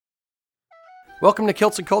Welcome to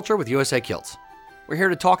Kilts and Culture with USA Kilts. We're here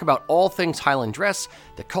to talk about all things Highland dress,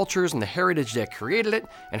 the cultures and the heritage that created it,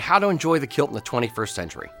 and how to enjoy the kilt in the 21st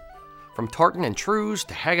century. From tartan and trews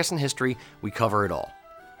to haggis and history, we cover it all.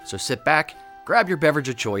 So sit back, grab your beverage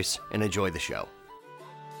of choice, and enjoy the show.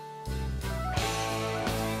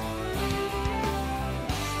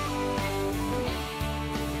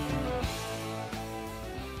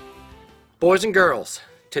 Boys and girls,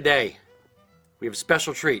 today we have a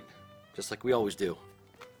special treat, just like we always do.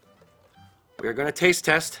 We are going to taste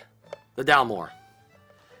test the Dalmore.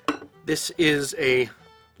 This is a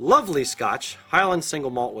lovely Scotch, Highland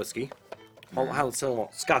single malt whiskey, Highland single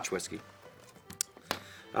malt Scotch whiskey.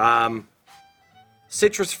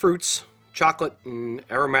 Citrus fruits, chocolate and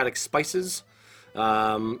aromatic spices,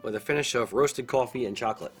 with a finish of roasted coffee and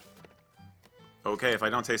chocolate. Okay, if I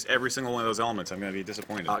don't taste every single one of those elements, I'm going to be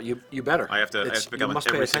disappointed. You better. I have to pick up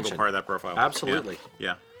every single part of that profile. Absolutely.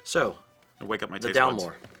 Yeah. So, I'll wake up my the taste buds.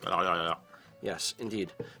 Dalmore. Yes,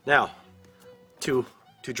 indeed. Now, to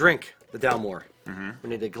drink the Dalmore, we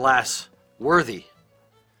need a glass worthy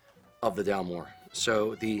of the Dalmore.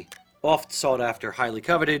 So, the oft sought after, highly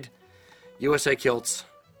coveted USA Kilts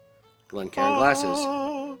Glencairn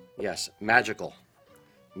glasses. Yes, magical.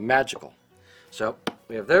 Magical. So,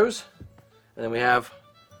 we have those. And then we have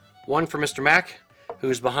one for Mr. Mac,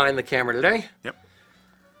 who's behind the camera today. Yep.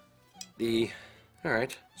 All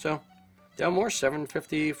right, so Dalmore,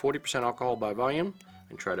 750, 40% alcohol by volume.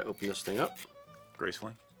 And try to open this thing up.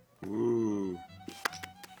 Gracefully. Ooh.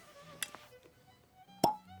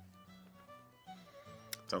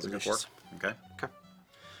 Sounds like a fork. Okay. Okay.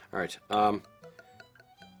 All right.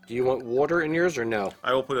 Do you want water in yours or no?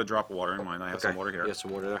 I will put a drop of water in mine. I have some water here. You have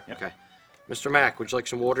some water there? Yep. Okay. Mr. Mac, would you like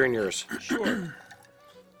some water in yours? Sure.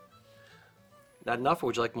 That enough, or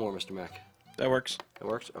would you like more, Mr. Mac? That works. That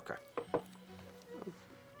works? Okay.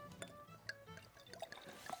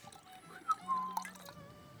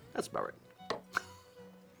 That's about right.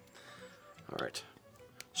 All right.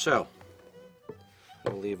 So,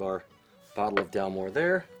 we'll leave our bottle of Dalmore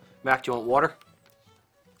there. Mac, do you want water?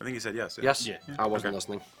 I think you said yes. Yes? Yeah. I wasn't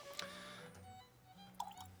listening.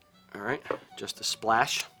 All right. Just a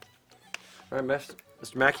splash. All right,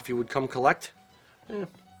 Mr. Mac, if you would come collect.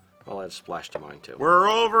 I'll add a splash to mine, too. We're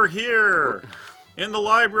over here in the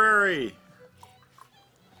library.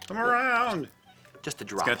 Come around. Just a It's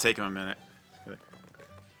drop. going to take him a minute.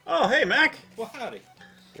 Oh, hey, Mac. Well, howdy.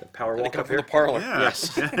 Power Gotta walk come up from here. the parlor. Yeah.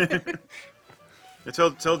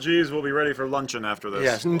 Yes. Tell Jeeves we'll be ready for luncheon after this.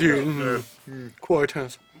 Yes, indeed. Quite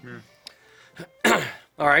has.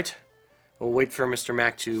 All right. We'll wait for Mr.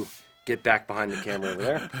 Mac to get back behind the camera over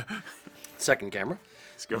there. Second camera.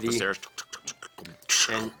 Let's go up the stairs.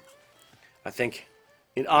 And I think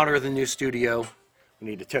in honor of the new studio, we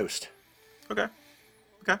need a toast. Okay.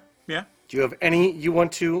 Okay. Yeah. Do you have any you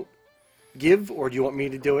want to give, or do you want me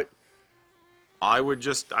to do it? I would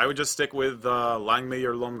just stick with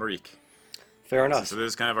Langmeyer Lomrik. Fair enough. So this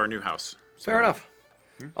is kind of our new house. Fair enough.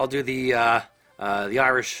 I'll do the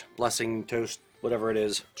Irish blessing toast, whatever it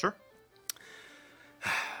is. Sure.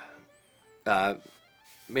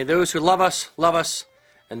 May those who love us,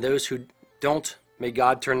 and those who don't, may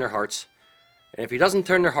God turn their hearts. And if he doesn't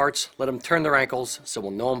turn their hearts, let him turn their ankles, so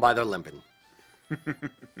we'll know them by their limping.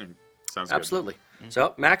 Sounds good. Absolutely.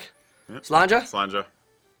 So, Mac, Slanja? Slanja.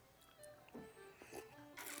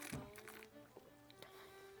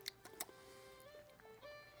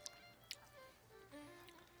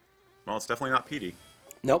 Well, it's definitely not peaty.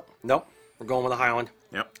 Nope. We're going with a Highland.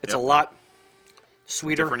 Yep. It's a lot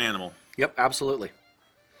sweeter. Different animal. Yep, absolutely.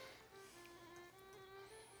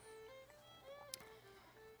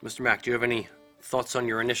 Mr. Mac, do you have any thoughts on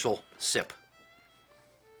your initial sip?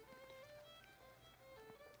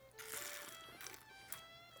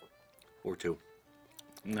 Or two.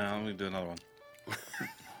 No, let me do another one.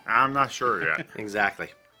 I'm not sure yet. Exactly.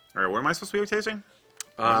 All right, what am I supposed to be tasting?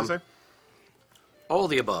 What does it say? All of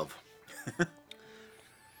the above.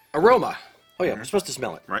 Aroma. Oh yeah, we're supposed to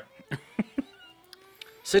smell it. Right.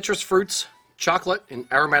 Citrus fruits, chocolate, and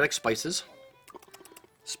aromatic spices.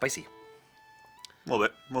 Spicy. A little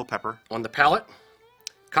bit. A little pepper. On the palate,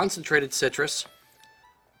 concentrated citrus,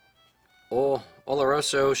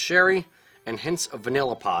 Oloroso sherry, and hints of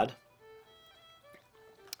vanilla pod.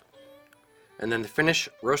 And then the finish,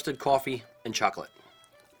 roasted coffee and chocolate.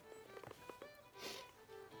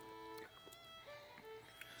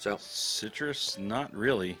 So, Citrus, not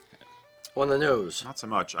really. on the nose, Not so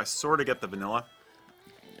much. I sort of get the vanilla.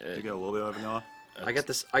 You get a little bit of vanilla. I get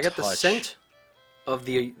the touch. scent of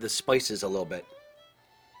the spices a little bit.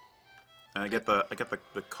 And I get the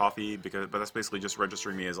coffee but that's basically just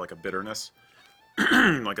registering me as like a bitterness,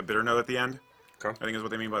 like a bitter note at the end. Okay. I think is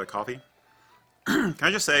what they mean by the coffee. Can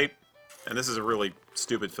I just say, and this is a really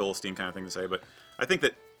stupid Philistine kind of thing to say, but I think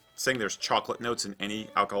that saying there's chocolate notes in any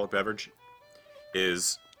alcoholic beverage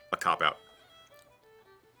is a cop-out.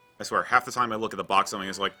 I swear, half the time I look at the box, something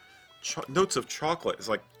is like, notes of chocolate. It's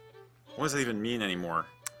like, what does that even mean anymore?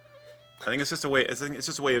 I think it's just a way. It's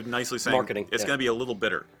just a way of nicely saying Marketing, it's yeah. going to be a little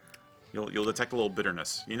bitter. You'll detect a little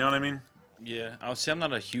bitterness. You know what I mean? Yeah, I would say I'm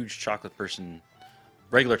not a huge chocolate person.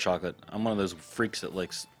 Regular chocolate. I'm one of those freaks that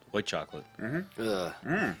likes white chocolate. Ugh.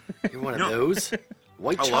 You're one of those?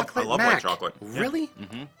 White I chocolate? love Mac. white chocolate. Yeah. Really?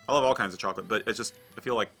 I love all kinds of chocolate, but it's just I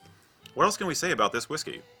feel like, what else can we say about this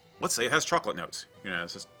whiskey? Let's say it has chocolate notes. You know,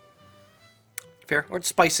 it's just Fair. Or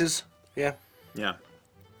spices. Yeah. yeah.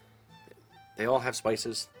 They all have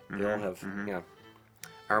spices. They all have,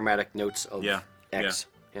 aromatic notes of Yeah, X.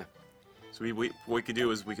 Yeah. So what we could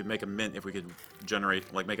do is we could make a mint if we could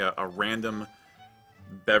generate, like make a random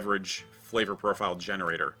beverage flavor profile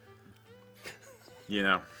generator. You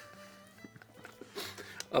know.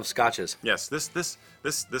 Of scotches. Yes, this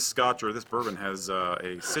scotch or this bourbon has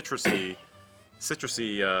a citrusy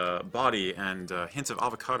body and hints of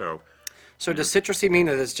avocado. So does citrusy mean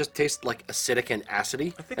that it just tastes like acidic and acidy?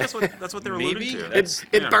 I think that's what they're alluding Maybe. to.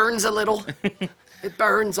 It burns a little. It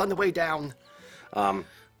burns on the way down. I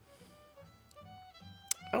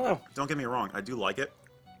don't know. Don't get me wrong, I do like it.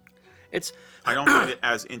 I I don't find it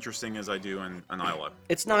as interesting as I do in an Isla.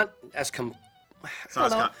 It's not as It's not I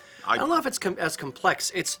as don't know. I don't know if it's as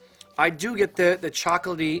complex. I do get the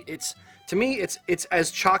chocolatey. To me it's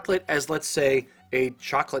as chocolate as, let's say, a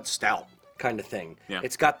chocolate stout kind of thing. Yeah.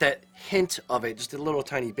 It's got that hint of it, just a little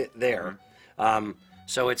tiny bit there.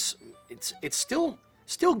 So it's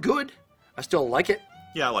still good. I still like it.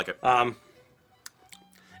 Yeah, I like it.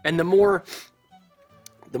 And the more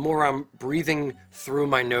I'm breathing through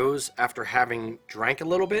my nose after having drank a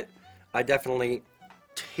little bit, I definitely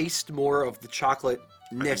taste more of the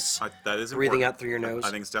chocolate-ness that is breathing important. out through your nose.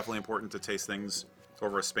 I think it's definitely important to taste things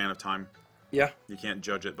over a span of time. Yeah. You can't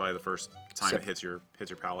judge it by the first time Sip. it hits your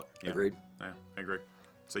palate. Yeah. Agreed. Yeah, I agree.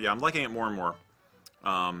 So yeah, I'm liking it more and more.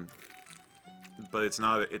 But it's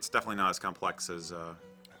definitely not as complex as the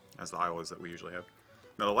Islas that we usually have.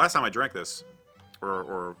 Now, the last time I drank this,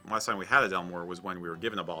 or last time we had a Delmore, was when we were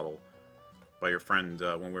given a bottle by your friend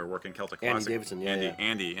when we were working Celtic Andy Classic. Davidson, yeah, Andy, yeah.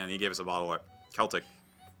 Andy, and he gave us a bottle at Celtic,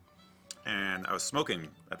 and I was smoking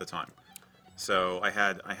at the time, so I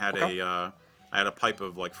had Okay. I had a pipe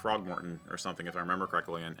of like Frogmorton or something, if I remember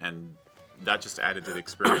correctly, and that just added to the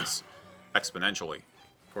experience exponentially.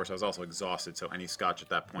 Of course, I was also exhausted, so any scotch at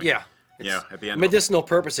that point. Yeah. Yeah, at the end. Medicinal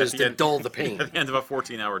purposes at the to end- dull the pain. At the end of a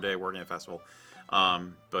 14-hour day working at a festival.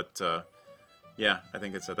 Yeah, I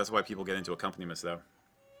think that's why people get into accompaniments, though.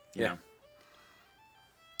 You Yeah. know.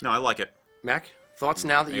 No, I like it. Mac, thoughts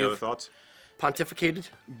now that Any other you've thoughts? Yeah, pontificated?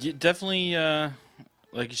 definitely,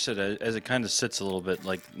 like you said, as it kind of sits a little bit,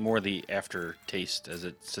 like more the aftertaste as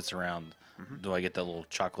it sits around. Do I get that little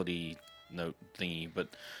chocolatey note thingy? But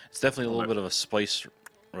it's definitely a little bit of a spice,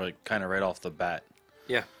 like kind of right off the bat.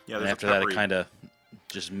 Yeah. Yeah, And there's after a that, it peppery- kind of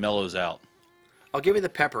just mellows out. I'll give you the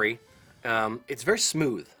peppery. It's very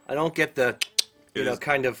smooth. I don't get the, It is-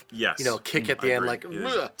 kind of, yes. kick at I the end, agree. like, It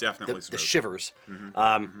is "Ugh," definitely the smooth. shivers.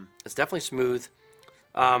 It's definitely smooth.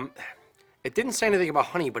 It didn't say anything about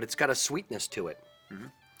honey, but it's got a sweetness to it.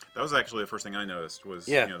 That was actually the first thing I noticed was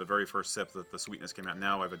Yeah. the very first sip that the sweetness came out.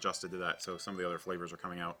 Now I've adjusted to that, so some of the other flavors are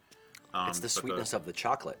coming out. It's the but sweetness of the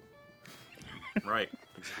chocolate. Right,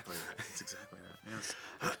 exactly that. It's exactly that.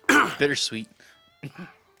 Yes. Bittersweet.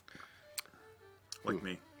 Like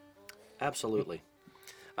me. Absolutely.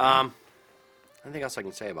 Anything else I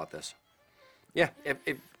can say about this? Yeah, if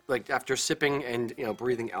like after sipping and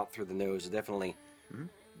breathing out through the nose, it definitely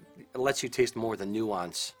it lets you taste more the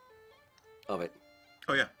nuance of it.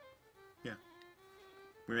 Oh yeah, yeah.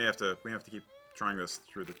 We may have to keep trying this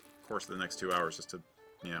through the course of the next 2 hours just to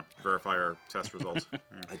verify our test results. Yeah.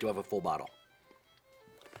 I do have a full bottle.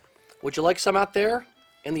 Would you like some out there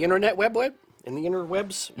in the internet web in the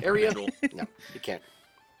interwebs area? Virtual. No, you can't.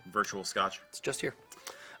 Virtual scotch. It's just here.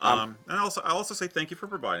 And I'll also say thank you for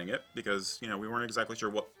providing it because we weren't exactly sure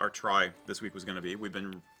what our try this week was going to be. We've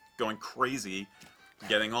been going crazy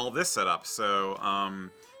getting all this set up. So,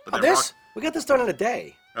 but then We got this done in a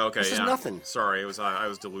day. okay, This is yeah. nothing. Sorry, I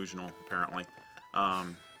was delusional apparently.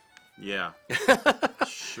 Yeah,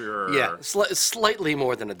 sure. Yeah, slightly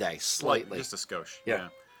more than a day. Slightly. just a skosh. Yeah.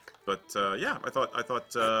 But yeah, I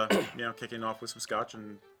thought kicking off with some scotch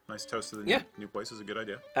and nice toast to the new place is a good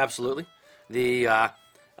idea. Absolutely. The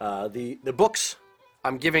books,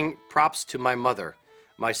 I'm giving props to my mother.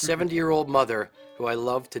 My 70-year-old mother, who I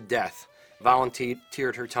love to death,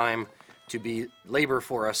 volunteered her time to be labor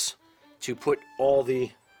for us to put all the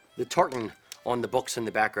tartan on the books in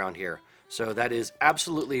the background here. So that is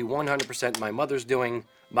absolutely 100% my mother's doing.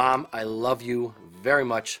 Mom, I love you very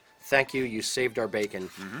much. Thank you. You saved our bacon.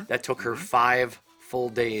 That took her 5 full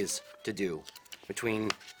days to do, between,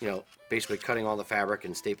 you know, basically cutting all the fabric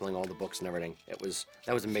and stapling all the books and everything. That was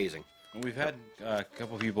amazing. We've had a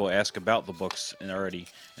couple of people ask about the books and already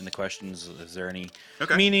in the questions. Is there any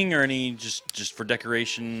Okay. meaning or any just for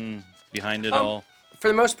decoration behind it all? For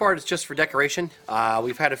the most part, it's just for decoration.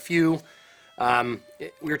 We've had a few.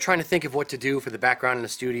 We were trying to think of what to do for the background in the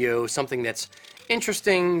studio, something that's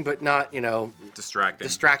interesting but not, you know,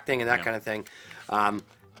 distracting and that Yeah. kind of thing.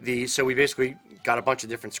 So we basically got a bunch of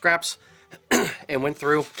different scraps and went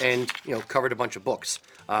through and, you know, covered a bunch of books.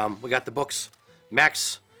 We got the books.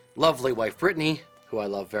 Mac's lovely wife Brittany, who I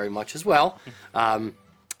love very much as well,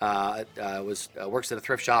 works at a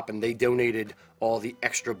thrift shop, and they donated all the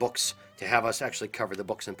extra books to have us actually cover the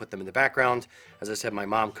books and put them in the background. As I said, my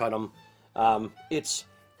mom cut them.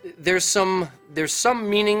 There's some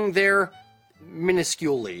meaning there,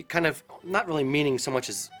 minusculely, kind of not really meaning so much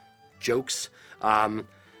as jokes.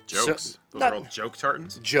 Jokes. Those are all joke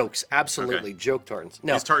tartans? Jokes, absolutely, Okay. joke tartans.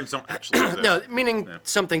 No, These tartans don't actually exist. no, meaning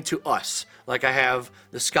something to us. Like I have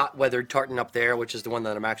the Scott weathered tartan up there, which is the one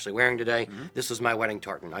that I'm actually wearing today. This was my wedding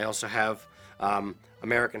tartan. I also have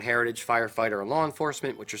American Heritage, Firefighter, and Law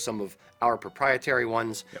Enforcement, which are some of our proprietary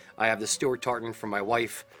ones. I have the Stewart tartan for my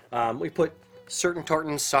wife. We put certain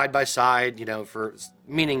tartans side by side, you know, for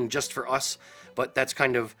meaning just for us, but that's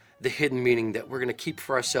kind of the hidden meaning that we're going to keep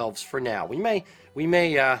for ourselves for now. We may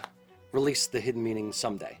release the hidden meaning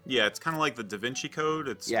someday. Yeah, it's kind of like the Da Vinci Code.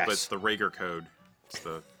 But it's the Rager Code. It's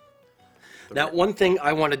the Now, one thing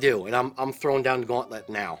I want to do, and I'm throwing down the gauntlet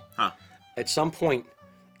now. Huh. At some point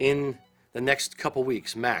in the next couple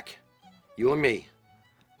weeks, Mac, you and me,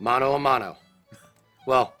 mano a mano.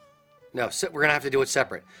 Well, no, we're gonna have to do it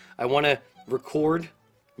separate. I want to record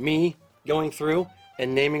me going through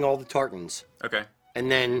and naming all the tartans, Okay.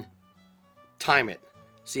 and then time it.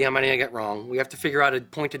 See how many I get wrong. We have to figure out a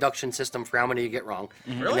point deduction system for how many you get wrong,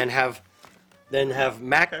 and Really? then have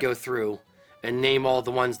Mac go through and name all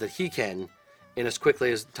the ones that he can in as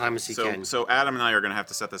quickly as time as he can. So Adam and I are going to have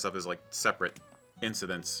to set this up as like separate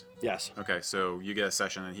incidents. Yes. Okay, so you get a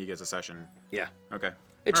session and he gets a session. Yeah. Okay.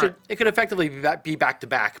 It All should. right. It could effectively be back to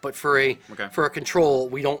back, but for a control,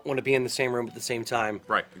 we don't want to be in the same room at the same time.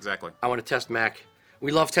 Right, exactly. I want to test Mac.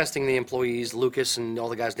 We love testing the employees, Lucas and all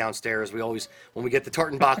the guys downstairs. We always, when we get the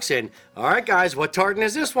tartan box in, all right, guys, what tartan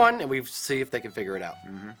is this one? And we see if they can figure it out.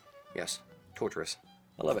 Yes, torturous.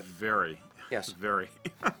 I love it. Very. Yes. Very.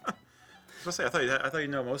 I was gonna say, I thought you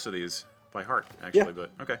know most of these by heart, actually, Yeah. but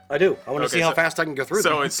okay. I do. I want to Okay, see how so- fast I can go through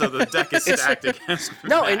them. So the deck is stacked against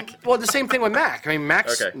No, Mac. and well, the same thing with Mac. I mean, Mac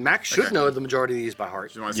should Okay. know the majority of these by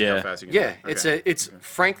heart. You want to see Yeah. how fast you can Yeah, do it? it's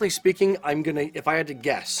frankly speaking, I'm gonna, if I had to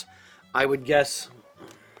guess, I would guess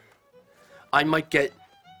I might get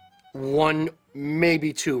 1,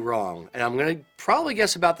 maybe 2 wrong, and I'm gonna probably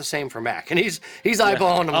guess about the same for Mac, and he's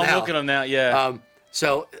eyeballing them I'm now. looking at them now. Yeah.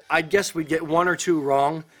 So I guess we'd get 1 or 2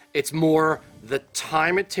 wrong. It's more the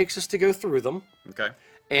time it takes us to go through them, Okay.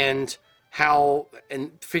 and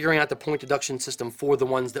figuring out the point deduction system for the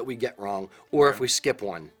ones that we get wrong, or if we skip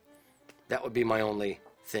one. That would be my only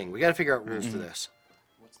thing. We got to figure out rules to this.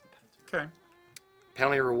 Okay.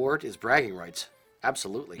 Penalty or reward is bragging rights.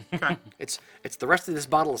 Absolutely. Okay. It's the rest of this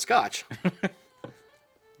bottle of scotch.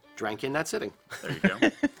 Drank in that sitting. There you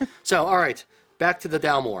go. So, all right, back to the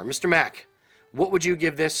Dalmore. Mr. Mack, what would you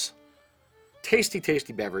give this tasty,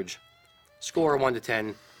 tasty beverage? Score 1 to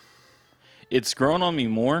 10. It's grown on me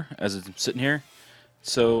more as it's sitting here,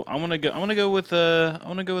 so I'm gonna go with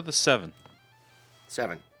a 7.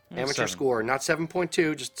 7. Yeah, Amateur 7. score, not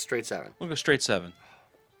 7.2, just straight 7. We'll go straight 7.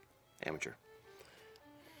 Amateur.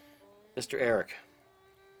 Mr. Eric.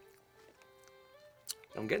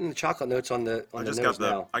 I'm getting the chocolate notes on the nose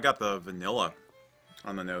now. I got the vanilla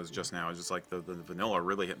on the nose just now. It's just like the vanilla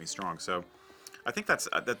really hit me strong. So I think that's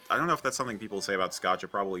I don't know if that's something people say about Scotch. It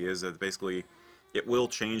probably is. That basically it will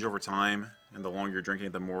change over time, and the longer you're drinking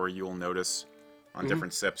it, the more you will notice on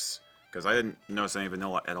different sips. Because I didn't notice any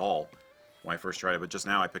vanilla at all when I first tried it, but just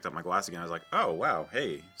now I picked up my glass again. I was like, oh wow,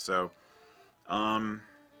 hey. So,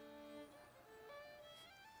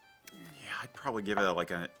 yeah, I'd probably give it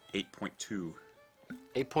like an 8.2.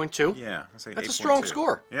 8.2? Yeah, I'll say That's 8.2. a strong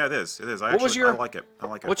score. Yeah, it is. It is. I was your- like it. I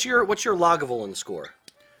like it. What's your Lagavulin score?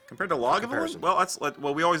 Compared to Lagavulin? Comparison.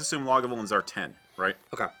 Well, we always assume Lagavulin's our 10, right?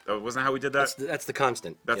 Okay. Wasn't that how we did that? That's the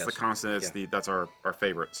constant. That's yes. the constant. Yeah. That's our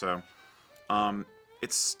favorite. So,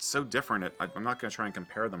 it's so different. I'm not going to try and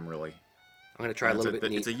compare them really. I'm going to try a little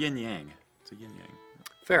bit neat. It's a yin yang. It's a yin yang.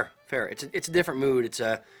 Fair. It's a different mood. It's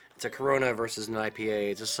a Corona versus an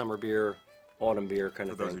IPA. It's a summer beer, autumn beer kind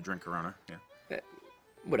For of those thing. who drink Corona, yeah.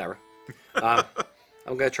 Whatever. I'm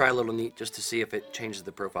gonna try a little neat just to see if it changes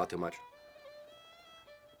the profile too much.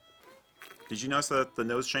 Did you notice that the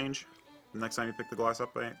nose change the next time you pick the glass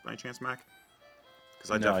up by any chance, Mac?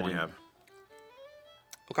 Because I No, I definitely didn't. have.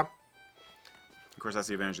 Okay. Of course, that's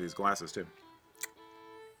the advantage of these glasses too.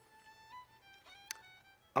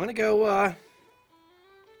 I'm gonna go. I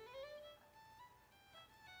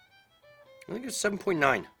think it's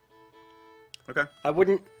 7.9. Okay. I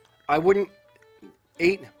wouldn't.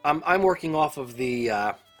 8. I'm working off of the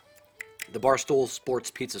Barstool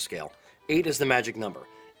Sports Pizza Scale. 8 is the magic number.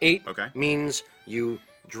 8 Okay. means you.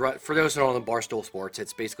 For those who don't know the Barstool Sports,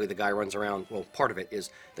 it's basically the guy runs around. Well, part of it is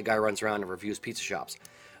the guy runs around and reviews pizza shops.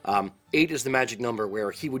 8 is the magic number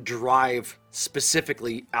where he would drive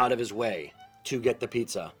specifically out of his way to get the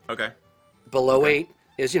pizza. Okay. Below 8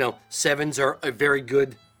 is, 7s are a very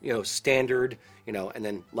good, standard, and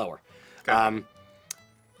then lower. Okay.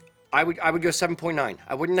 I would go 7.9.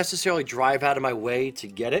 I wouldn't necessarily drive out of my way to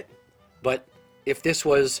get it, but if this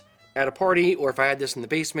was at a party or if I had this in the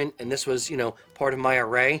basement and this was, part of my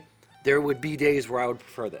array, there would be days where I would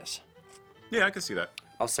prefer this. Yeah, I can see that.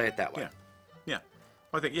 I'll say it that way. Yeah. Yeah.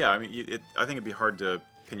 Well, I think, yeah, I mean, I think it'd be hard to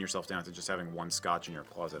pin yourself down to just having one scotch in your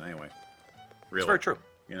closet anyway. Really. It's very true.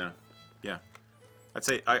 Yeah. I'd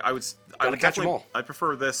say I would Gotta catch 'em all. I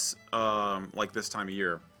prefer this like this time of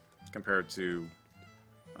year compared to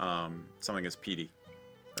something as peaty.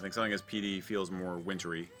 I think something as peaty feels more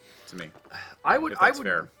wintry to me. If that's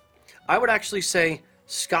fair. I would actually say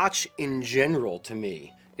Scotch in general to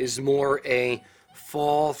me is more a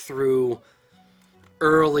fall through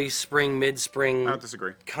early spring, mid-spring I don't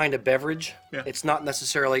disagree. kind of beverage. Yeah. It's not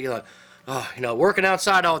necessarily working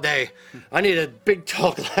outside all day. I need a big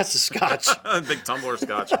tall glass of Scotch. Big tumbler of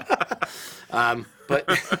scotch. But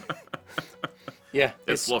yeah,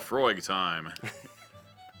 It's Lafroig time.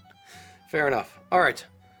 fair enough. All right.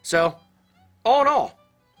 So, all in all,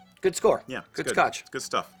 good score. Yeah, it's good Scotch. It's good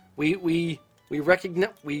stuff. We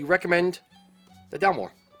recommend the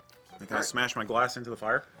Dalmore. Can I smash my glass into the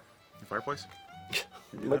fireplace?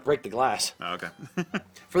 You might break the glass. Oh, okay.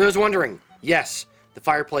 For those wondering, yes, the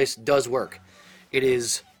fireplace does work. It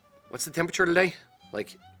is, what's the temperature today?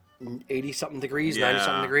 Like 80-something degrees, Yeah,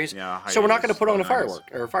 90-something degrees? yeah, high So we're not going to 80s, put on a low 90s. firework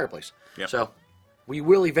or a fireplace. Yep. So we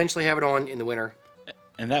will eventually have it on in the winter.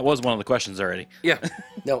 And that was one of the questions already. Yeah.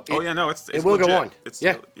 No. Oh yeah, no, it's it will go legit. on. It's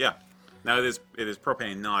Yeah. yeah. Now it is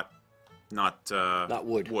propane, not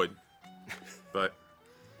wood. Wood. But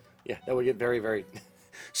Yeah, that would get very, very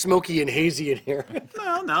smoky and hazy in here.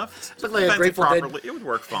 no. Look like a vented Grateful Dead. properly, it would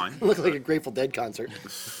work fine. Look like a Grateful Dead concert.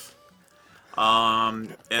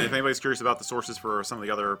 And if anybody's curious about the sources for some of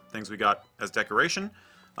the other things we got as decoration,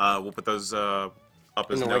 we'll put those up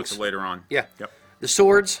as the notes links. later on. Yeah. Yep. The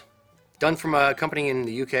swords, done from a company in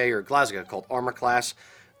the UK or Glasgow called Armor Class.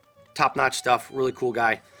 Top-notch stuff. Really cool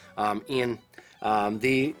guy, Ian.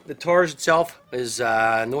 The Targe itself is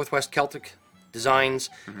Northwest Celtic Designs.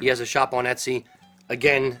 He has a shop on Etsy.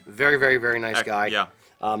 Again, very, very, very nice guy. Yeah.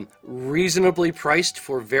 Reasonably priced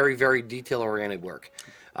for very, very detail-oriented work.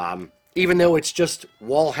 Even though it's just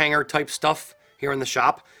wall hanger type stuff here in the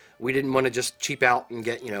shop, we didn't want to just cheap out and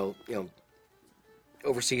get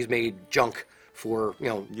overseas made junk for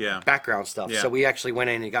Yeah. background stuff. Yeah. So we actually went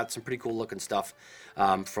in and got some pretty cool looking stuff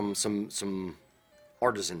from some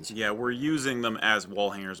artisans. Yeah, we're using them as wall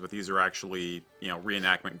hangers, but these are actually,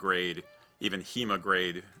 reenactment grade, even HEMA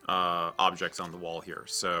grade objects on the wall here.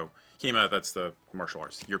 So HEMA, that's the martial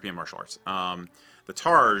arts, European martial arts. The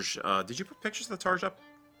Targe, did you put pictures of the Targe up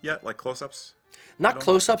yet, like close-ups? Not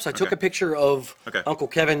close-ups. I took Okay. a picture of Okay. Uncle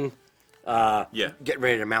Kevin Yeah. getting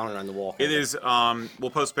ready to mount it on the wall. It is, we'll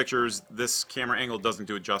post pictures. This camera angle doesn't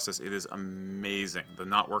do it justice. It is amazing. The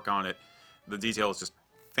knot work on it, the detail is just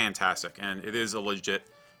fantastic. And it is a legit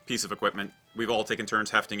piece of equipment. We've all taken turns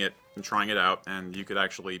hefting it and trying it out, and you could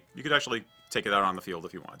actually take it out on the field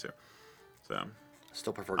if you wanted to. So,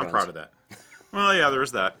 Still prefer I'm guns. proud of that. Well, yeah,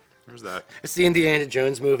 there's that. There's that. It's the Indiana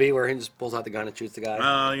Jones movie where he just pulls out the gun and shoots the guy.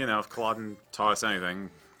 If Culloden taught us anything,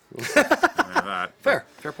 that. Fair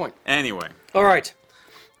point. Anyway, All right,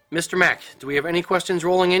 Mr. Mack, do we have any questions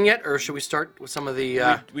rolling in yet, or should we start with some of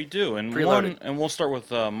the? We do, and preloaded. we'll start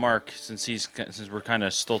with Mark since we're kind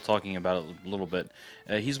of still talking about it a little bit.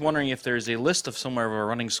 He's wondering if there's a list of somewhere of a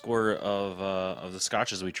running score of the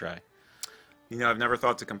scotches we try. I've never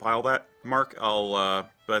thought to compile that, Mark. But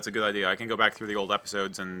that's a good idea. I can go back through the old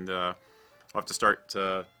episodes, and I'll have to start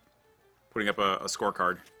putting up a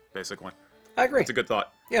scorecard, basically. I agree. It's a good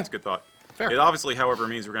thought. Yeah. It's a good thought. It obviously, however,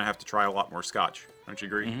 means we're going to have to try a lot more scotch. Don't you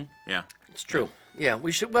agree? Yeah. It's true. Yeah,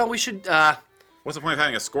 we should. Well, we should. What's the point of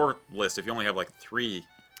having a score list if you only have like three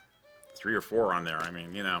or four on there? I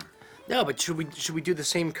mean, you know. No, but should we do the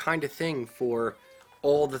same kind of thing for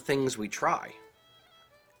all the things we try?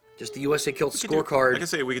 Just the USA Kilts scorecard. Like I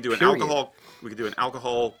say, we could do an period. alcohol. We could do an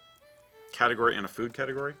alcohol category and a food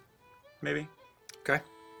category, maybe. Okay.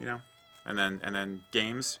 You know, and then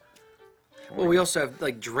games. Well, we also have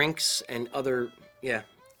like drinks and other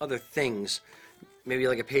things. Maybe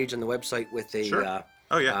like a page on the website with a Sure.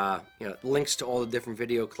 Oh yeah. Links to all the different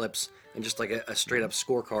video clips and just like a straight up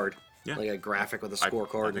scorecard. Yeah. Like a graphic with a I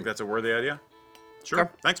scorecard. think that's a worthy idea. Sure.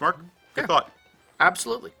 Okay. Thanks, Mark. Good Yeah. thought.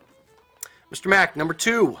 Absolutely. Mr. Mack, number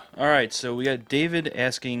 2. All right, so we got David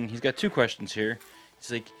asking. He's got 2 questions here.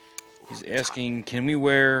 He's asking, can you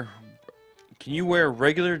wear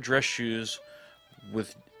regular dress shoes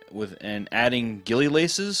with and adding ghillie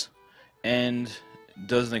laces, and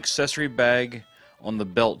does an accessory bag on the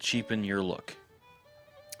belt cheapen your look?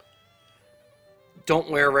 Don't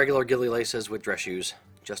wear regular ghillie laces with dress shoes.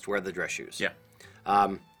 Just wear the dress shoes. Yeah.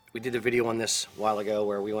 We did a video on this a while ago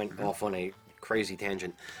where we went off on a crazy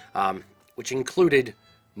tangent, which included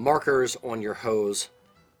markers on your hose.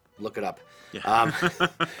 Look it up. Yeah.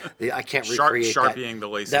 I can't recreate Sharpieing the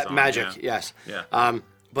laces. that on, magic. Yeah. Yes. Yeah.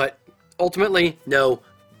 But ultimately, no.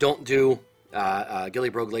 Don't do ghillie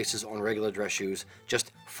brogue laces on regular dress shoes.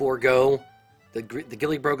 Just forego the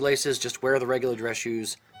ghillie brogue laces. Just wear the regular dress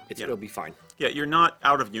shoes. It'll be fine. Yeah, you're not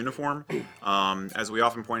out of uniform. As we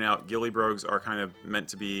often point out, ghillie brogues are kind of meant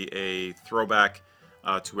to be a throwback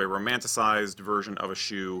to a romanticized version of a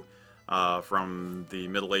shoe from the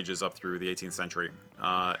Middle Ages up through the 18th century.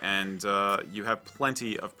 And you have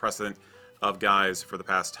plenty of precedent of guys for the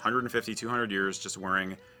past 150, 200 years just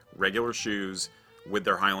wearing regular shoes with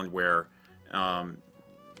their Highland wear.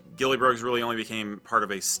 Ghillie brogues really only became part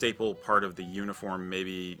of a staple part of the uniform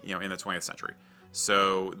maybe in the 20th century.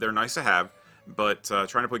 So they're nice to have, but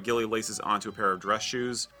trying to put ghillie laces onto a pair of dress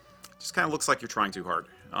shoes just kind of looks like you're trying too hard.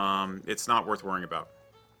 It's not worth worrying about.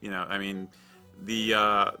 I mean, the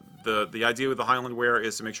idea with the Highland wear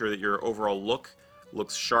is to make sure that your overall look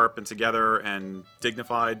looks sharp and together and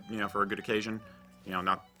dignified, for a good occasion.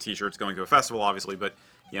 Not t-shirts going to a festival, obviously, but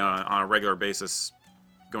on a regular basis,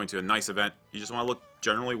 going to a nice event, you just want to look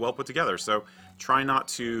generally well put together. So try not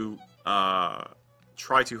to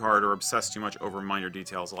try too hard or obsess too much over minor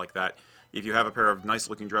details like that. If you have a pair of nice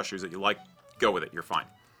looking dress shoes that you like, go with it. You're fine.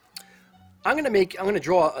 I'm gonna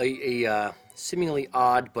draw a seemingly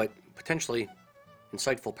odd but potentially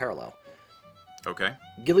insightful parallel. Okay.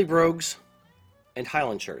 Ghillie brogues and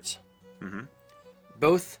Highland shirts. Mm-hmm.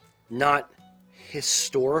 Both not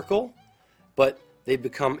historical, but they've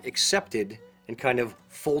become accepted and kind of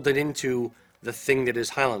folded into the thing that is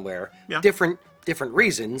Highland wear. Yeah. Different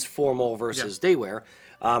reasons, formal versus day wear,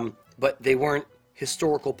 but they weren't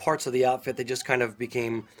historical parts of the outfit. They just kind of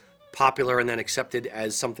became popular and then accepted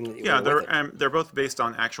as something that you wear with it. they're both based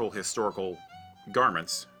on actual historical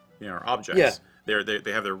garments, or objects. Yeah.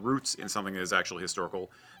 They have their roots in something that is actually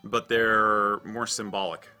historical, but they're more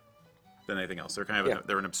symbolic than anything else. They're kind of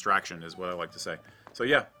they're an abstraction, is what I like to say. So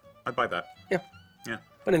yeah, I'd buy that. Yeah. Yeah.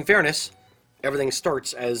 But in fairness, everything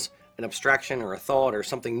starts as an abstraction or a thought or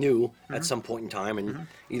something new at some point in time and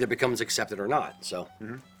either becomes accepted or not. So,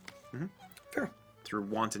 fair. Through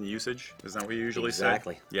want and usage, is that what you usually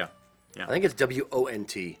Exactly. say? Yeah. Yeah. I think it's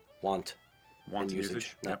WONT, want Want and and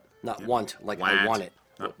usage. Not want, like I Want. want it,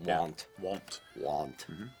 but Yeah. want. Want.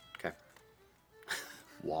 Okay.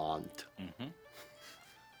 Want.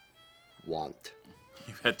 Want.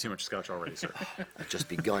 You've had too much scotch already, sir. I've just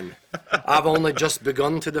begun. I've only just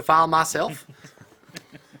begun to defile myself.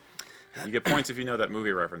 You get points if you know that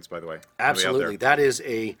movie reference, by the way. Absolutely. That is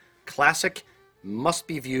a classic, must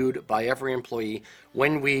be viewed by every employee.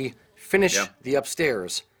 When we finish the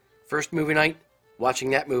upstairs, first movie night, watching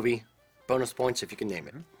that movie, bonus points if you can name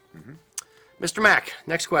it. Mr. Mack,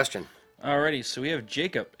 next question. Alrighty, so we have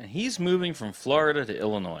Jacob, and he's moving from Florida to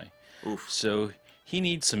Illinois. Oof. So he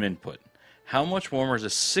needs some input. How much warmer is a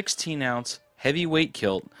 16-ounce heavyweight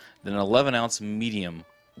kilt than an 11-ounce medium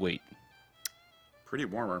weight? Pretty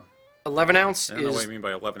warmer. 11 ounce I don't know what is... you mean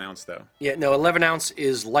by 11 ounce, though. Yeah, no, 11 ounce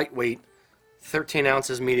is lightweight, 13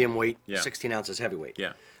 ounces medium weight, Yeah. 16 ounces heavyweight.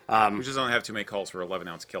 Yeah. We just don't have too many calls for 11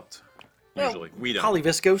 ounce kilt. Usually. We don't.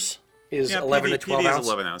 Polyviscose is 11 to 12 PV ounce. is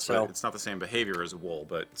 11 ounce, so but it's not the same behavior as wool.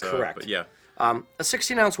 But Correct. But yeah. A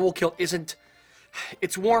 16 ounce wool kilt isn't...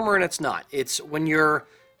 It's warmer and it's not. It's when you're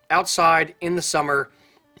outside in the summer,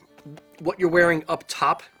 what you're wearing up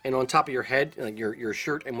top and on top of your head, like your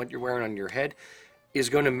shirt and what you're wearing on your head, is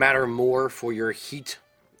going to matter more for your heat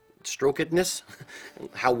strokedness,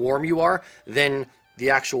 how warm you are, than the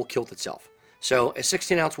actual kilt itself. So a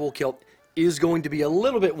 16-ounce wool kilt is going to be a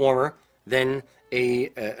little bit warmer than a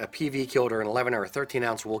PV kilt or an 11 or a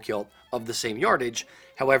 13-ounce wool kilt of the same yardage.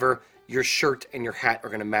 However, your shirt and your hat are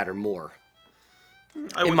going to matter more.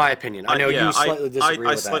 In my opinion. I know you slightly disagree with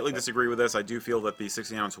that. I slightly disagree with this. I do feel that the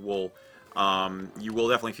 16-ounce wool, you will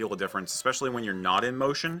definitely feel a difference, especially when you're not in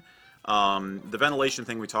motion. The ventilation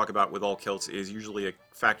thing we talk about with all kilts is usually a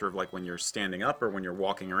factor of like when you're standing up or when you're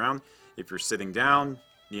walking around. If you're sitting down,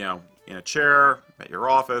 in a chair, at your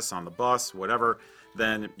office, on the bus, whatever,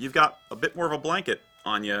 then you've got a bit more of a blanket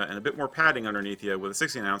on you and a bit more padding underneath you with a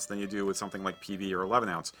 16-ounce than you do with something like PV or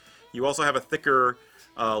 11-ounce. You also have a thicker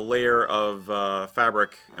layer of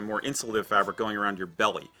fabric and more insulative fabric going around your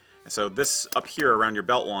belly. And so this up here around your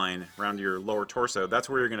belt line, around your lower torso, that's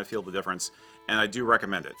where you're going to feel the difference. And I do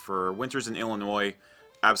recommend it. For winters in Illinois,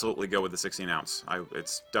 absolutely go with the 16-ounce.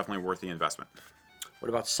 It's definitely worth the investment. What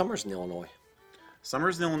about summers in Illinois?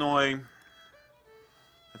 Summers in Illinois,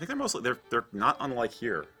 I think they're not unlike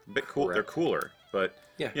here. A bit cool. Correct. They're cooler, but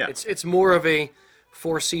Yeah. yeah. It's more of a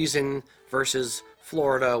 4-season versus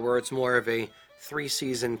Florida, where it's more of a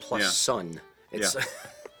 3-season plus Yeah. sun. It's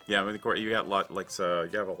Yeah, I mean, you got a lot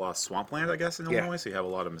you have a lot of swampland, I guess, in Yeah. Illinois, so you have a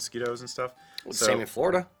lot of mosquitoes and stuff. So, same in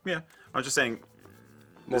Florida. yeah, I was just saying.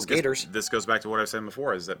 More gators. This goes back to what I've said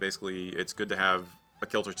before: is that basically it's good to have a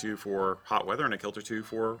kilt or two for hot weather and a kilt or two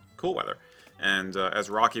for cool weather. And as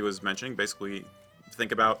Rocky was mentioning, basically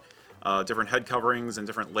think about different head coverings and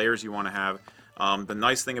different layers you want to have. The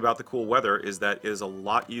nice thing about the cool weather is that it is a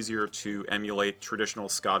lot easier to emulate traditional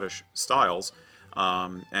Scottish styles,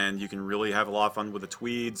 and you can really have a lot of fun with the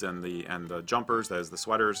tweeds and the jumpers, that is the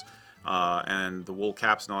sweaters, and the wool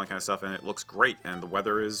caps and all that kind of stuff. And it looks great, and the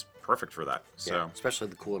weather is perfect for that. So Yeah, especially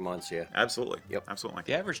the cooler months. Yeah. absolutely, Yep. absolutely,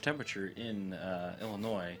 The average temperature in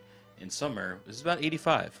Illinois in summer is about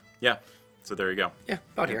 85. yeah. So there you go. Yeah,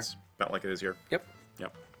 about here. It's about like it is here. Yep.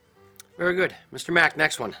 Yep. Very good, Mr. Mack.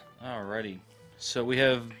 Next one. Alrighty. So we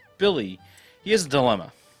have Billy. He has a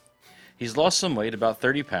dilemma. He's lost some weight, about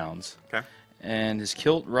 30 pounds, Okay. and his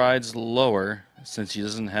kilt rides lower since he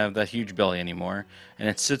doesn't have that huge belly anymore, and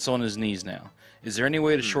it sits on his knees now. Is there any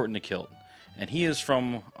way to shorten the kilt? And he is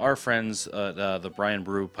from our friends at the Brian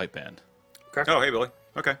Brew Pipe Band. Okay. Oh, hey, Billy.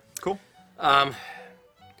 Okay, cool.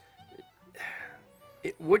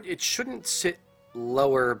 It shouldn't sit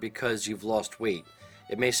lower because you've lost weight.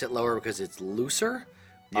 It may sit lower because it's looser.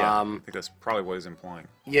 Yeah, I think that's probably what he's implying.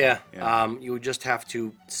 Yeah. Yeah. You would just have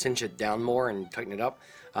to cinch it down more and tighten it up.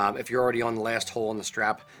 If you're already on the last hole in the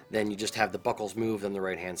strap, then you just have the buckles moved on the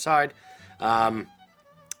right-hand side.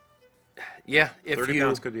 Yeah. If 30 you,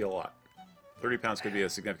 pounds could be a lot. 30 pounds could be a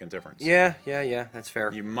significant difference. Yeah. That's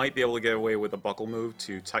fair. You might be able to get away with a buckle move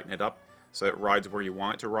to tighten it up so it rides where you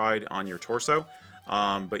want it to ride on your torso.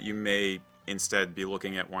 But you may instead be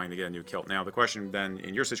looking at wanting to get a new kilt. Now, the question then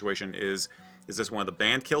in your situation is this one of the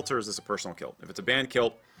band kilts or is this a personal kilt? If it's a band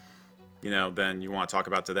kilt, then you want to talk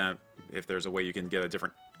about to them if there's a way you can get a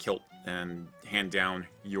different kilt and hand down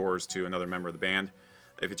yours to another member of the band.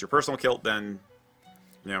 If it's your personal kilt, then,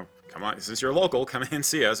 come on, since you're local, come in and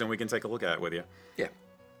see us and we can take a look at it with you. Yeah.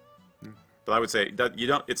 But I would say that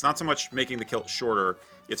it's not so much making the kilt shorter,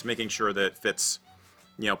 it's making sure that it fits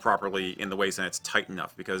properly in the waist and it's tight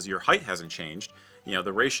enough because your height hasn't changed.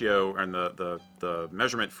 The ratio and the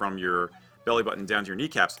measurement from your belly button down to your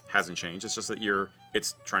kneecaps hasn't changed. It's just that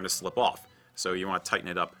it's trying to slip off. So you want to tighten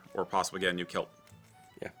it up or possibly get a new kilt.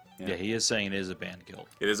 Yeah. Yeah, he is saying it is a band kilt.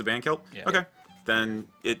 It is a band kilt? Yeah. Okay. Then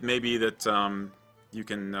it may be that you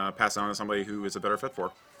can pass it on to somebody who is a better fit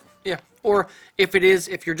for. Yeah. Or if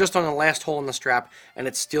you're just on the last hole in the strap and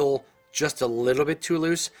it's still just a little bit too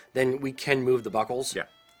loose, then we can move the buckles. Yeah.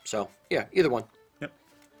 So, yeah, either one. Yep.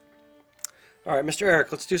 All right, Mr.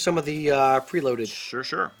 Eric, let's do some of the preloaded.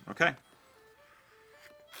 Sure. Okay.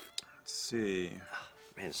 Let's see.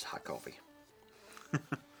 Man, it's hot coffee. I'm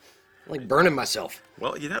like burning myself.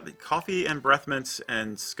 Well, the coffee and breath mints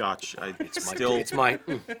and scotch. It's delicious.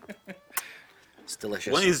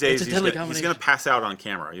 One of these days, It's a he's deadly gonna combination. pass out on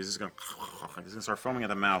camera. He's gonna start foaming at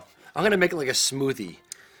the mouth. I'm gonna make it like a smoothie.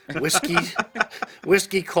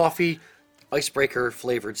 Whiskey, coffee, icebreaker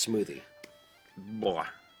flavored smoothie. Boy,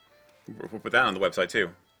 we'll put that on the website too.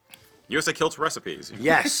 USA Kilts recipes.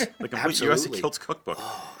 Yes, The complete absolutely. USA Kilts cookbook.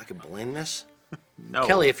 Oh, I can blend this. No,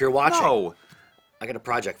 Kelly, if you're watching, no. I got a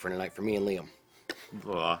project for tonight for me and Liam.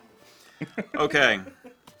 Blah. Okay,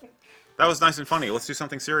 that was nice and funny. Let's do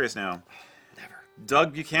something serious now. Never.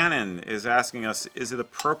 Doug Buchanan is asking us, is it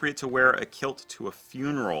appropriate to wear a kilt to a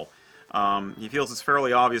funeral? He feels it's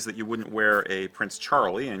fairly obvious that you wouldn't wear a Prince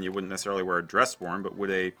Charlie, and you wouldn't necessarily wear a dress sporn, but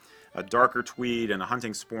would a darker tweed and a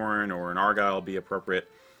hunting sporn or an argyle be appropriate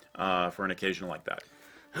for an occasion like that?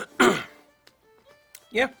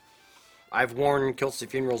 Yeah. I've worn kilts to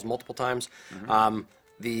funerals multiple times. An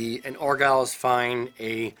argyle is fine.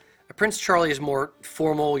 A Prince Charlie is more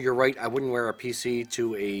formal. You're right. I wouldn't wear a PC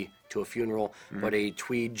to a funeral, but a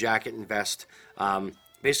tweed jacket and vest.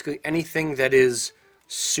 Basically, anything that is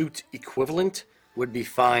suit equivalent would be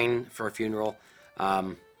fine for a funeral.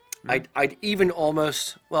 I'd even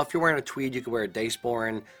almost, well, if you're wearing a tweed, you could wear a day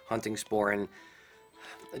sporn, hunting sporn,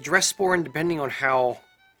 a dress sporn, depending on how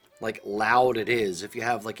like loud it is. If you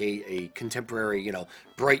have like a contemporary,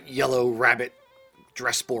 bright yellow rabbit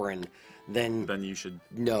dress sporn, then You should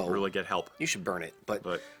no, really get help. you should burn it.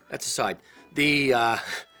 But that's aside.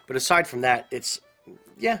 But aside from that, it's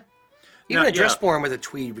even a dress sporn with a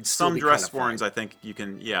tweed would still Some be dress kind of fine. sporns, I think you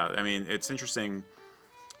can. Yeah, I mean, it's interesting.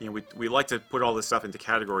 We like to put all this stuff into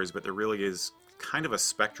categories, but there really is kind of a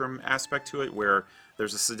spectrum aspect to it, where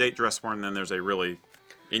there's a sedate dress sporn, and then there's a really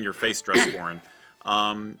in-your-face dress sporn.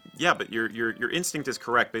 But your instinct is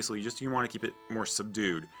correct. Basically, you want to keep it more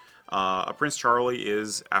subdued. A Prince Charlie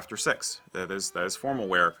is after 6. That is formal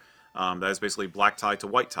wear. That is basically black tie to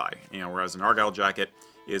white tie. Whereas an argyle jacket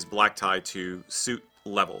is black tie to suit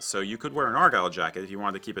level. So you could wear an argyle jacket if you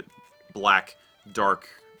wanted to keep it black, dark,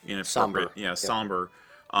 Somber. Somber.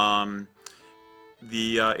 In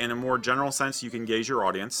a more general sense, you can gauge your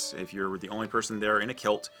audience. If you're the only person there in a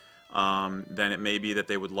kilt, then it may be that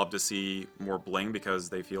they would love to see more bling because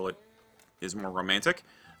they feel it is more romantic,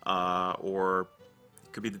 or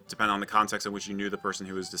it could be depend on the context in which you knew the person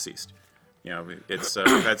who is deceased. It's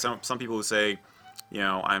we've had some people who say,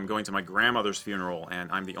 I'm going to my grandmother's funeral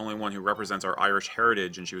and I'm the only one who represents our Irish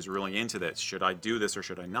heritage and she was really into this. Should I do this or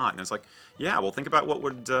should I not? And it's like, yeah, well, think about what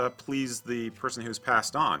would please the person who's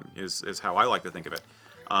passed on is how I like to think of it.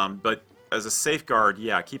 But as a safeguard,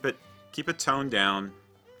 yeah, keep it toned down.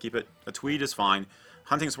 A tweed is fine.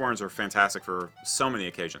 Hunting sporns are fantastic for so many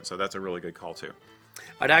occasions, so that's a really good call too.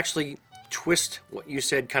 I'd actually twist what you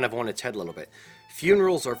said kind of on its head a little bit.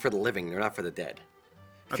 Funerals are for the living; they're not for the dead.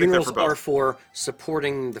 I think they're Funerals for both. are for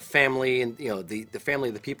supporting the family and the family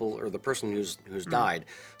of the people or the person who's died.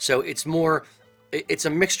 So it's a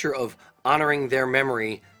mixture of honoring their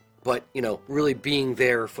memory, but really being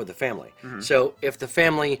there for the family. So if the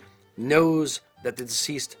family knows that the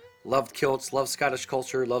deceased loved kilts, loves Scottish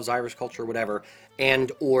culture, loves Irish culture, whatever,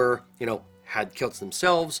 and or had kilts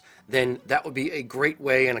themselves, then that would be a great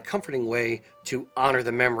way and a comforting way to honor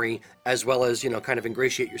the memory, as well as kind of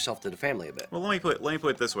ingratiate yourself to the family a bit. Well, let me put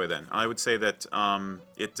it this way then. I would say that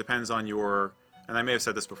it depends on your, and I may have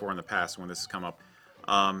said this before in the past when this has come up.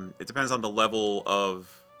 It depends on the level of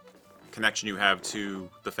connection you have to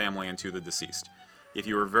the family and to the deceased. If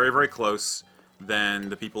you were very, very close, then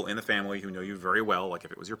the people in the family who know you very well, like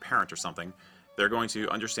if it was your parent or something, they're going to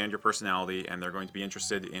understand your personality and they're going to be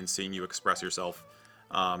interested in seeing you express yourself,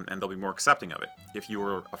 and they'll be more accepting of it. If you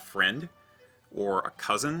were a friend or a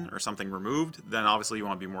cousin or something removed, then obviously you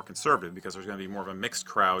want to be more conservative because there's going to be more of a mixed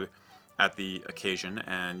crowd at the occasion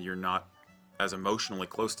and you're not as emotionally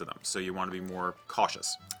close to them, so you want to be more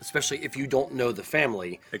cautious. Especially if you don't know the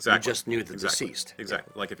family, Exactly. you just knew the deceased.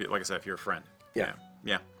 Exactly. Like I said, if you're a friend. Yeah.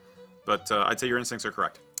 Yeah. But I'd say your instincts are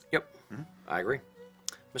correct. Yep, I agree.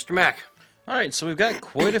 Mr. Mack. All right, so we've got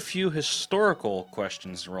quite a few historical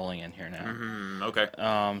questions rolling in here now. Okay.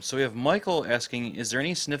 So we have Michael asking, is there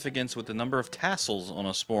any significance with the number of tassels on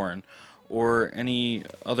a sporn or any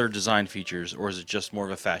other design features, or is it just more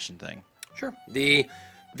of a fashion thing? Sure. The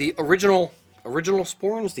original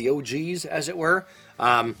sporns, the OGs, as it were,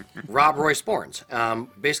 Rob Roy sporns.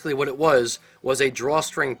 Basically what it was a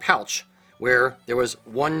drawstring pouch where there was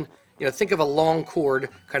one, think of a long cord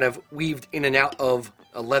kind of weaved in and out of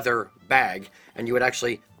a leather bag, and you would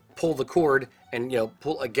actually pull the cord and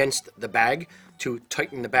pull against the bag to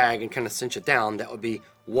tighten the bag and kind of cinch it down. That would be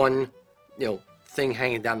one thing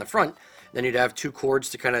hanging down the front. Then you'd have 2 cords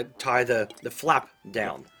to kind of tie the flap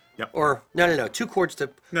down. Yep. Or no, 2 cords to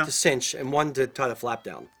cinch and 1 to tie the flap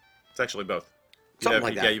down. It's actually both. Something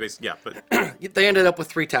like that. Yeah, but They ended up with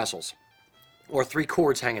 3 tassels, or 3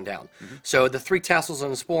 cords hanging down. So the 3 tassels on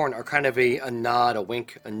the sporn are kind of a nod, a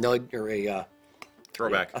wink, a nudge, or a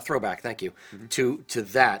throwback. A throwback, thank you, to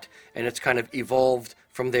that. And it's kind of evolved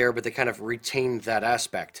from there, but they kind of retained that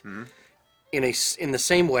aspect. In the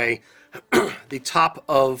same way, the top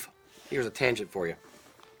of, here's a tangent for you.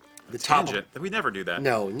 The Tangent? We never do that.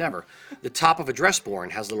 No, never. The top of a dress sporn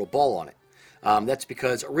has a little ball on it. That's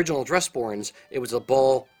because original dress sporns, it was a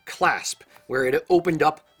ball clasp where it opened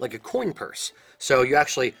up like a coin purse. So you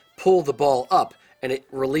actually pull the ball up, and it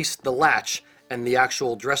released the latch, and the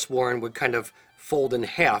actual dress worn would kind of fold in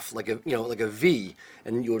half like a V,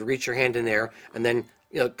 and you would reach your hand in there and then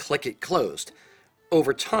click it closed.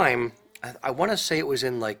 Over time, I want to say it was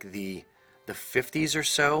in like the 50s or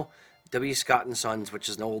so, W. Scott and Sons, which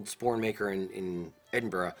is an old sporn maker in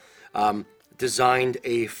Edinburgh, designed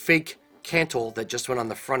a fake cantle that just went on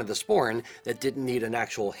the front of the sporn that didn't need an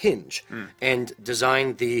actual hinge, and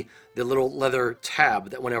designed the little leather tab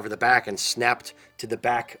that went over the back and snapped to the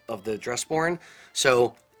back of the dress sporn.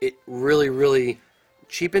 So it really, really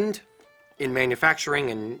cheapened in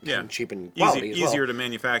manufacturing and cheapened quality as well. Easier to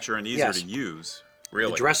manufacture and easier to use.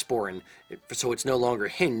 Really. The dress sporn, so it's no longer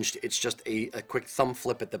hinged. It's just a quick thumb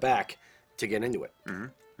flip at the back to get into it.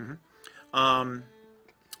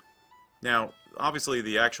 Now, obviously,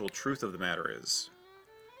 the actual truth of the matter is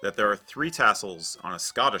that there are 3 tassels on a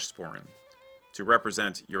Scottish sporn to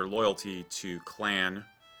represent your loyalty to clan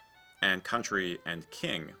and country and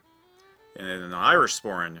king. And in an Irish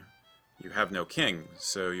sporn, you have no king,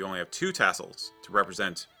 so you only have 2 tassels to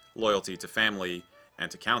represent loyalty to family and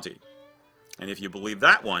to county. And if you believe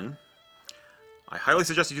that one, I highly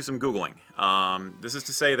suggest you do some Googling. This is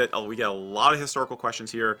to say that we get a lot of historical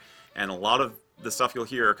questions here, and a lot of the stuff you'll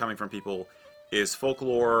hear coming from people is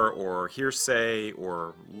folklore or hearsay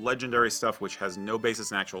or legendary stuff which has no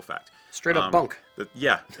basis in actual fact. Straight up bunk.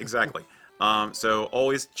 Yeah, exactly. So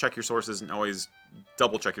always check your sources and always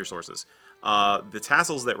double check your sources. The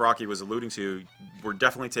tassels that Rocky was alluding to were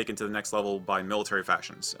definitely taken to the next level by military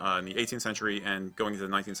fashions. In the 18th century and going into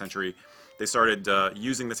the 19th century, they started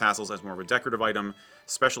using the tassels as more of a decorative item,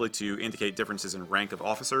 especially to indicate differences in rank of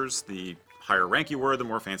officers. The higher rank you were, the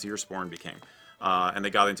more fancy your sporn became. And they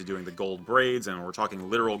got into doing the gold braids, and we're talking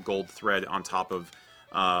literal gold thread on top of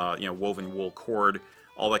woven wool cord,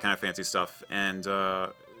 all that kind of fancy stuff. And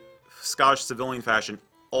Scottish civilian fashion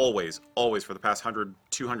always, for the past 100,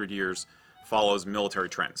 200 years, follows military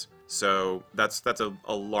trends. So that's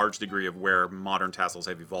a large degree of where modern tassels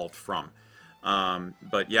have evolved from.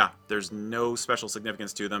 But yeah, there's no special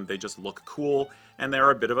significance to them. They just look cool, and they're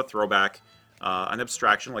a bit of a throwback, an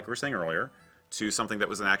abstraction, like we were saying earlier, to something that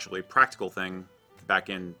was an actually practical thing back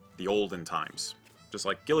in the olden times. Just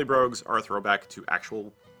like ghillie brogues are a throwback to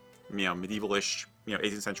actual, medieval-ish,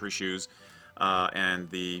 18th century shoes, and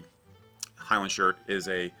the Highland shirt is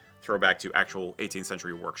a throwback to actual 18th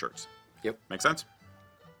century work shirts. Yep. Make sense?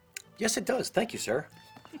 Yes, it does. Thank you, sir.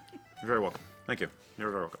 You're very welcome. Thank you.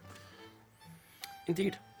 You're very welcome.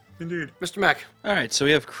 Indeed. Indeed. Mr. Mack. All right, so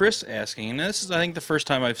we have Chris asking, and this is, I think, the first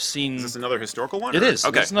time I've seen... Is this another historical one? It is.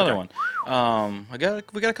 Okay. It's another one. We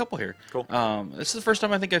got a couple here. Cool. This is the first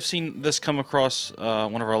time I think I've seen this come across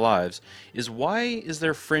one of our lives. Why is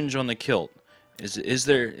there fringe on the kilt? Is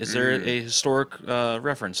there a historic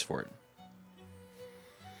reference for it?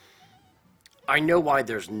 I know why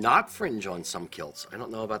there's not fringe on some kilts. I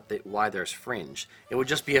don't know about why there's fringe. It would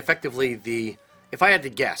just be effectively if I had to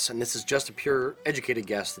guess, and this is just a pure educated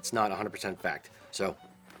guess, that's not 100% fact. So,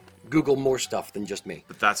 Google more stuff than just me.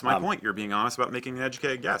 But that's my point. You're being honest about making an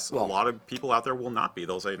educated guess. Well, a lot of people out there will not be.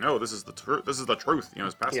 They'll say, "No, this is the truth. This is the truth."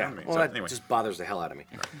 It's passed on to me. Well, so, that anyway. just bothers the hell out of me.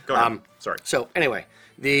 Right. Go ahead. Sorry. So anyway,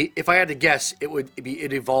 if I had to guess,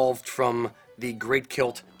 it evolved from the great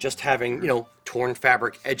kilt just having torn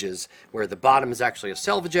fabric edges, where the bottom is actually a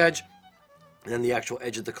selvage edge, and then the actual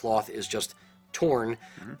edge of the cloth is just torn.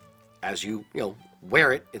 Mm-hmm. As you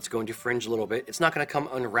wear it, it's going to fringe a little bit. It's not going to come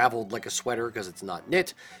unraveled like a sweater because it's not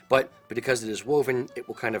knit, but because it is woven, it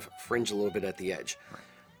will kind of fringe a little bit at the edge. Right.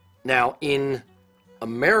 Now, in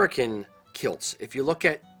American kilts, if you look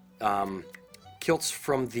at kilts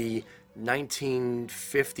from the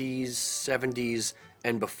 1950s, 70s,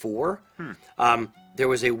 and before, there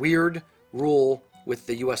was a weird rule with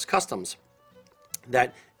the U.S. Customs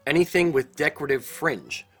that anything with decorative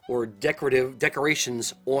fringe or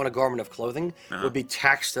decorations on a garment of clothing would be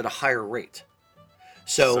taxed at a higher rate.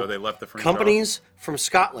 So they left the fringe companies from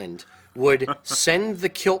Scotland would send the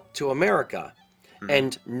kilt to America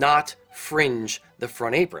and not fringe the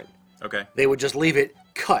front apron. Okay. They would just leave it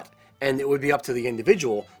cut, and it would be up to the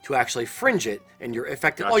individual to actually fringe it, and you're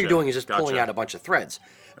effective. All you're doing is just pulling out a bunch of threads.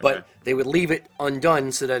 But they would leave it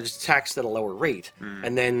undone so that it's taxed at a lower rate,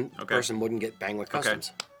 and then the person wouldn't get banged with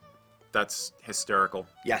customs. That's hysterical.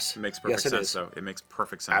 Yes. It makes perfect sense, though. It makes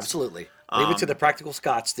perfect sense. Absolutely. Leave it to the practical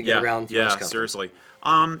Scots to get around U.S. customs. Seriously.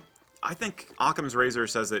 I think Occam's razor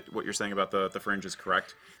says that what you're saying about the fringe is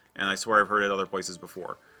correct, and I swear I've heard it other places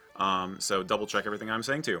before. So double check everything I'm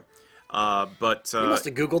saying too. But you must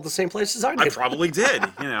have Googled the same places I did. I probably did,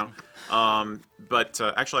 But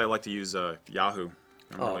actually, I like to use Yahoo.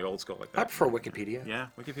 I'm really old school like that. I prefer Wikipedia. Yeah,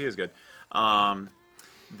 Wikipedia is good.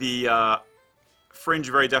 The fringe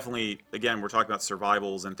very definitely, again, we're talking about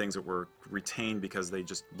survivals and things that were retained because they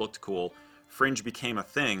just looked cool. Fringe became a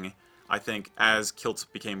thing, I think, as kilts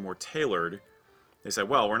became more tailored. They said,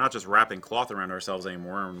 well, we're not just wrapping cloth around ourselves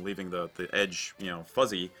anymore and leaving the edge,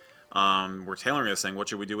 fuzzy. We're tailoring this thing. What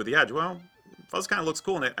should we do with the edge? Well, fuzz kind of looks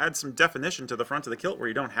cool, and it adds some definition to the front of the kilt where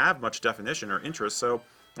you don't have much definition or interest, so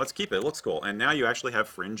let's keep it. It looks cool. And now you actually have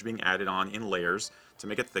fringe being added on in layers to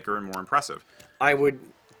make it thicker and more impressive.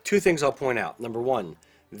 Two things I'll point out. Number one,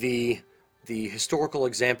 the historical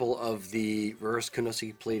example of the reverse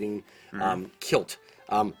Kunosaki pleating kilt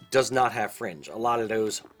does not have fringe. A lot of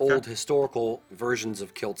those old historical versions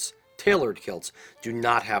of kilts, tailored kilts, do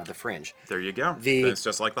not have the fringe. There you go. It's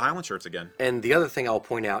just like the Highland shirts again. And the other thing I'll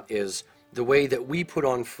point out is the way that we put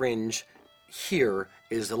on fringe here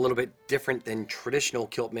is a little bit different than traditional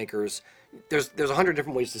kilt makers. There's 100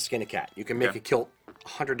 different ways to skin a cat. You can make a kilt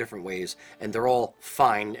 100 different ways, and they're all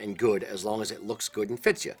fine and good as long as it looks good and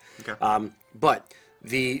fits you. Okay. But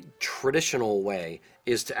the traditional way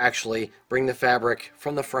is to actually bring the fabric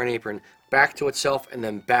from the front apron back to itself and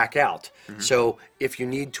then back out. So if you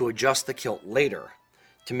need to adjust the kilt later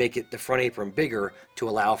to make it the front apron bigger to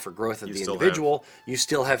allow for growth of the individual, you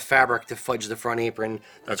still have fabric to fudge the front apron.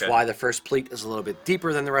 That's why the first pleat is a little bit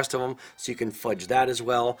deeper than the rest of them, so you can fudge that as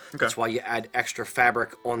well. That's why you add extra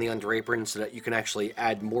fabric on the under apron so that you can actually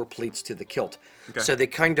add more pleats to the kilt. So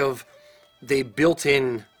they built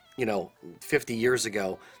in, 50 years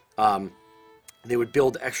ago, they would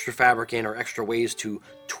build extra fabric in or extra ways to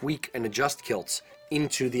tweak and adjust kilts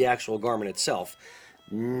into the actual garment itself.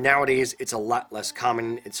 Nowadays, it's a lot less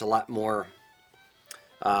common. It's a lot more.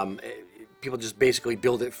 People just basically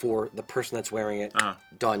build it for the person that's wearing it.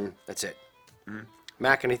 Done. That's it.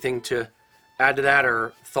 Mac, anything to add to that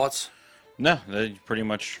or thoughts? No, pretty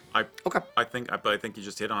much. Okay. I think you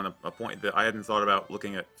just hit on a point that I hadn't thought about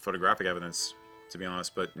looking at photographic evidence, to be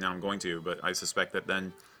honest, but now I'm going to. But I suspect that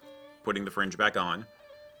then putting the fringe back on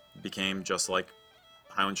became just like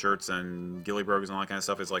Highland shirts and ghillie brogues and all that kind of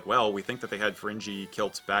stuff. Is like, well, we think that they had fringy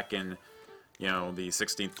kilts back in, the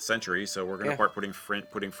 16th century, so we're going to start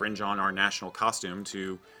putting fringe on our national costume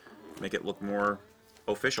to make it look more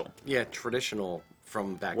official. Yeah, traditional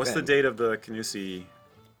from back What's then. the date of the Canusi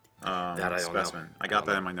that I don't specimen? know. I got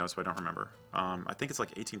that in my notes, but I don't remember. I think it's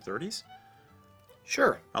like 1830s.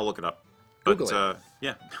 Sure. I'll look it up. Google it.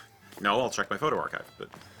 Yeah. No, I'll check my photo archive. But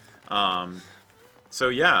so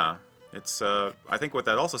yeah, it's. I think what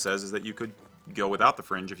that also says is that you could go without the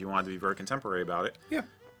fringe if you wanted to be very contemporary about it. Yeah.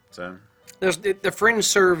 So. The fringe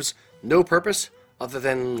serves no purpose other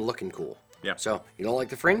than looking cool. Yeah. So you don't like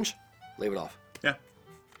the fringe, leave it off. Yeah.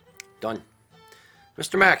 Done.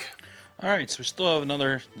 Mr. Mac. All right, so we still have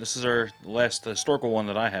another. This is our last historical one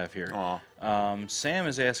that I have here. Sam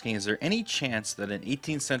is asking, is there any chance that an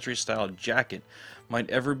 18th century style jacket might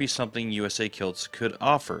ever be something USA Kilts could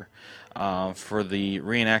offer for the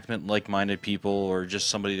reenactment like-minded people, or just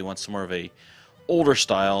somebody who wants more of a older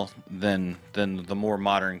style than the more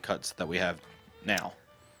modern cuts that we have now?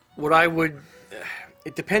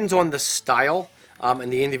 It depends on the style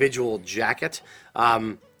and the individual jacket.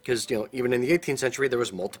 Because, even in the 18th century, there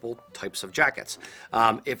was multiple types of jackets.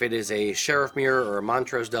 If it is a sheriff mirror or a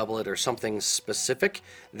Montrose doublet or something specific,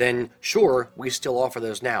 then sure, we still offer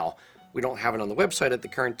those now. We don't have it on the website at the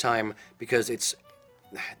current time because it's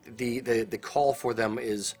the call for them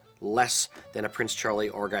is less than a Prince Charlie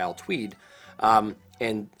Argyle tweed.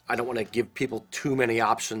 And I don't want to give people too many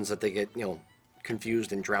options that they get,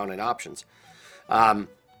 confused and drown in options.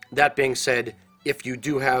 That being said, if you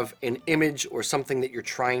do have an image or something that you're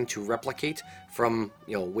trying to replicate from,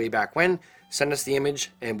 way back when, send us the image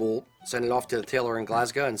and we'll send it off to the tailor in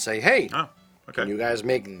Glasgow and say, hey, can you guys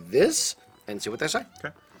make this? And see what they say.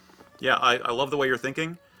 Okay. Yeah, I love the way you're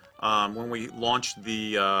thinking. When we launched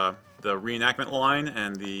the reenactment line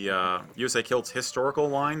and the USA Kilts historical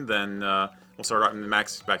line, then we'll start out, and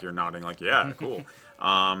Max back here nodding like, yeah, cool.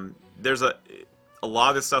 There's a lot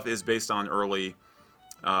of this stuff is based on early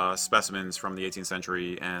specimens from the 18th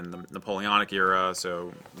century and the Napoleonic era,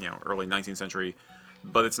 so early 19th century,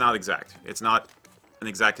 but it's not exact. It's not an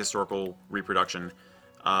exact historical reproduction.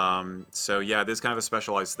 So yeah, this is kind of a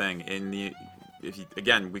specialized thing.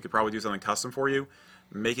 Again, we could probably do something custom for you.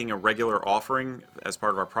 Making a regular offering as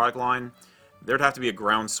part of our product line, there'd have to be a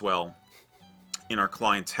groundswell in our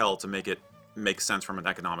clientele to make it make sense from an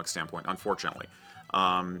economic standpoint, unfortunately.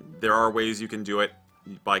 There are ways you can do it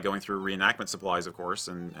by going through reenactment supplies, of course,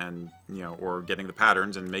 and or getting the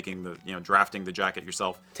patterns and making the drafting the jacket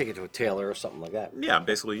yourself. Take it to a tailor or something like that. Yeah,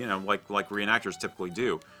 basically, like reenactors typically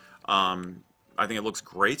do. I think it looks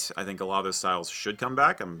great. I think a lot of those styles should come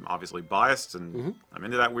back. I'm obviously biased, and I'm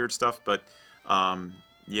into that weird stuff, but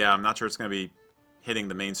yeah, I'm not sure it's going to be hitting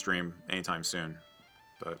the mainstream anytime soon.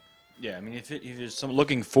 But Yeah, I mean, if you're someone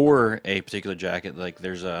looking for a particular jacket, like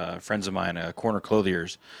there's friends of mine, Corner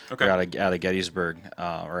Clothiers, Okay. they're out of Gettysburg,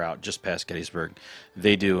 or out just past Gettysburg.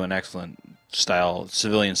 They do an excellent style,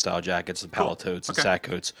 civilian style jackets, the paletotes and Okay. sack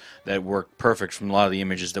coats that work perfect from a lot of the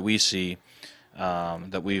images that we see, I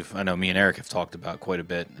know me and Eric have talked about quite a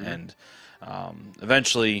bit, and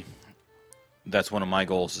eventually. That's one of my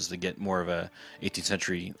goals, is to get more of a 18th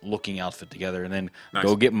century looking outfit together, and then Nice.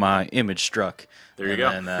 go get my image struck. There you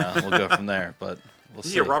and go. then we'll go from there. But we'll you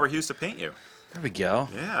see. get Robert Hughes to paint you. There we go.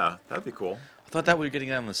 Yeah, that'd be cool. I thought that we were getting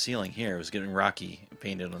that on the ceiling here. It was getting Rocky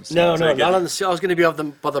painted on the No, ceiling. no, you get- not on the seal. I was going to be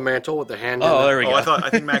above the mantle with the hand. Oh, in there we Oh, go.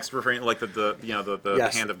 I think Max referring like the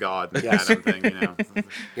Yes. hand of God Yes. kind of thing, you know.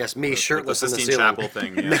 Yes, me The shirtless in the Sistine ceiling. Chapel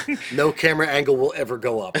thing. Yeah. No camera angle will ever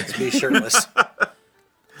go up. It's me shirtless.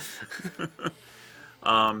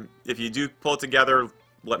 If you do pull it together,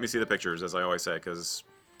 let me see the pictures, as I always say, because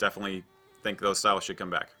definitely think those styles should come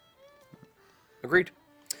back. Agreed.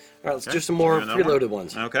 All right, let's Okay, do some more should we do another preloaded one?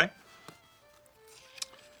 ones. Okay.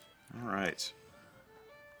 All right.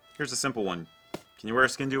 Here's a simple one. Can you wear a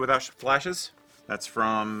skin do without flashes? That's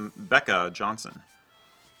from Becca Johnson.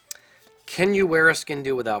 Can you wear a skin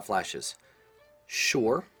do without flashes?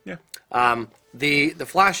 Sure. Yeah. The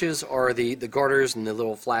flashes are the garters and the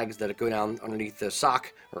little flags that go down underneath the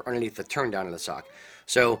sock, or underneath the turn down of the sock.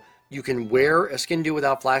 So you can wear a skin do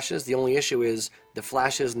without flashes. The only issue is the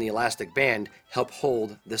flashes and the elastic band help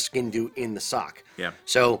hold the skin do in the sock. Yeah.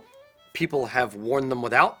 So people have worn them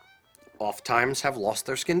without, oftentimes have lost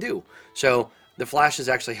their skin do. So the flashes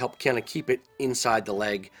actually help kind of keep it inside the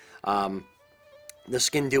leg. The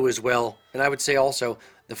skin do as well, and I would say also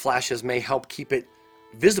the flashes may help keep it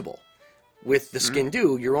visible. With the skin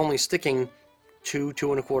do, you're only sticking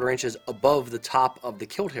 2.25 inches above the top of the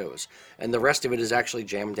kilt hose, and the rest of it is actually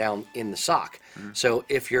jammed down in the sock. So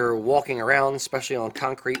if you're walking around, especially on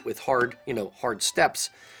concrete with hard steps,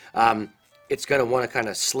 it's going to want to kind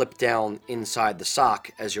of slip down inside the sock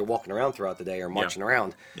as you're walking around throughout the day or marching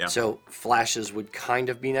around. Yeah. So flashes would kind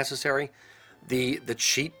of be necessary. The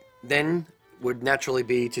cheat then would naturally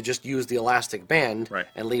be to just use the elastic band Right.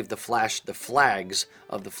 and leave the flags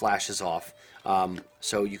of the flashes off.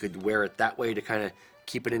 So you could wear it that way to kind of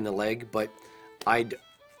keep it in the leg, but I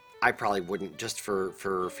probably wouldn't, just for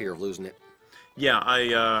fear of losing it. Yeah,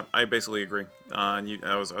 I basically agree. And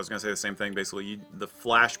I was going to say the same thing. Basically, the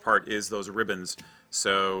flash part is those ribbons,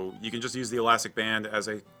 so you can just use the elastic band as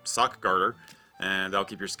a sock garter, and that'll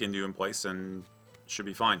keep your skin do in place and should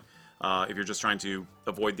be fine. If you're just trying to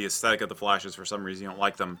avoid the aesthetic of the flashes for some reason you don't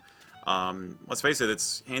like them, let's face it,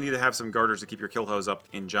 it's handy to have some garters to keep your kilt hose up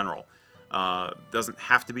in general. Doesn't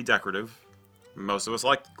have to be decorative. Most of us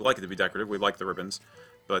like it to be decorative. We like the ribbons,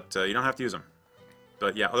 but you don't have to use them.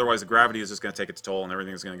 But yeah, otherwise the gravity is just going to take its toll, and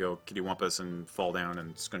everything's going to go kitty-wampus and fall down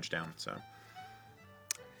and scrunch down. So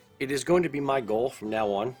It is going to be my goal from now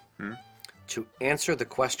on to answer the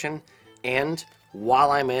question, and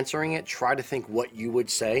while I'm answering it, try to think what you would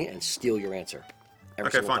say and steal your answer every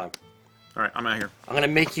Okay, single fine. time. all right, I'm out of here. I'm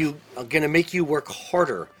gonna make you work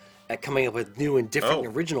harder at coming up with new and different and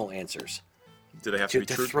Oh. original answers. Do they have To to be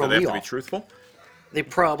throw truthful? Do they have me to be off. truthful? They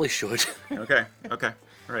probably should. Okay.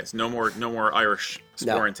 All right. So no more Irish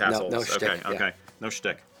No, scoring tassels. no okay. shtick, yeah. Okay. No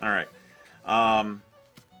shtick. All right.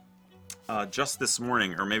 Just this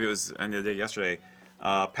morning, or maybe it was the end of the day yesterday,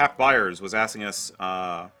 Pap Byers was asking us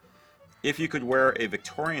if you could wear a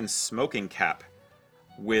Victorian smoking cap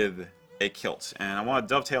with a kilt, and I want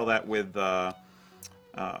to dovetail that with.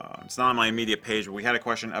 It's not on my immediate page, but we had a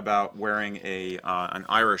question about wearing an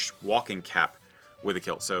Irish walking cap with a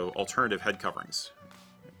kilt, so alternative head coverings.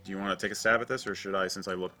 Do you want to take a stab at this, or should I? Since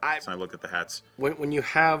I looked at the hats. When you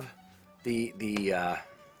have the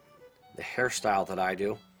hairstyle that I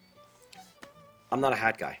do, I'm not a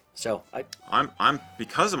hat guy. So I'm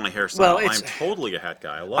because of my hairstyle. Well, I'm totally a hat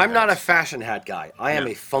guy. I love. I'm not a hats. fashion hat guy. I am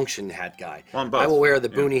Yeah. a function hat guy. Well, I'm both. I will wear the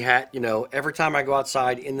Yeah. boonie hat, every time I go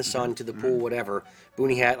outside in the sun, to the pool, whatever.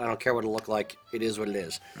 Boonie hat, I don't care what it look like. It is what it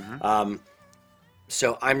is.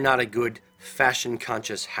 So I'm not a good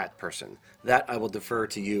fashion-conscious hat person. That I will defer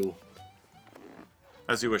to you.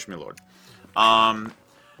 As you wish, my lord.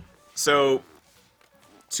 So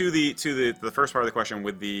to the first part of the question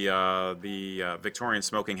with the Victorian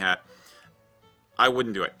smoking hat, I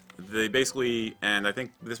wouldn't do it. They basically, and I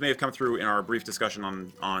think this may have come through in our brief discussion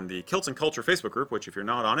on the Kilts and Culture Facebook group, which if you're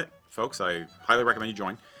not on it, folks, I highly recommend you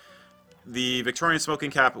join. The Victorian smoking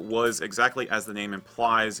cap was exactly as the name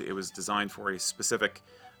implies. It was designed for a specific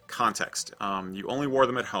context. You only wore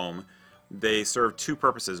them at home. They served two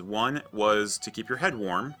purposes. One was to keep your head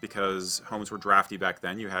warm, because homes were drafty back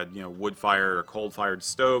then. You had, wood-fired or coal-fired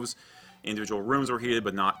stoves. Individual rooms were heated,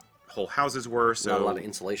 but not whole houses were. So Not a lot of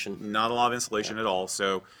insulation. Not a lot of insulation at all.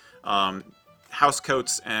 So house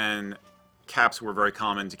coats and caps were very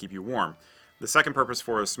common to keep you warm. The second purpose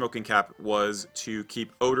for a smoking cap was to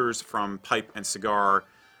keep odors from pipe and cigar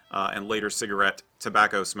and later cigarette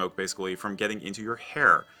tobacco smoke, basically, from getting into your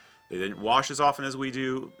hair. They didn't wash as often as we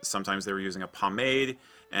do. Sometimes they were using a pomade,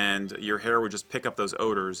 and your hair would just pick up those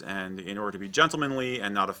odors. And in order to be gentlemanly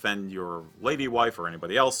and not offend your lady wife or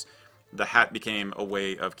anybody else, the hat became a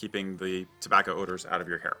way of keeping the tobacco odors out of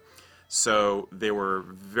your hair. So they were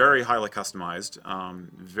very highly customized,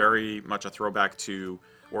 very much a throwback to,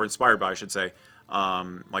 or inspired by, I should say,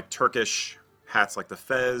 like Turkish hats like the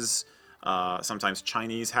fez, sometimes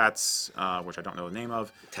Chinese hats, which I don't know the name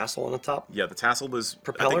of. Tassel on the top? Yeah, the tassel was...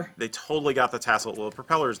 Propeller? I think they totally got the tassel. Well, the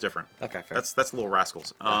propeller is different. Okay, fair. That's Little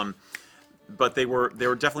Rascals. But they were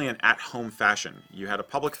definitely an at-home fashion. You had a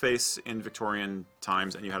public face in Victorian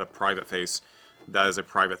times, and you had a private face. That is a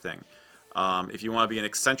private thing. If you want to be an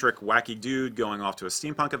eccentric, wacky dude going off to a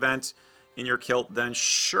steampunk event in your kilt, then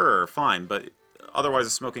sure, fine. But otherwise, a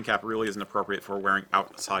smoking cap really isn't appropriate for wearing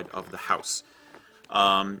outside of the house.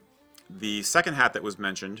 The second hat that was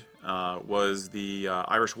mentioned was the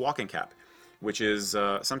Irish walking cap, which is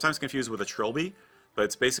sometimes confused with a trilby, but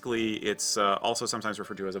it's also sometimes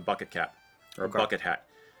referred to as a bucket cap or a bucket hat.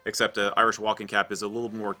 Except an Irish walking cap is a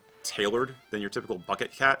little more tailored than your typical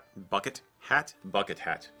bucket hat. Not bucket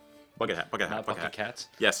cats.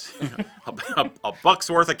 Yes, a buck's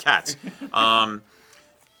worth of cats. And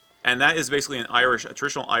that is basically a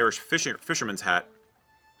traditional Irish fisherman's hat.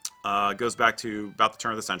 Goes back to about the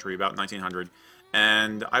turn of the century, about 1900.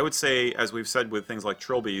 And I would say, as we've said with things like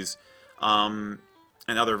trilbies and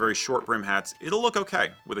other very short brim hats, it'll look okay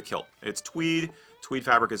with a kilt. It's tweed. Tweed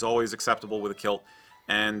fabric is always acceptable with a kilt.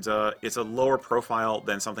 And it's a lower profile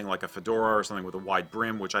than something like a fedora or something with a wide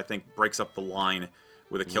brim, which I think breaks up the line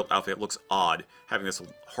with a kilt outfit. It looks odd, having this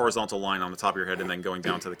horizontal line on the top of your head and then going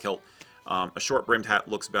down to the kilt. A short brimmed hat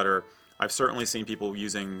looks better. I've certainly seen people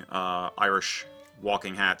using Irish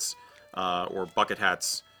walking hats or bucket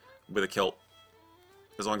hats with a kilt,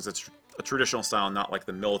 as long as it's a traditional style, not like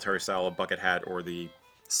the military style of bucket hat or the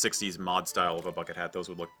 60s mod style of a bucket hat. Those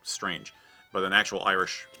would look strange. But an actual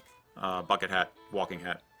Irish bucket hat, walking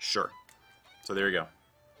hat, sure. So there you go.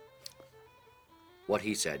 What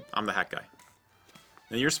he said. I'm the hat guy.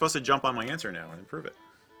 And you're supposed to jump on my answer now and improve it.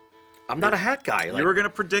 I'm not a hat guy. You were going to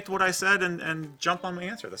predict what I said and jump on my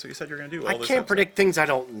answer. That's what you said you're going to do. I can't predict things I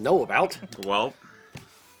don't know about. Well.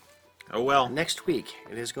 Oh well. Next week,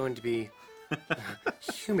 it is going to be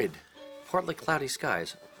humid, partly cloudy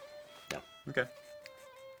skies. No. Okay.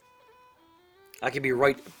 I could be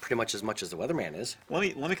right pretty much as the weatherman is. Let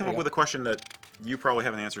me come up with a question that you probably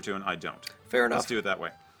have an answer to and I don't. Fair enough. Let's do it that way.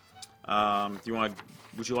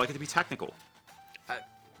 Would you like it to be technical?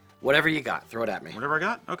 Whatever you got, throw it at me. Whatever I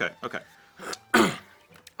got? Okay.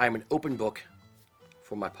 I am an open book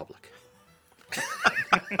for my public.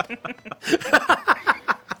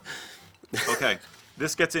 Okay.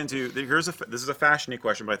 This gets into this is a fashiony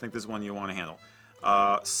question, but I think this is one you want to handle.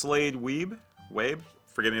 Slade Weeb,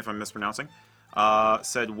 forgive me if I'm mispronouncing,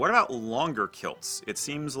 said, what about longer kilts? It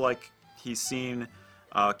seems like he's seen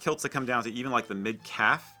kilts that come down to even like the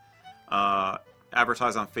mid-calf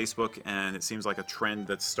advertised on Facebook, and it seems like a trend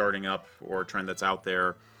that's starting up or a trend that's out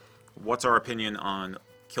there. What's our opinion on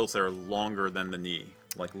kilts that are longer than the knee,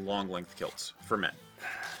 like long-length kilts for men?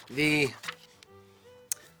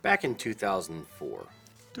 Back in 2004,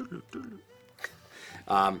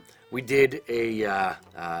 we did a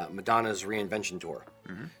Madonna's reinvention tour.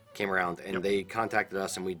 Mm-hmm. Came around, and they contacted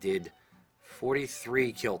us, and we did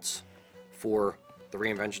 43 kilts for the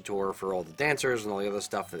reinvention tour for all the dancers and all the other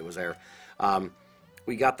stuff that was there.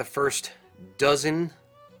 We got the first dozen,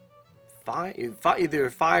 either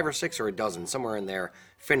 5 or 6 or a dozen, somewhere in there,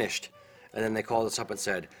 finished. And then they called us up and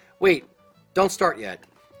said, wait, don't start yet.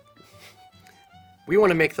 We want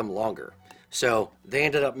to make them longer. So they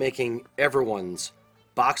ended up making everyone's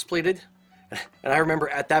box pleated. And I remember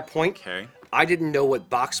at that point, I didn't know what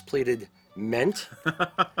box pleated meant.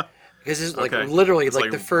 Because it's like literally it's like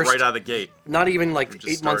the first, right out of the gate. Not even like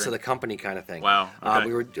 8 months of the company kind of thing. Wow. Okay.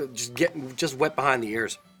 We were just wet behind the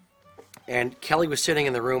ears. And Kelly was sitting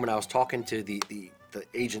in the room, and I was talking to the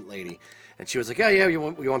agent lady, and she was like, "Yeah, we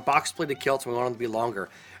want box pleated kilts, and we want them to be longer."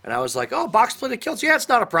 And I was like, "Oh, box pleated kilts? Yeah, it's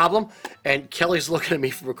not a problem." And Kelly's looking at me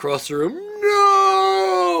from across the room.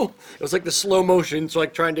 No, it was like the slow motion, so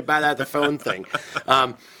like trying to bat out the phone thing.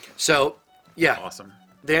 So yeah, awesome.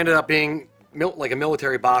 they ended up being like a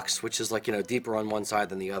military box, which is like, deeper on one side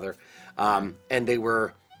than the other. And they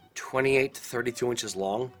were 28 to 32 inches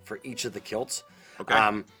long for each of the kilts.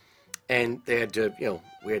 Okay. And they had to,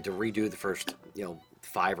 we had to redo the first,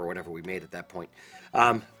 5 or whatever we made at that point.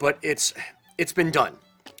 But it's been done.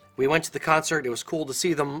 We went to the concert. It was cool to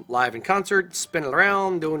see them live in concert, spinning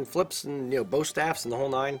around, doing flips and, bow staffs and the whole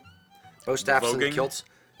nine. Bow staffs and the Voguing, kilts.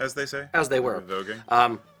 as they say. As they were. Or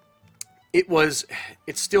voguing.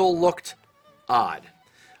 It still looked odd.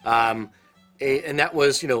 And that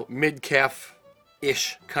was,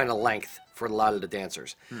 mid-calf-ish kind of length for a lot of the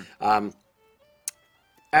dancers.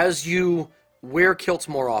 As you wear kilts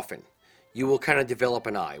more often, you will kind of develop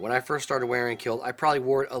an eye. When I first started wearing a kilt, I probably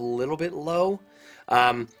wore it a little bit low.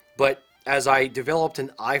 But as I developed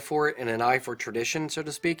an eye for it and an eye for tradition, so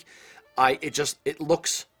to speak, it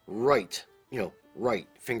looks right, right,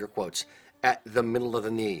 finger quotes, at the middle of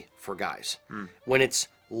the knee for guys. When it's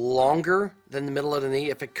longer than the middle of the knee,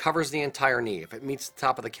 if it covers the entire knee, if it meets the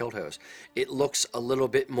top of the kilt hose, it looks a little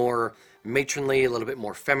bit more matronly, a little bit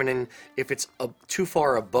more feminine. If it's too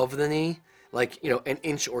far above the knee, like, an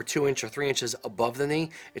inch or 2 inch or 3 inches above the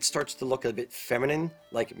knee, it starts to look a bit feminine,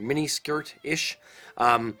 like mini skirt-ish.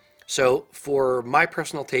 So for my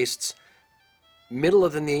personal tastes, middle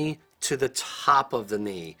of the knee to the top of the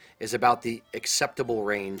knee is about the acceptable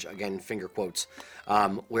range, again, finger quotes,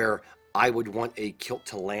 where I would want a kilt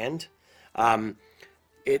to land.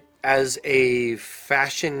 It as a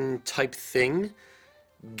fashion type thing,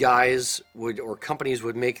 guys would, or companies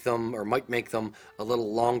would make them, or might make them a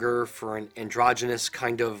little longer for an androgynous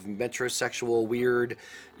kind of metrosexual weird,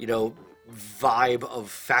 vibe of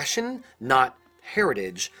fashion, not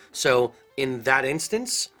heritage. So in that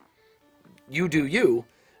instance, you do you.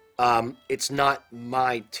 It's not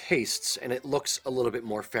my tastes, and it looks a little bit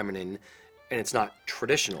more feminine, and it's not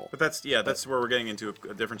traditional. But that's where we're getting into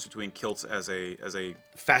a difference between kilts as a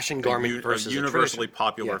Fashion garment versus a universally tradition.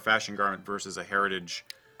 popular Yeah. fashion garment versus a heritage,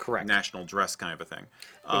 Correct. national dress kind of a thing.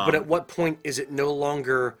 But at what point is it no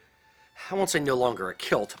longer, I won't say no longer a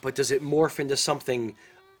kilt, but does it morph into something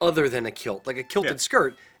other than a kilt? Like a kilted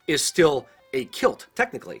skirt is still a kilt,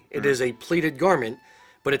 technically. It is a pleated garment,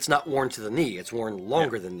 but it's not worn to the knee. It's worn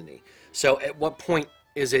longer than the knee. So at what point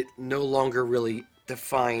is it no longer really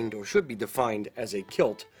defined, or should be defined, as a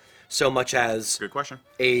kilt, so much as Good question.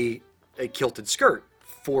 a kilted skirt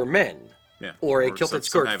for men? Yeah. Or a kilted some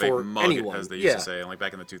skirt kind of for a mug, anyone. as they used to say. Like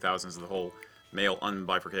back in the 2000s, the whole male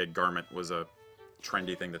unbifurcated garment was a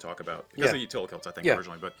trendy thing to talk about because of the utility kilts, I think,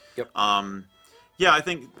 originally. But Yep. yeah, I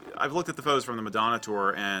think I've looked at the photos from the Madonna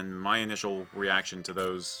tour, and my initial reaction to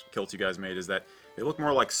those kilts you guys made is that they look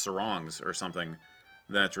more like sarongs or something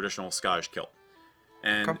than a traditional Scottish kilt.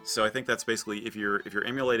 And so I think that's basically, if you're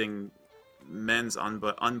emulating men's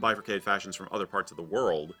unbifurcated fashions from other parts of the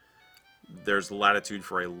world, there's latitude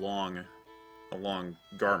for a long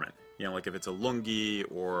garment. Like if it's a lungi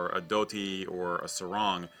or a dhoti or a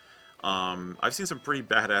sarong. I've seen some pretty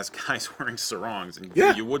badass guys wearing sarongs, and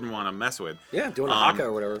you wouldn't want to mess with. Yeah, doing a haka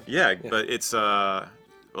or whatever. Yeah, but it's well,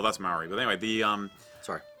 that's Maori. But anyway,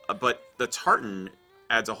 Sorry. but the tartan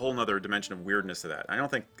adds a whole nother dimension of weirdness to that. I don't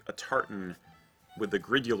think a tartan with the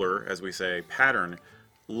gridular, as we say, pattern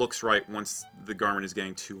looks right once the garment is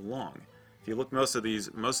getting too long. If you look, most of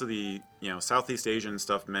the Southeast Asian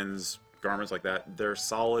stuff, men's garments like that, they're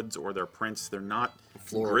solids or they're prints. They're not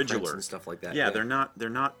Floral gridular prints and stuff like that. Yeah, they're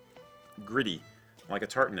not gritty like a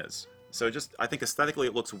tartan is. So I think aesthetically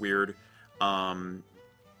it looks weird.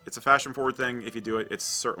 It's a fashion forward thing. If you do it, it's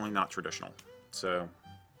certainly not traditional. So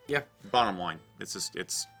Yeah. bottom line,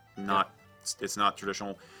 it's not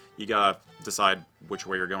traditional. You gotta decide which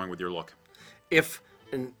way you're going with your look.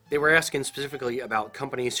 And they were asking specifically about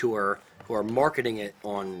companies who are marketing it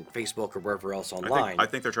on Facebook or wherever else online. I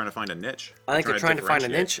think they're trying to find a niche. I think they're trying to find a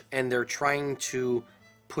differentiate. niche, and they're trying to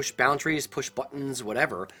push boundaries, push buttons,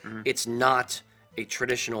 whatever. Mm-hmm. It's not a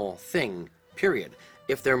traditional thing, period.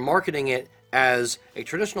 If they're marketing it as a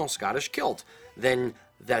traditional Scottish kilt, then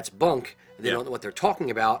that's bunk. They don't know what they're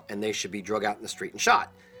talking about, and they should be drug out in the street and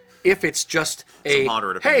shot. If it's just a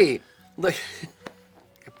moderate opinion.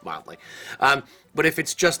 mildly. But if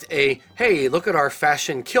it's just hey, look at our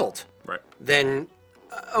fashion kilt, Right. then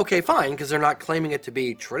okay, fine, because they're not claiming it to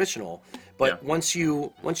be traditional. But once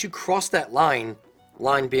you cross that line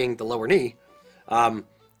being the lower knee,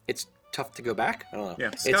 it's tough to go back. I don't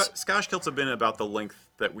know. Yeah, Scottish kilts have been about the length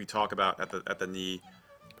that we talk about at the knee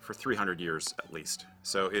for 300 years at least.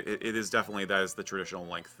 So it is definitely, that is the traditional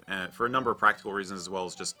length, and for a number of practical reasons, as well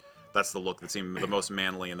as just that's the look that seemed the most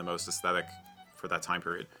manly and the most aesthetic for that time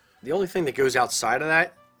period. The only thing that goes outside of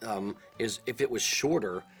that is if it was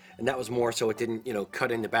shorter, and that was more so it didn't,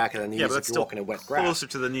 cut in the back of the knees Yeah, but if that's you're still walking in wet grass. closer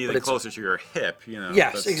to the knee But than it's- closer to your hip. Yes,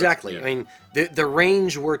 That's- exactly. yeah. I mean, the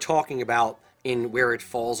range we're talking about in where it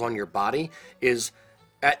falls on your body is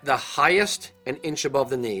at the highest an inch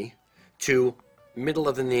above the knee to middle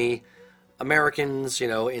of the knee. Americans,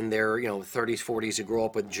 in their 30s, 40s, who grew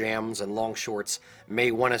up with jams and long shorts,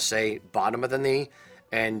 may want to say bottom of the knee,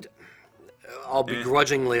 and I'll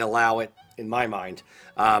begrudgingly allow it in my mind,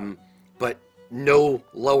 but no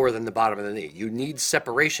lower than the bottom of the knee. You need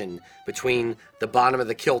separation between the bottom of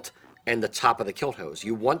the kilt and the top of the kilt hose.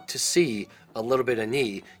 You want to see a little bit of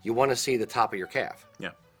knee. You want to see the top of your calf,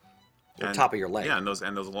 Yeah. the top of your leg. Yeah, and those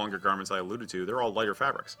longer garments I alluded to, they're all lighter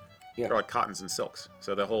fabrics. Yeah. They're like cottons and silks.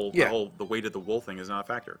 So the Yeah. weight of the wool thing is not a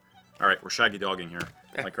factor. All right, we're shaggy dogging here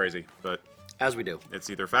like crazy, but As we do. it's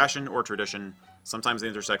either fashion or tradition. Sometimes they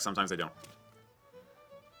intersect, sometimes they don't.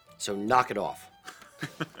 So knock it off.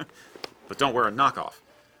 But don't wear a knockoff.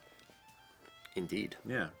 Indeed.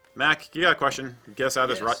 Yeah. Mac, you got a question? Guess out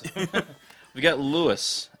this Yes. right. We got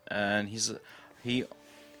Lewis, and he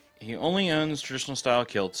only owns traditional style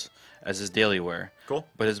kilts as his daily wear. Cool.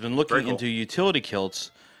 But has been Very looking cool. into utility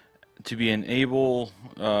kilts to be able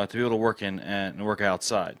to work in and work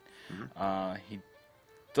outside. He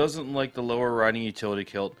doesn't like the lower riding utility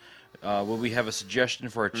kilt. Will we have a suggestion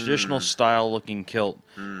for a traditional style looking kilt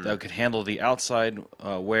that could handle the outside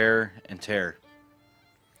wear and tear?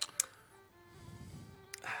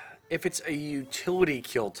 If it's a utility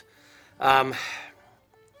kilt,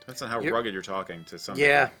 Depends on how rugged you're talking to some.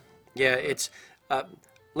 yeah, it's.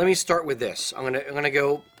 Let me start with this. I'm gonna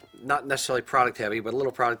go not necessarily product heavy, but a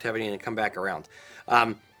little product heavy, and come back around.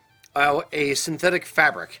 A synthetic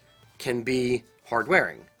fabric can be hard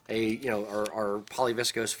wearing. Our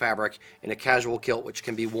polyviscose fabric in a casual kilt, which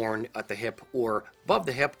can be worn at the hip or above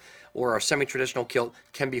the hip, or a semi-traditional kilt,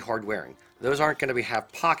 can be hard wearing. Those aren't going to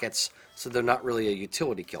have pockets, so they're not really a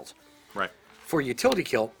utility kilt. Right. For utility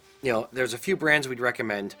kilt, there's a few brands we'd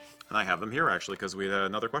recommend. And I have them here actually because we had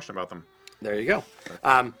another question about them. There you go.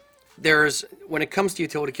 When it comes to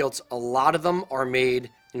utility kilts, a lot of them are made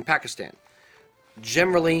in Pakistan.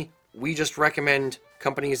 Generally, we just recommend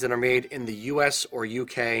companies that are made in the U.S. or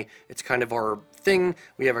U.K. It's kind of our thing.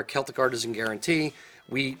 We have our Celtic Artisan Guarantee.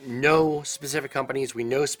 We know specific companies. We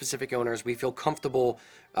know specific owners. We feel comfortable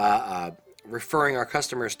referring our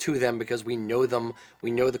customers to them because we know them. We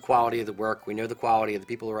know the quality of the work. We know the quality of the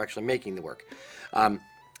people who are actually making the work.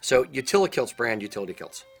 So Utility brand Utility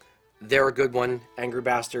Kilts. They're a good one. Angry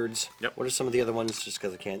Bastards. Yep. What are some of the other ones? Just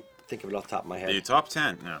because I can't think of it off the top of my head. The top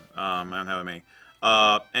 10. No, I don't have many.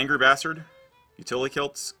 Angry Bastard, Utility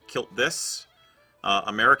Kilts, Kilt This,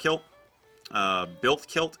 AmeriKilt, Built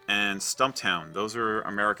Kilt, and Stumptown. Those are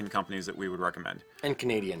American companies that we would recommend. And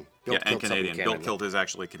Canadian. Yeah, and Kilt's up in Canadian. Canada. Built Kilt is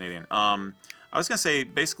actually Canadian. I was going to say,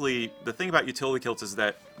 basically, the thing about utility kilts is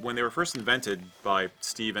that when they were first invented by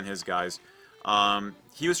Steve and his guys,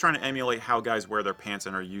 he was trying to emulate how guys wear their pants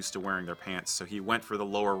and are used to wearing their pants. So he went for the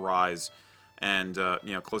lower rise and,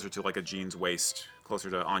 closer to like a jeans waist, closer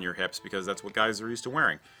to on your hips, because that's what guys are used to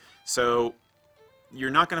wearing. So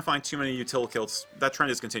you're not going to find too many utility kilts. That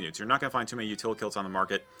trend has continued. So you're not going to find too many utility kilts on the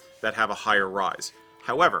market that have a higher rise.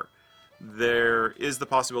 However, there is the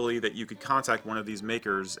possibility that you could contact one of these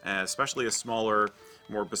makers, especially a smaller,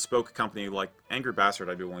 more bespoke company like Angry Bastard.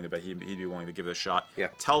 I'd be willing to bet he'd be willing to give it a shot. Yeah.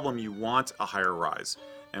 Tell them you want a higher rise.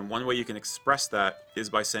 And one way you can express that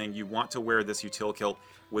is by saying you want to wear this utility kilt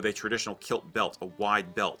with a traditional kilt belt, a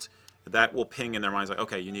wide belt. That will ping in their minds like,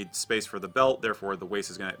 okay, you need space for the belt, therefore the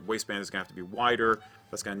waistband is going to have to be wider.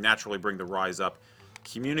 That's going to naturally bring the rise up.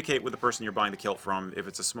 Communicate with the person you're buying the kilt from. If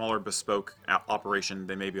it's a smaller bespoke operation,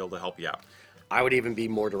 they may be able to help you out. I would even be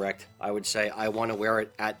more direct. I would say I want to wear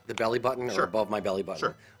it at the belly button or Sure. above my belly button.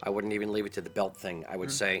 Sure. I wouldn't even leave it to the belt thing. I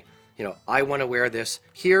would say, I want to wear this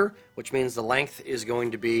here, which means the length is going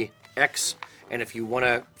to be X. And if you want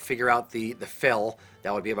to figure out the fill,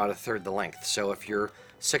 that would be about a third the length. So if you're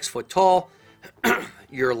 6 foot tall,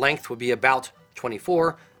 your length would be about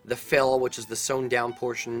 24. The fill, which is the sewn down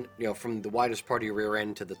portion, from the widest part of your rear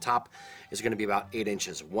end to the top, is going to be about 8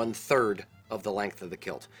 inches, 1/3 of the length of the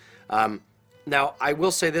kilt. Now, I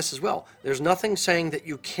will say this as well. There's nothing saying that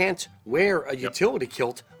you can't wear a utility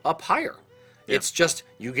kilt up higher. Yep. It's just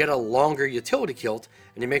you get a longer utility kilt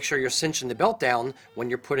and you make sure you're cinching the belt down when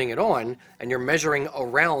you're putting it on and you're measuring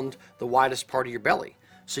around the widest part of your belly.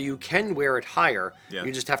 So you can wear it higher. Yeah.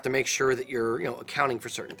 You just have to make sure that you're accounting for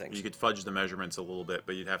certain things. You could fudge the measurements a little bit,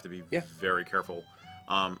 but you'd have to be Yeah. very careful.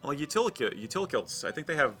 Like utility kilts, I think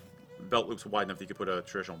they have belt loops wide enough that you could put a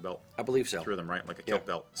traditional belt I believe so. through them, right? Like a kilt Yeah.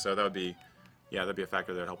 belt. So that would be, that'd be a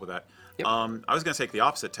factor that would help with that. Yep. I was going to take the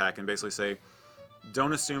opposite tack and basically say,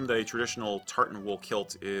 don't assume that a traditional tartan wool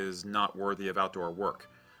kilt is not worthy of outdoor work.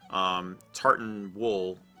 Tartan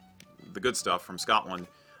wool, the good stuff from Scotland,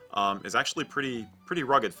 is actually pretty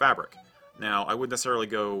rugged fabric. Now, I wouldn't necessarily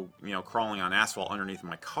go, crawling on asphalt underneath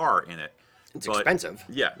my car in it. It's expensive.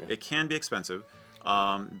 Yeah, it can be expensive.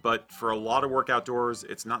 But for a lot of work outdoors,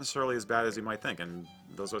 it's not necessarily as bad as you might think. And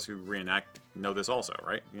those of us who reenact know this also,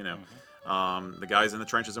 right? The guys in the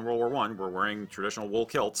trenches in World War I were wearing traditional wool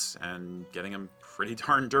kilts and getting them pretty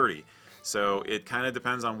darn dirty. So it kind of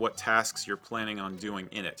depends on what tasks you're planning on doing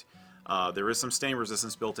in it. There is some stain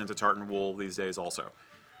resistance built into tartan wool these days also.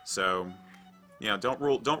 So, don't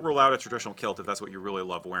rule out a traditional kilt if that's what you really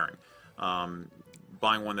love wearing.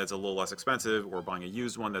 Buying one that's a little less expensive or buying a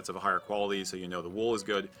used one that's of a higher quality so the wool is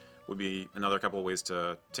good would be another couple of ways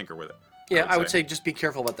to tinker with it. Yeah, I would say just be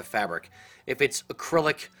careful about the fabric. If it's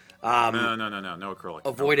acrylic, no acrylic.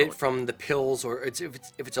 Avoid no it from the pills, or if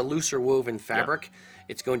it's a looser woven fabric,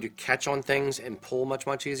 it's going to catch on things and pull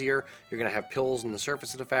much easier. You're going to have pills on the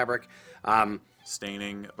surface of the fabric.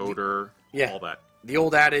 Staining, odor, all that. The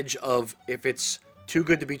old adage of if it's too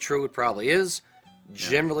good to be true, it probably is,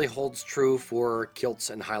 generally holds true for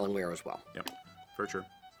kilts and Highland wear as well. Yep, very true.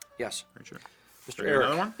 Yes. Very true. Mr. Eric.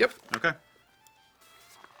 Another one? Yep. Okay.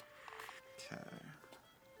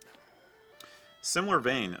 Similar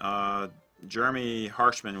vein, Jeremy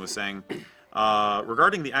Harshman was saying,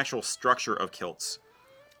 regarding the actual structure of kilts,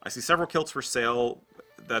 I see several kilts for sale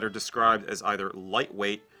that are described as either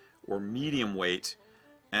lightweight or medium weight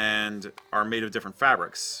and are made of different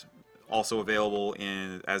fabrics, also available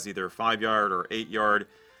as either 5-yard or 8-yard.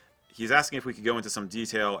 He's asking if we could go into some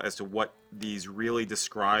detail as to what these really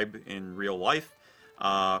describe in real life,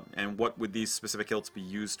 and what would these specific kilts be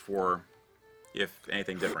used for, if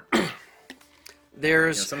anything different.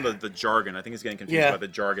 There's some of the jargon. I think he's getting confused by the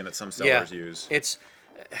jargon that some sellers use.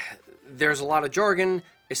 There's a lot of jargon,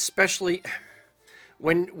 especially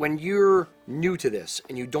when you're new to this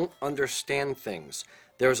and you don't understand things.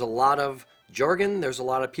 There's a lot of jargon. There's a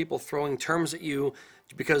lot of people throwing terms at you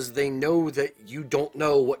because they know that you don't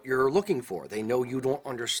know what you're looking for. They know you don't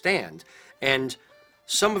understand. And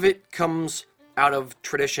some of it comes out of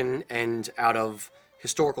tradition and out of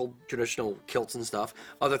historical traditional kilts and stuff.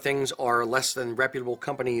 Other things are less than reputable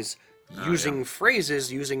companies using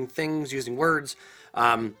phrases, using things, using words,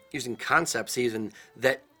 using concepts even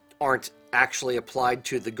that aren't actually applied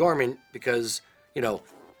to the garment because,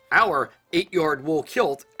 our 8-yard wool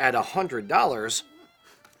kilt at $100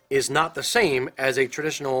 is not the same as a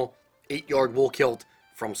traditional 8-yard wool kilt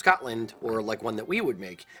from Scotland or like one that we would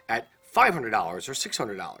make at $500 or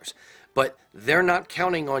 $600. But they're not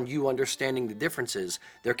counting on you understanding the differences.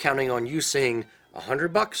 They're counting on you saying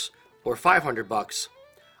 $100 or $500.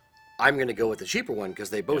 I'm going to go with the cheaper one because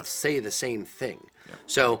they both say the same thing. Yeah.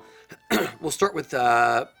 So we'll start with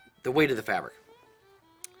the weight of the fabric.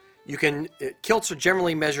 Kilts are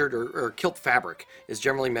generally measured, or kilt fabric is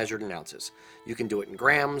generally measured in ounces. You can do it in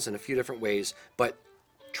grams in a few different ways, but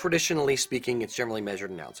traditionally speaking, it's generally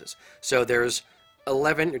measured in ounces. So there's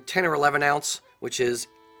 10 or 11 ounce, which is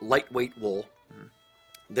lightweight wool. Mm-hmm.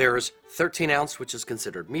 There's 13 ounce, which is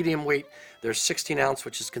considered medium weight. There's 16 ounce,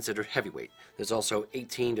 which is considered heavyweight. There's also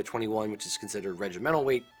 18 to 21, which is considered regimental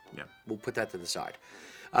weight. Yeah. We'll put that to the side.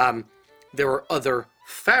 There are other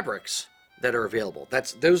fabrics that are available.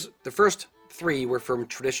 The first 3 were from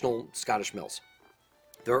traditional Scottish mills.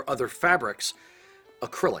 There are other fabrics,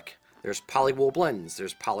 acrylic. There's polywool blends.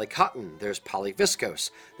 There's polycotton. There's polyviscose.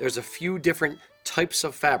 There's a few different types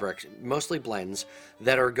of fabric, mostly blends,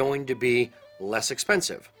 that are going to be less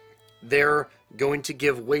expensive. They're going to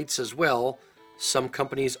give weights as well. Some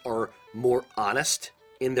companies are more honest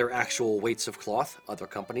in their actual weights of cloth. Other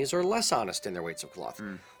companies are less honest in their weights of cloth.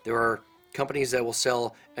 There are companies that will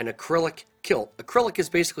sell an acrylic kilt. Acrylic is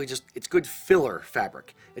basically it's good filler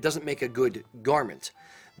fabric. It doesn't make a good garment.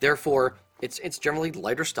 Therefore, it's generally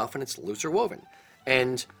lighter stuff and it's looser woven.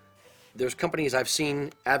 And there's companies I've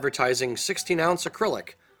seen advertising 16-ounce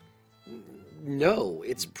acrylic. No,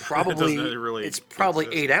 it's probably really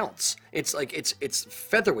 8 ounce. It's like it's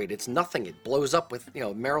featherweight. It's nothing. It blows up with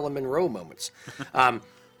Marilyn Monroe moments. But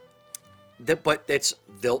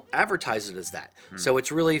they'll advertise it as that. So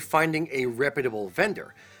it's really finding a reputable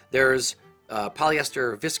vendor. There's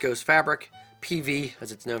polyester viscose fabric, PV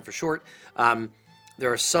as it's known for short.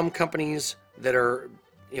 There are some companies that are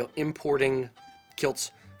importing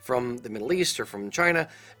kilts from the Middle East or from China,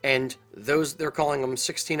 and they're calling them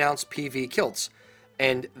 16-ounce PV kilts,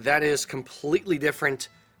 and that is completely different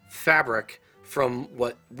fabric from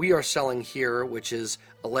what we are selling here, which is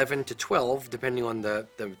 11 to 12, depending on the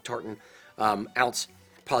tartan ounce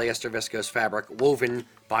polyester viscose fabric woven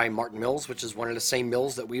by Martin Mills, which is one of the same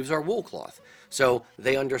mills that weaves our wool cloth. So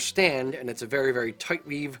they understand, and it's a very, very tight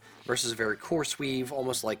weave versus a very coarse weave,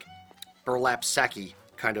 almost like burlap sacky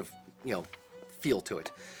kind of, feel to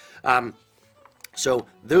it. So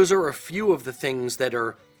those are a few of the things that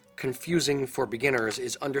are confusing for beginners,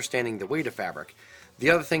 is understanding the weight of fabric.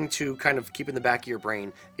 The other thing to kind of keep in the back of your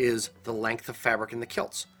brain is the length of fabric in the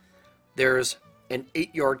kilts. There's an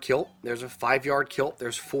 8-yard kilt, there's a 5-yard kilt,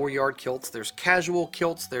 there's 4-yard kilts, there's casual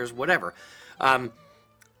kilts, there's whatever.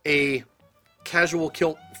 A casual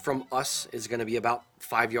kilt from us is going to be about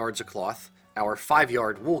 5 yards of cloth. Our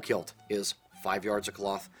 5-yard wool kilt is 5 yards of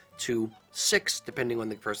cloth to 6, depending on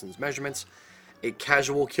the person's measurements. A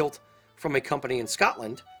casual kilt from a company in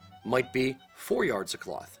Scotland might be 4 yards of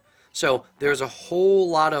cloth. So there's a whole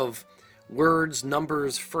lot of words,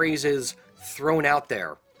 numbers, phrases thrown out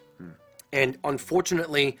there. And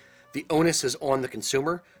unfortunately, the onus is on the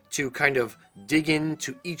consumer to kind of dig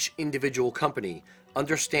into each individual company,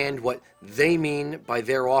 understand what they mean by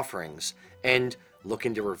their offerings, and look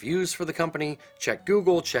into reviews for the company, check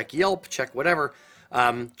Google, check Yelp, check whatever,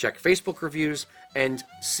 check Facebook reviews, and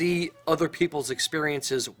see other people's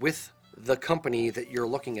experiences with the company that you're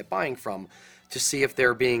looking at buying from to see if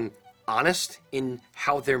they're being honest in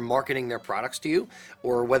how they're marketing their products to you,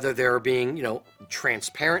 or whether they're being,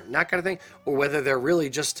 transparent and that kind of thing, or whether they're really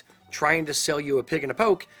just trying to sell you a pig in a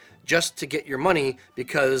poke just to get your money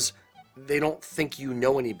because they don't think you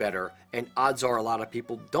know any better, and odds are a lot of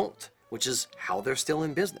people don't, which is how they're still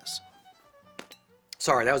in business.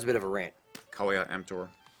 Sorry, that was a bit of a rant. Kalia Amtor.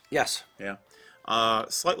 Yes. Yeah.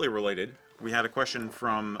 Slightly related, we had a question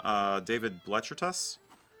from David Bletchertus,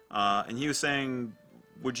 and he was saying,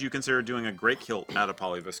 would you consider doing a great kilt out of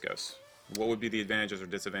polyviscose? What would be the advantages or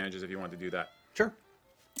disadvantages if you wanted to do that? Sure.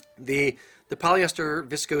 The polyester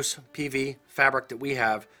viscose PV fabric that we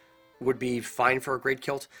have would be fine for a great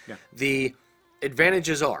kilt. Yeah. The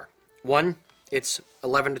advantages are, one, it's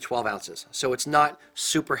 11 to 12 ounces, so it's not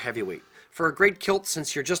super heavyweight. For a great kilt,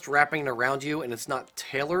 since you're just wrapping it around you and it's not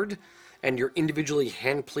tailored, and you're individually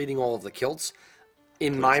hand pleating all of the kilts,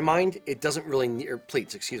 in my mind, it doesn't really need, or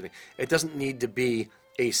pleats, excuse me, it doesn't need to be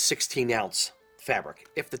a 16-ounce fabric.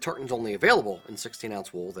 If the tartan's only available in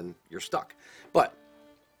 16-ounce wool, then you're stuck. But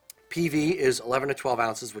PV is 11 to 12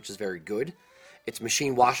 ounces, which is very good. It's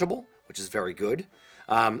machine washable, which is very good.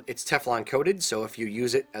 It's Teflon coated, so if you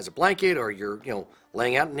use it as a blanket, or you're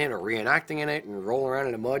laying out in it or reenacting in it and rolling around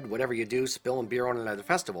in the mud, whatever you do, spilling beer on it at a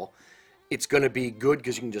festival, it's going to be good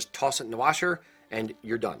because you can just toss it in the washer and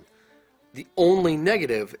you're done. The only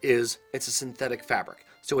negative is it's a synthetic fabric,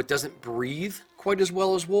 so it doesn't breathe quite as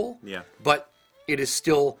well as wool. Yeah. But it is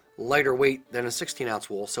still lighter weight than a 16-ounce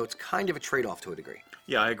wool, so it's kind of a trade-off to a degree.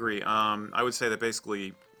 Yeah, I agree. I would say that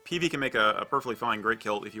basically PV can make a perfectly fine great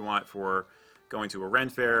kilt if you want it for going to a Ren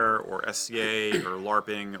Fair or SCA or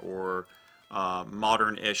LARPing or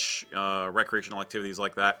modern-ish recreational activities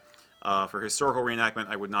like that. For historical reenactment,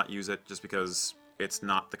 I would not use it just because it's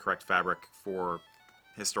not the correct fabric for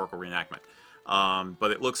historical reenactment.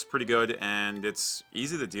 But it looks pretty good and it's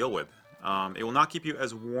easy to deal with. It will not keep you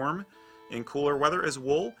as warm in cooler weather as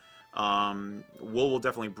wool. Wool will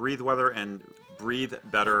definitely breathe weather and breathe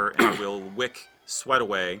better and will wick sweat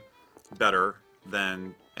away better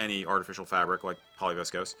than any artificial fabric like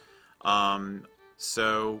polyviscose.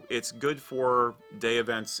 So it's good for day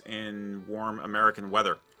events in warm American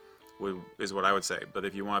weather, is what I would say. But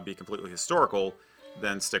if you want to be completely historical,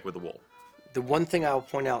 then stick with the wool. The one thing I'll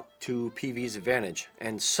point out to PV's advantage,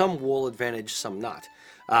 and some wool advantage, some not.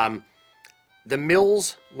 The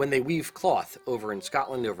mills, when they weave cloth over in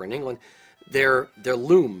Scotland, over in England, their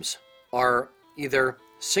looms are either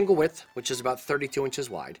single width, which is about 32 inches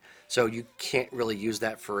wide, so you can't really use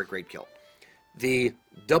that for a great kilt. The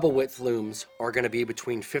double width looms are going to be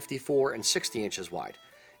between 54 and 60 inches wide.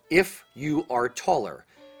 If you are taller,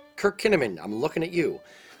 Kirk Kinnaman, I'm looking at you.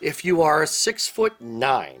 If you are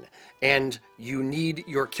 6'9" and you need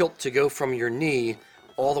your kilt to go from your knee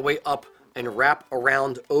all the way up and wrap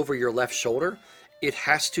around over your left shoulder, it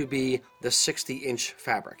has to be the 60-inch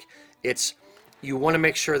fabric. You want to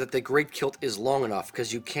make sure that the great kilt is long enough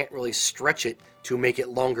because you can't really stretch it to make it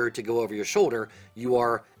longer to go over your shoulder. You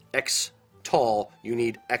are X tall, you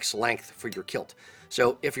need X length for your kilt.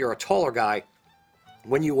 So if you're a taller guy,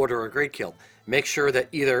 when you order a great kilt, make sure that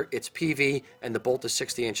either it's PV and the bolt is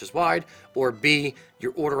 60 inches wide, or B,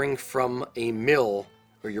 you're ordering from a mill,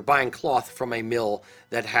 or you're buying cloth from a mill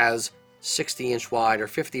that has 60-inch wide or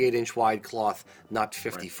 58-inch wide cloth, not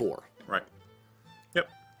 54. Right. Yep.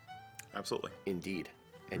 Absolutely. Indeed.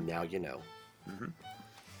 And now you know. Mm-hmm.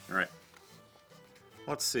 All right.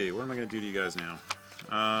 Let's see. What am I going to do to you guys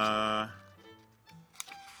now?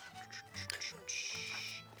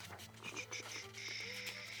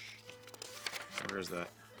 Where is that?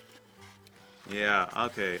 Yeah,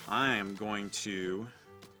 okay. I am going to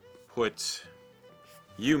put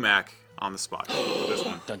you, Mac, on the spot for this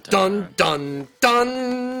one. Dun, dun, Dun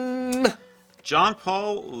dun dun.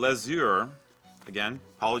 Jean-Paul Lazure, again,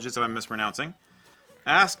 apologies if I'm mispronouncing,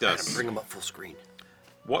 asked us Bring him up full screen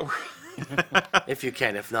what were if you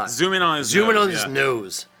can. If not, zoom in on his zoom in nose, on his yeah.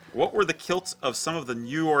 nose. What were the kilts of some of the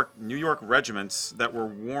New York regiments that were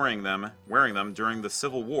wearing them during the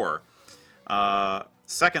Civil War?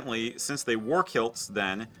 Secondly, since they wore kilts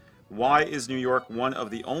then, why is New York one of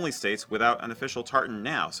the only states without an official tartan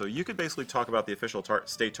now? So you could basically talk about the official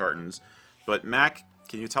state tartans, but Mac,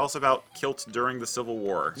 can you tell us about kilts during the Civil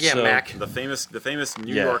War? Yeah, So- Mac. The famous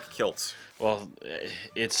New Yeah. York kilt. Well,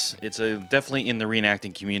 it's definitely in the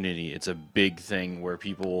reenacting community. It's a big thing where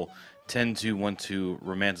people tend to want to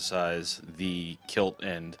romanticize the kilt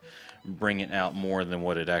and bring it out more than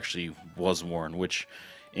what it actually was worn, which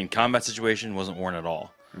in combat situation wasn't worn at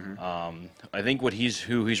all. I think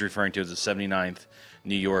who he's referring to is the 79th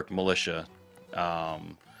New York Militia,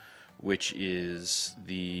 which is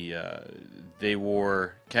they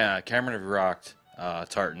wore Cameron of Rocked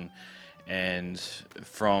tartan. And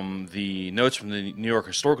from the notes from the New York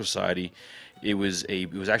Historical Society, it was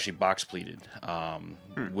actually box pleated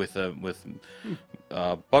with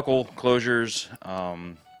buckle closures,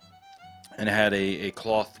 and it had a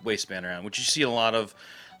cloth waistband around, which you see a lot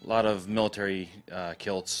of military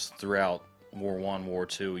kilts throughout War I, War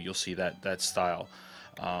II. You'll see that style,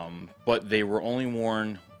 but they were only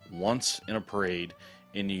worn once in a parade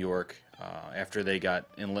in New York. After they got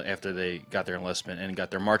their enlistment and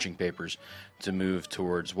got their marching papers to move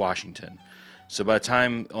towards Washington. So by the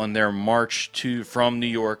time on their march from New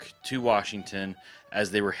York to Washington,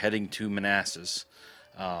 as they were heading to Manassas,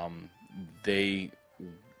 they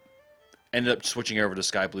ended up switching over to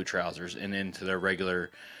sky blue trousers and into their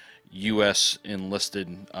regular U.S.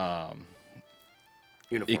 enlisted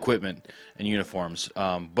equipment and uniforms.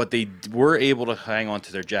 But they were able to hang on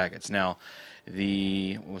to their jackets. Now,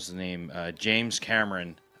 what was the name? James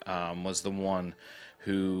Cameron was the one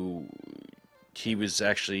who he was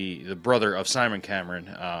actually the brother of Simon Cameron,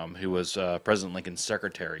 who was President Lincoln's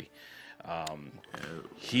secretary.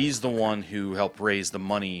 He's the one who helped raise the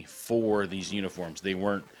money for these uniforms. They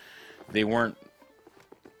weren't.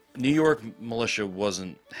 New York militia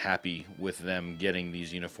wasn't happy with them getting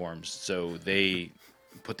these uniforms, so they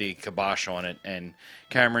put the kibosh on it. And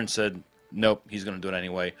Cameron said, nope, he's going to do it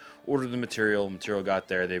anyway. Ordered the material. Material got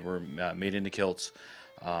there. They were made into kilts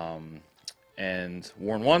and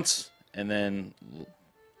worn once, and then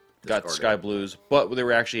got sky blues. But they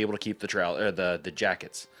were actually able to keep the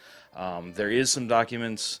jackets. There is some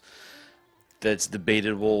documents that's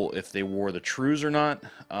debatable if they wore the trews or not.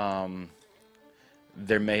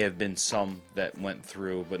 There may have been some that went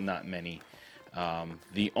through, but not many.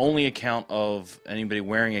 The only account of anybody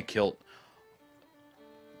wearing a kilt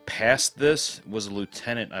past this was a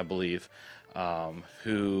lieutenant, I believe,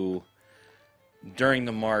 who during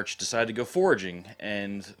the march decided to go foraging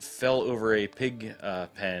and fell over a pig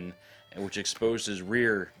pen, which exposed his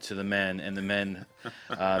rear to the men, and the men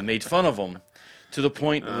made fun of him to the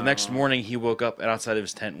point that the next morning he woke up and outside of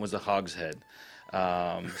his tent was a hog's head.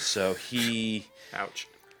 So he... Ouch.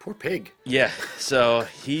 Poor pig. Yeah, so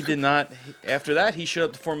he did not... After that, he showed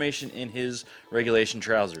up to formation in his regulation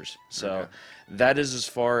trousers. So that is as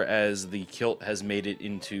far as the kilt has made it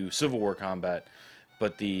into Civil War combat.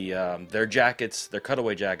 But their jackets, their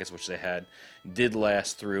cutaway jackets, which they had, did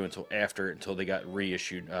last through until they got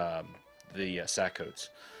reissued the sack coats.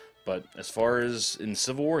 But as far as in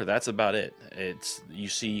Civil War, that's about it. You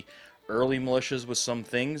see early militias with some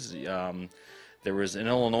things. There was an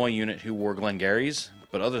Illinois unit who wore Glengarries,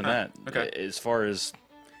 but other than that, as far as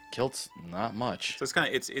kilts, not much. So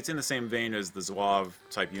it's in the same vein as the Zouave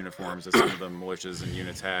type uniforms that some of the militias and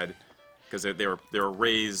units had, because they were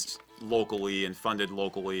raised locally and funded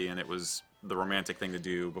locally, and it was the romantic thing to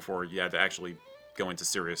do before you had to actually go into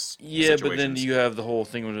serious situations. But then you have the whole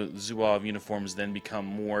thing with the Zouave uniforms then become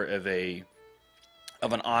more of an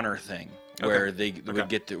honor thing, where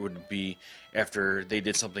would be after they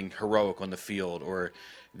did something heroic on the field or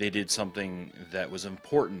they did something that was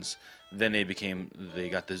important. Then they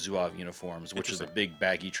got the Zouave uniforms, which is the big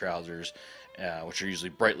baggy trousers, which are usually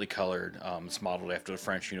brightly colored. It's modeled after the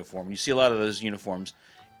French uniform. You see a lot of those uniforms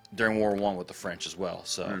during World War I with the French as well.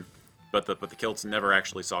 So, but the kilts never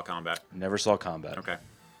actually saw combat. Never saw combat. Okay.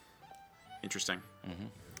 Interesting. Mm-hmm.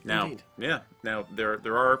 Now, Indeed. Now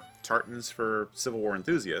there are tartans for Civil War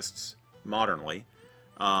enthusiasts modernly.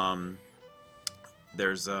 Do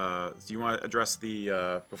you want to address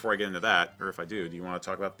the before I get into that, or if I do you want to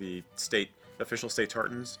talk about the official state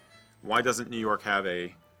tartans? why doesn't New York have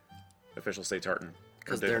a official state tartan?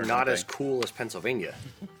 Because they're not as cool as Pennsylvania.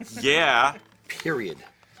 Yeah. Period.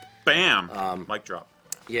 Bam. Mic drop.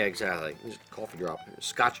 Yeah, exactly. Just coffee drop.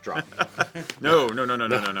 Scotch drop. No.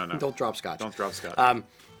 Don't drop scotch. Don't drop scotch.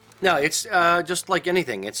 No, it's just like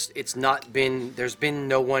anything. It's not been. There's been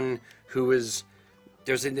no one who is.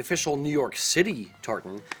 There's an official New York City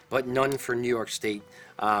tartan, but none for New York State.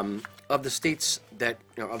 Of the states that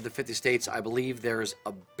of the 50 states, I believe there's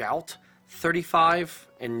about 35,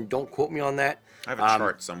 and don't quote me on that. I have a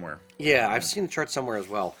chart somewhere. Yeah, I've seen the chart somewhere as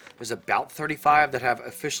well. There's about 35 that have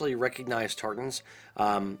officially recognized tartans.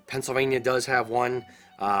 Pennsylvania does have one.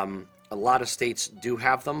 A lot of states do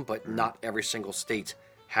have them, but not every single state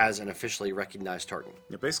has an officially recognized tartan.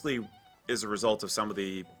 It basically is a result of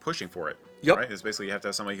somebody pushing for it. Yep. Right? It's basically you have to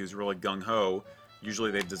have somebody who's really gung-ho.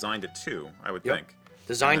 Usually they've designed it too, I would think.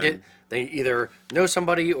 Designed it. They either know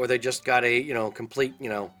somebody or they just got a complete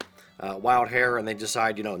wild hair and they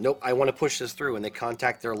decide nope, I want to push this through, and they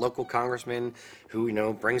contact their local congressman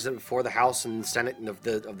who brings it before the House and Senate of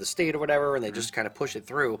the state or whatever, and they just kind of push it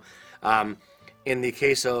through. In the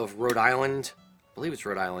case of Rhode Island, I believe it's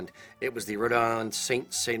Rhode Island, it was the Rhode Island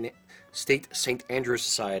State St. Andrews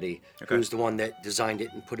Society who's the one that designed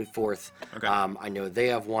it and put it forth. Okay. I know they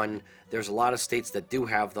have one. There's a lot of states that do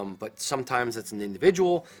have them, but sometimes it's an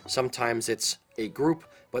individual, sometimes it's a group,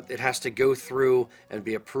 but it has to go through and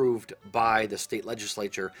be approved by the state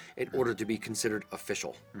legislature in order to be considered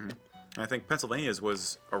official. Mm-hmm. I think Pennsylvania's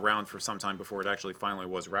was around for some time before it actually finally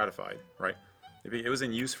was ratified, right? It was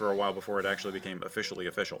in use for a while before it actually became officially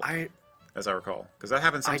official, as I recall. Because that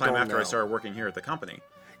happened sometime after I started working here at the company.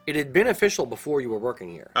 It had been official before you were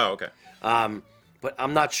working here. Oh, okay. But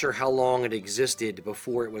I'm not sure how long it existed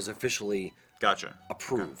before it was officially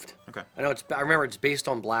approved. Okay. I remember it's based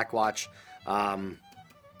on Blackwatch,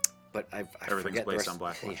 but I Everything's forget based the on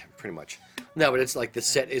Blackwatch. Yeah, pretty much. No, but it's like the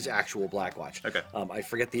set is actual Blackwatch. Okay. I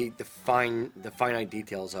forget the finite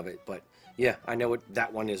details of it, but yeah, I know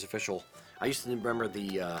that one is official. I used to remember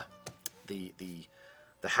the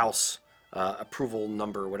House approval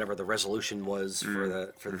number, whatever the resolution was for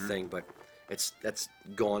the thing, but that's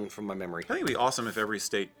gone from my memory. I think it'd be awesome if every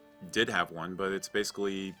state did have one, but it's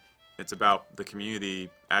about the community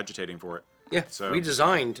agitating for it. Yeah, so we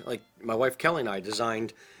designed, like my wife Kelly and I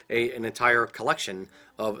designed an entire collection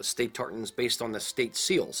of state tartans based on the state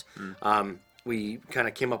seals. We kind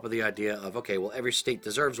of came up with the idea of, okay, well, every state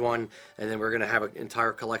deserves one, and then we're going to have an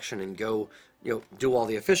entire collection and go, do all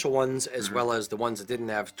the official ones as well as the ones that didn't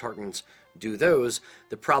have tartans, do those.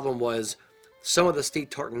 The problem was some of the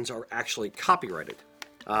state tartans are actually copyrighted.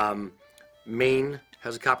 Maine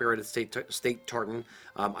has a copyrighted state tartan.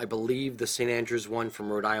 I believe the St. Andrews one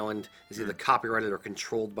from Rhode Island is either copyrighted or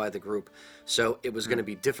controlled by the group. So it was going to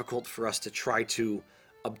be difficult for us to try to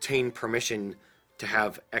obtain permission to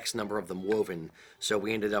have X number of them woven. So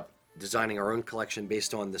we ended up designing our own collection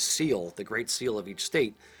based on the seal, the Great Seal of each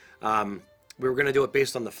state. We were going to do it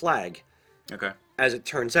based on the flag. Okay. As it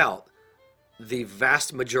turns out, the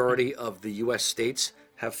vast majority of the U.S. states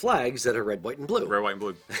have flags that are red, white, and blue. Red, white, and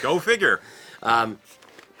blue. Go figure. How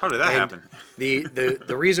did that happen?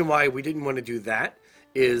 The reason why we didn't want to do that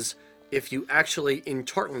is if you actually, in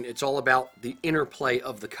tartan, it's all about the interplay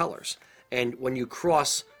of the colors. And when you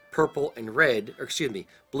cross purple and red, or excuse me,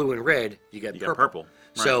 blue and red, you get purple.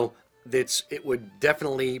 Right. So it would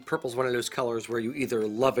definitely, purple's one of those colors where you either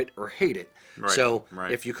love it or hate it. Right, so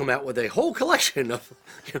right. if you come out with a whole collection of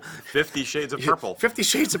 50 shades of purple. 50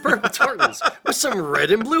 shades of purple tartans with some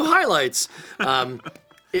red and blue highlights,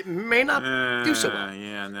 it may not do so well.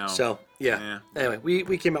 Yeah, no. So, yeah. Anyway,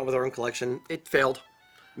 we came out with our own collection. It failed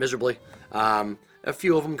miserably. A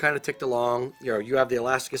few of them kind of ticked along. You have the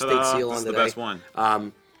Alaska State Seal on today. That's the best one.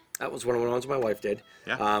 That was one of the ones my wife did.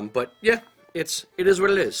 Yeah. But yeah, it is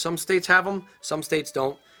what it is. Some states have them, some states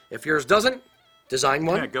don't. If yours doesn't, design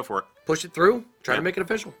one. Yeah, go for it. Push it through. Try to make it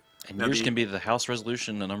official. And yours can be the House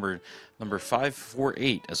Resolution number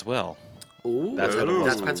 548 as well. Ooh, that's what it was.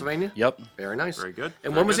 That's Pennsylvania. Yep. Very nice. Very good.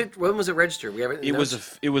 And Very when good. was it registered? We have it.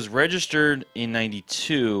 It was registered in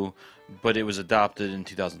 '92, but it was adopted in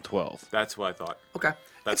 2012. That's what I thought. Okay.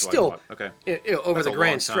 That's it's what still I thought. Okay. Over That's the a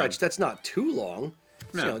grand long time. stretch. That's not too long.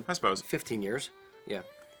 It's, No, I suppose. 15 years. Yeah.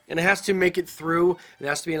 And it has to make it through. There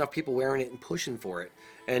has to be enough people wearing it and pushing for it.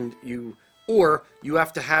 And you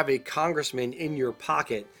have to have a congressman in your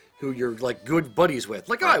pocket who you're like good buddies with.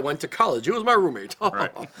 Like, I went to college. He was my roommate.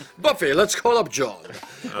 Right. Buffy, let's call up John.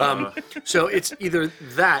 So it's either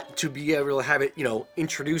that to be able to have it,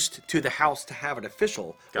 introduced to the House to have it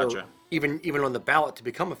official. Gotcha. Or even on the ballot to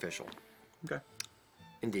become official. Okay.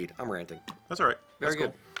 Indeed. I'm ranting. That's all right. Very That's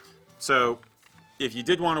good. Cool. So, if you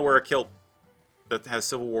did want to wear a kilt that has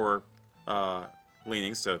Civil War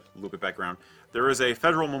leanings, to loop it back around, there is a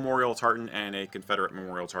Federal memorial tartan and a Confederate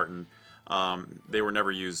memorial tartan. They were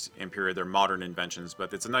never used in period. They're modern inventions,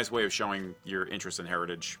 but it's a nice way of showing your interest in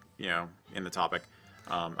heritage, in the topic.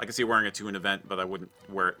 I can see wearing it to an event, but I wouldn't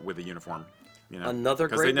wear it with a uniform. Another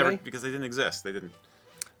great way? Because they didn't exist. They didn't.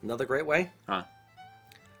 Another great way? Huh.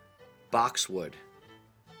 Boxwood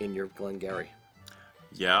in your Glengarry.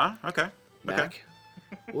 Yeah, okay. Mac.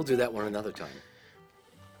 We'll do that one another time.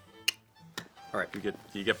 All right. Do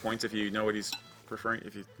you get points if you know what he's referring,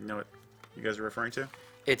 if you know what you guys are referring to?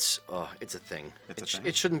 It's a thing. It's a thing?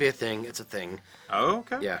 It shouldn't be a thing. It's a thing. Oh,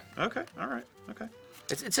 okay. Yeah. Okay. All right. Okay.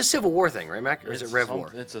 It's a Civil War thing, right, Mac? Or is it Rev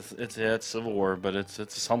War? It's Civil War, but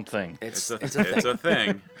it's something. It's a thing.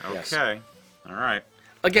 thing. Yes. Okay. All right.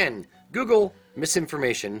 Again, Google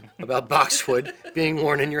misinformation about boxwood being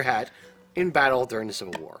worn in your hat in battle during the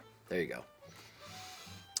Civil War. There you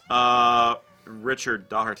go. Richard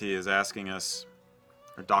Doherty is asking us,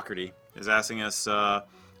 or Doherty is asking us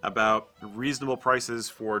about reasonable prices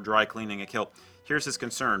for dry cleaning a kilt. Here's his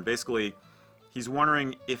concern. Basically, he's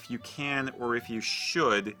wondering if you can or if you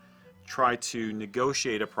should try to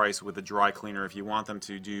negotiate a price with a dry cleaner if you want them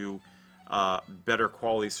to do better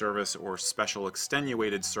quality service or special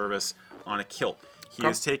extenuated service on a kilt. He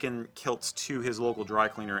has taken kilts to his local dry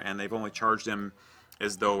cleaner, and they've only charged him,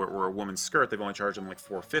 as though it were a woman's skirt, they've only charged him like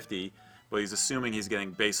 $4.50, but he's assuming he's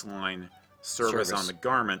getting baseline service on the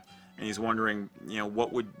garment, and he's wondering,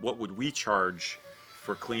 what would we charge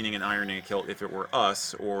for cleaning and ironing a kilt if it were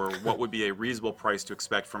us, or what would be a reasonable price to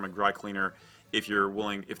expect from a dry cleaner if they're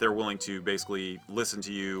willing to basically listen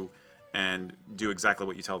to you and do exactly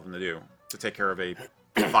what you tell them to do to take care of a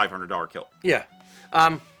 $500 kilt. Yeah.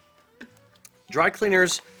 Dry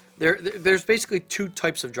cleaners, there's basically two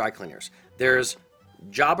types of dry cleaners. There's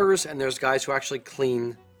jobbers and there's guys who actually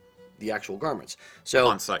clean the actual garments. So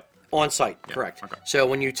On site. On site, Yeah, correct. okay. So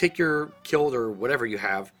when you take your kilt or whatever you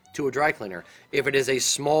have to a dry cleaner, if it is a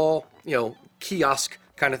small, kiosk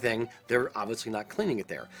kind of thing, they're obviously not cleaning it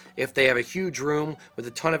there. If they have a huge room with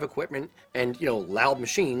a ton of equipment and, loud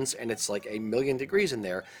machines and it's like 1,000,000 degrees in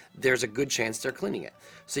there, there's a good chance they're cleaning it.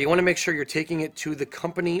 So you want to make sure you're taking it to the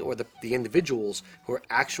company or the individuals who are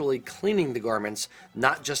actually cleaning the garments,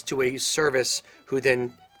 not just to a service who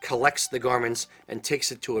then collects the garments and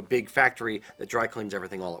takes it to a big factory that dry cleans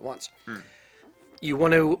everything all at once. You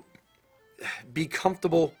want to be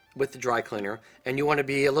comfortable with the dry cleaner, and you want to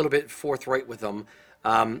be a little bit forthright with them.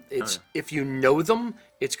 If you know them,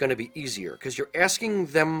 it's going to be easier because you're asking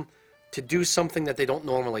them to do something that they don't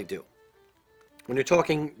normally do. When you're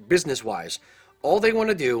talking business-wise, all they want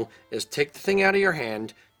to do is take the thing out of your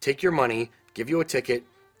hand, take your money, give you a ticket,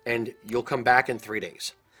 and you'll come back in 3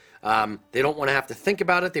 days. They don't want to have to think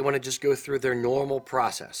about it. They want to just go through their normal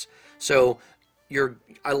process. So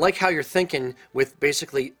I like how you're thinking with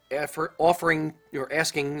basically offering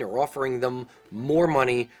them more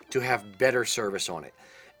money to have better service on it.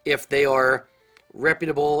 If they are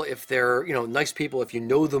reputable, if they're nice people, if you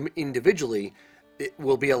know them individually, it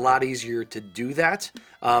will be a lot easier to do that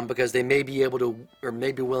because they may be able to, or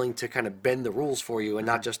may be willing to kind of bend the rules for you and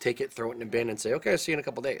not just take it, throw it in a bin, and say, okay, I'll see you in a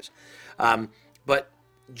couple days. But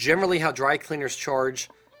generally, how dry cleaners charge,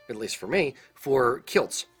 at least for me, for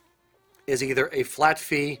kilts, is either a flat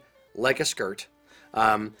fee like a skirt.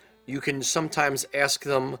 You can sometimes ask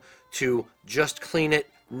them to just clean it,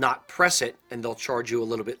 not press it, and they'll charge you a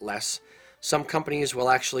little bit less. Some companies will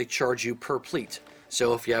actually charge you per pleat.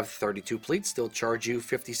 So if you have 32 pleats, they'll charge you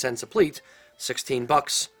 50 cents a pleat,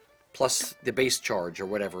 $16 plus the base charge or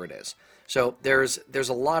whatever it is. So there's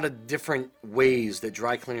a lot of different ways that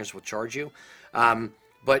dry cleaners will charge you.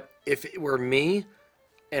 But if it were me,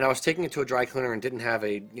 and I was taking it to a dry cleaner and didn't have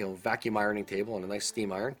a vacuum ironing table and a nice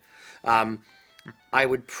steam iron, I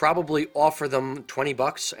would probably offer them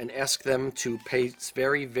 $20 and ask them to pay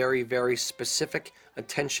very, very, very specific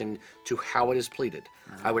attention to how it is pleated.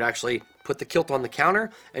 I would actually put the kilt on the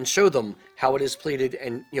counter and show them how it is pleated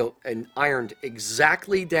and and ironed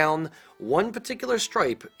exactly down one particular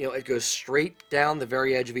stripe. It goes straight down the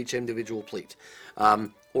very edge of each individual pleat.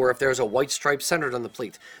 Or if there's a white stripe centered on the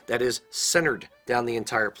pleat, that is centered down the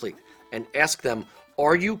entire pleat. And ask them,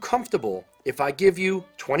 are you comfortable if I give you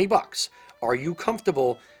 $20? Are you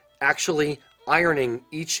comfortable actually ironing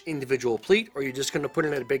each individual pleat, or are you just going to put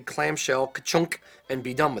it in a big clamshell, ka-chunk, and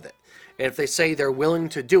be done with it? And if they say they're willing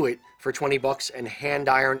to do it for $20 and hand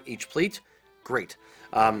iron each pleat, great.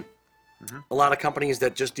 A lot of companies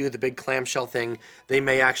that just do the big clamshell thing, they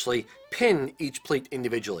may actually pin each pleat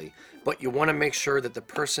individually. But you want to make sure that the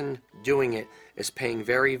person doing it is paying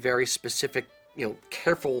very, very specific,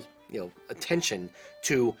 careful, attention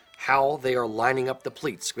to how they are lining up the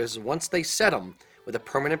pleats, because once they set them with a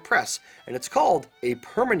permanent press, and it's called a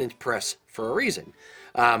permanent press for a reason,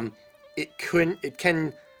 it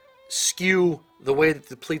can skew the way that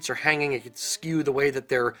the pleats are hanging. It could skew the way that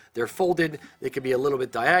they're folded. They could be a little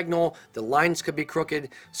bit diagonal. The lines could be crooked.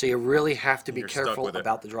 So you really have to be careful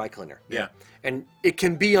about the dry cleaner. Yeah. And it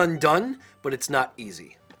can be undone, but it's not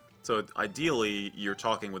easy. So ideally, you're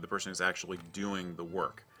talking with the person who's actually doing the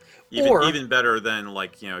work. Even better than,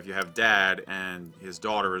 like, if you have dad and his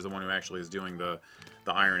daughter is the one who actually is doing the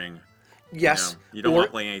ironing. Yes. You don't want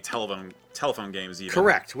to play any telephone games either.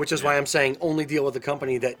 Correct, which is why I'm saying only deal with a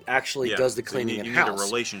company that actually does the cleaning in-house. You need a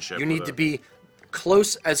relationship. You need to be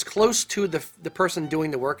as close to the person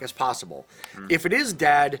doing the work as possible. If it is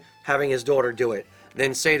dad having his daughter do it,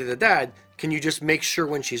 then say to the dad, can you just make sure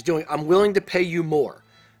when she's doing it, I'm willing to pay you more.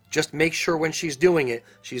 Just make sure when she's doing it,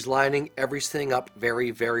 she's lining everything up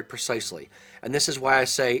very, very precisely. And this is why I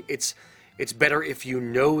say it's better if you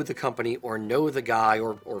know the company or know the guy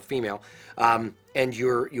or female, and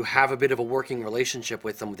you have a bit of a working relationship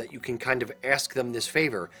with them, that you can kind of ask them this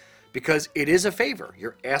favor, because it is a favor.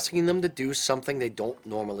 You're asking them to do something they don't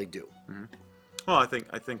normally do. Mm-hmm. Well, I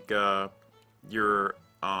think you're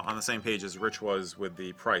on the same page as Rich was with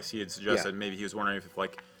the price. He had suggested maybe he was wondering if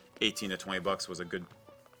like $18 to $20 was a good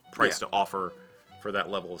price to offer for that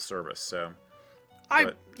level of service. So,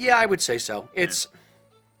 I would say so. It's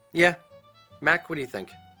Mac, what do you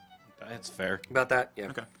think? That's fair. About that? Yeah.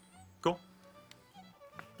 Okay. Cool.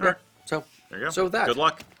 All right. So there you go. So with that. Good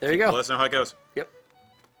luck. There you go. Let us know how it goes. Yep.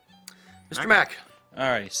 Mr. Mac. All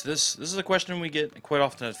right. So this is a question we get quite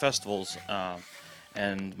often at festivals,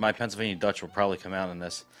 and my Pennsylvania Dutch will probably come out in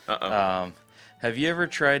this. Have you ever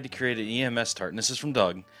tried to create an EMS tartan? This is from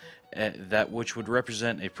Doug. That which would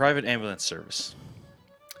represent a private ambulance service.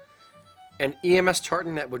 An EMS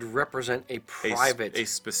tartan that would represent a private, a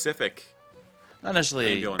specific, not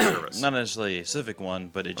necessarily ambulance service. Not necessarily a civic one,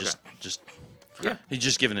 but it just he's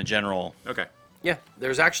just given a general. Okay. Yeah,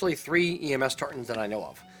 there's actually 3 EMS tartans that I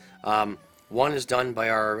know of. One is done by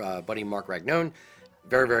our buddy Mark Ragnone,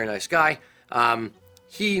 very, very nice guy.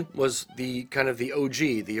 He was the kind of the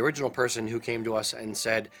OG, the original person who came to us and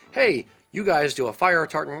said, "Hey, you guys do a fire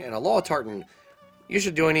tartan and a law tartan. You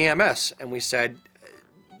should do an EMS." And we said,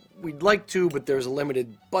 we'd like to, but there's a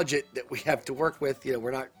limited budget that we have to work with.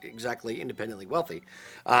 We're not exactly independently wealthy.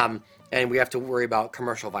 And we have to worry about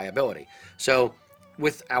commercial viability. So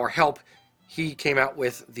with our help, he came out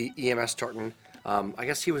with the EMS tartan. I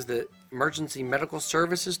guess he was the emergency medical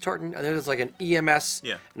services tartan. I know there's like an EMS,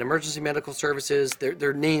 an emergency medical services.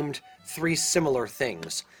 They're named 3 similar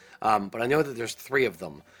things. But I know that there's 3 of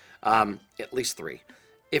them. At least 3.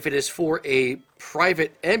 If it is for a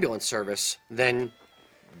private ambulance service, then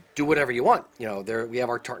do whatever you want. We have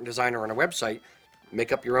our tartan designer on our website.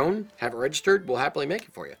 Make up your own, have it registered. We'll happily make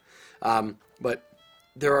it for you. But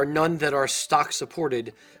there are none that are stock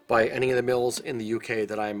supported by any of the mills in the UK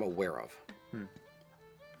that I'm aware of.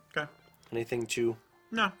 Okay. Anything to?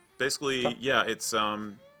 No. Basically, it's. I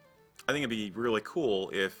think it'd be really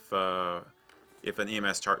cool if an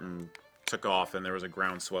EMS tartan took off and there was a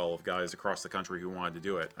groundswell of guys across the country who wanted to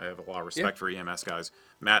do it. I have a lot of respect for EMS guys.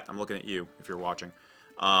 Matt, I'm looking at you if you're watching.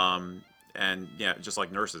 And just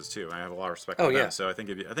like nurses too. I have a lot of respect for them. So I think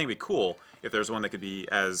it'd be cool if there's one that could be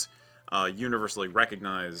as universally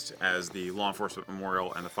recognized as the Law Enforcement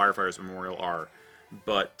Memorial and the Firefighters Memorial are.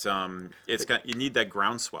 But you need that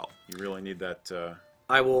groundswell. You really need that.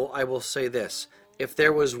 I will say this: if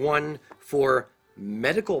there was one for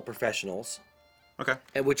medical professionals. Okay.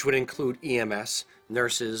 And which would include EMS,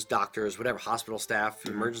 nurses, doctors, whatever, hospital staff,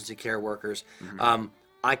 emergency care workers.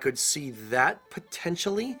 I could see that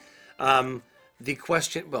potentially. The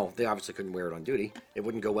question, well, they obviously couldn't wear it on duty. It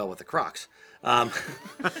wouldn't go well with the Crocs. My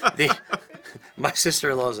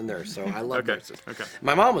sister-in-law is a nurse, so I love nurses. Okay.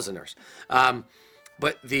 My mom was a nurse.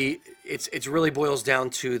 But it really boils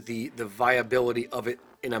down to the viability of it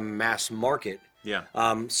in a mass market. Yeah.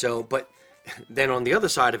 But then on the other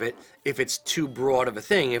side of it, if it's too broad of a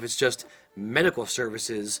thing, if it's just medical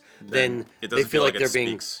services, then they feel like they're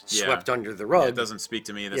being swept under the rug. It doesn't speak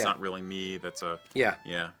to me. That's not really me. That's a... Yeah.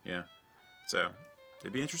 So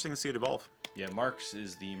it'd be interesting to see it evolve. Yeah, Mark's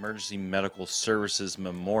is the Emergency Medical Services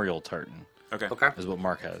Memorial Tartan. Okay. Is what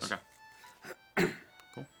Mark has. Okay.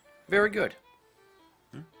 Cool. Very good.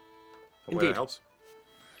 Hopefully that helps.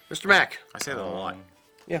 Mr. Mac. I say that a lot.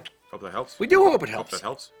 Yeah. Hope that helps. We do hope it helps. Hope that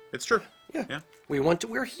helps. It's true. Yeah.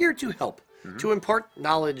 We're here to help, to impart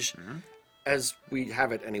knowledge as we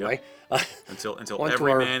have it anyway. Yep. Until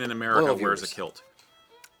every man in America wears a kilt.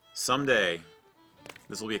 Someday,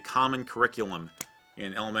 this will be a common curriculum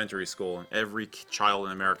in elementary school, and every child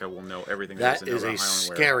in America will know everything That there is is to know a about Highland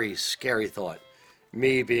Wear. scary, scary thought.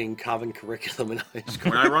 Me being common curriculum in high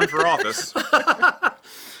school. When I run for office,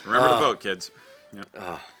 remember to vote, kids.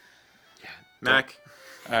 Yeah. Mac,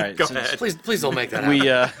 All right. go since ahead. Please don't make that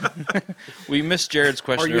happen. We missed Jared's Our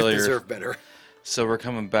question youth earlier, deserve better. so we're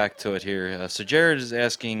coming back to it here. So Jared is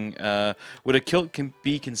asking, would a kilt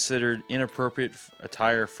be considered inappropriate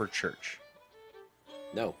attire for church?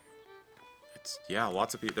 No,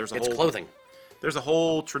 Lots of people. it's clothing. There's a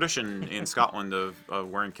whole tradition in Scotland of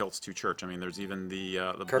wearing kilts to church. I mean, there's even the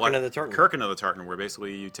Kirkin of the tartan. Kirkin of the tartan, where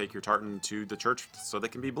basically you take your tartan to the church so they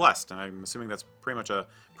can be blessed. And I'm assuming that's pretty much a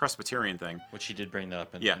Presbyterian thing. Which he did bring that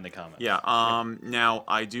up in the comments. Yeah. Now,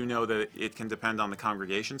 I do know that it can depend on the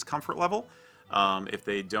congregation's comfort level. If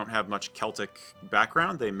they don't have much Celtic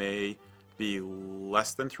background, they may be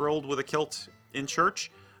less than thrilled with a kilt in church.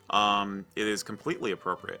 It is completely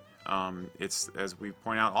appropriate. It's, as we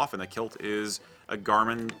point out often, a kilt is a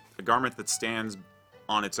garment that stands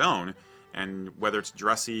on its own, and whether it's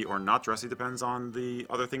dressy or not dressy depends on the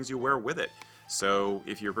other things you wear with it. So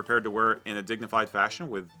if you're prepared to wear it in a dignified fashion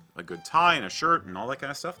with a good tie and a shirt and all that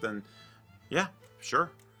kind of stuff, then yeah,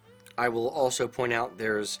 sure. I will also point out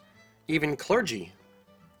there's even clergy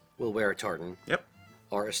will wear a tartan. Yep.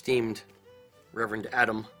 Our esteemed Reverend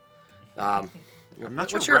Adam. I'm not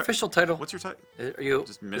sure. What's your official title? What's your title? Are you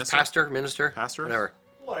Just minister? Minister? Pastor? Whatever.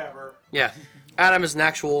 Whatever. Yeah. Adam is an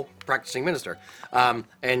actual practicing minister.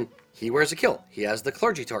 And he wears a kilt. He has the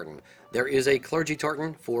clergy tartan. There is a clergy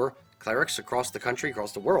tartan for clerics across the country,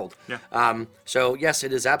 across the world. Yeah. So, yes,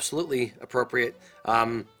 it is absolutely appropriate.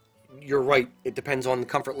 You're right. It depends on the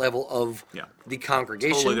comfort level of the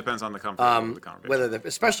congregation. Totally depends on the comfort of the congregation.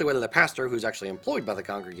 Especially whether the pastor, who's actually employed by the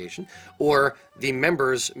congregation, or the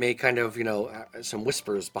members may kind of, some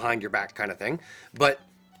whispers behind your back kind of thing. But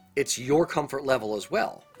it's your comfort level as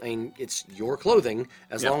well. I mean, it's your clothing.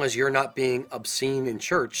 As long as you're not being obscene in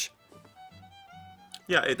church,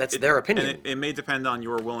 yeah, that's their opinion. And it may depend on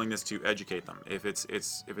your willingness to educate them. If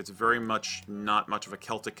it's very much not much of a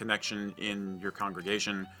Celtic connection in your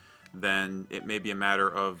congregation, then it may be a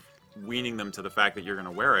matter of weaning them to the fact that you're going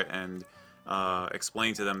to wear it and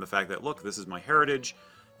explain to them the fact that, look, this is my heritage.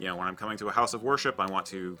 When I'm coming to a house of worship, I want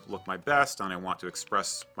to look my best and I want to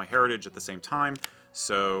express my heritage at the same time.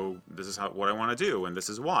 So this is what I want to do, and this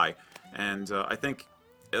is why. And I think,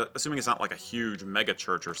 assuming it's not like a huge mega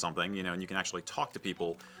church or something, and you can actually talk to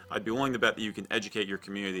people, I'd be willing to bet that you can educate your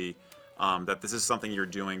community that this is something you're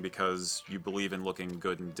doing because you believe in looking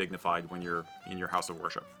good and dignified when you're in your house of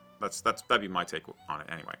worship. That'd be my take on it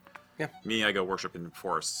anyway. Yeah. Me, I go worship in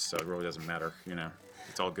forests, so it really doesn't matter.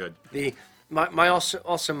 It's all good. My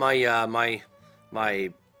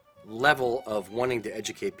level of wanting to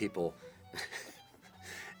educate people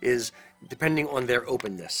is depending on their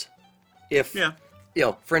openness. If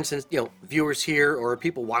for instance, viewers here or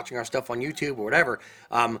people watching our stuff on YouTube or whatever,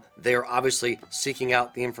 they're obviously seeking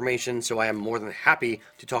out the information, so I am more than happy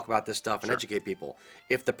to talk about this stuff and educate people.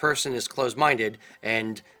 If the person is closed-minded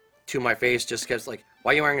and to my face just gets like,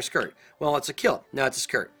 why are you wearing a skirt? Well, it's a kilt. No, it's a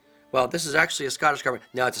skirt. Well, this is actually a Scottish garment.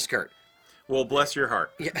 No, it's a skirt. Well, bless your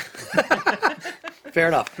heart. Yeah. Fair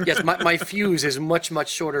enough. Yes, my fuse is much, much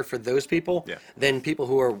shorter for those people than people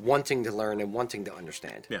who are wanting to learn and wanting to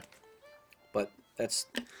understand. Yeah. But that's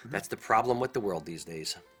the problem with the world these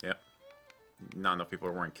days. Yeah. Not enough people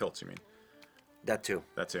are wearing kilts, you mean? That too.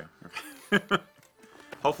 That too. Okay.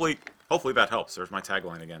 Hopefully that helps. There's my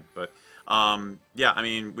tagline again. But I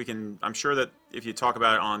mean, I'm sure that if you talk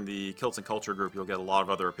about it on the Kilts and Culture group, you'll get a lot of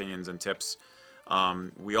other opinions and tips.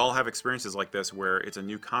 We all have experiences like this where it's a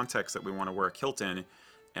new context that we want to wear a kilt in,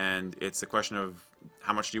 and it's the question of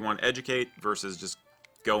how much do you want to educate versus just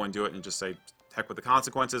go and do it and just say, heck with the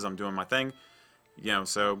consequences, I'm doing my thing.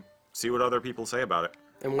 So see what other people say about it.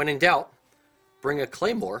 And when in doubt, bring a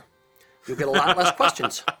claymore. You'll get a lot less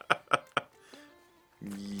questions.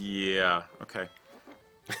 Yeah, okay.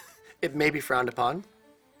 It may be frowned upon.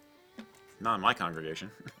 Not in my congregation.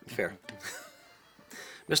 Fair.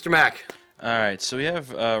 Mr. Mack. All right, so we have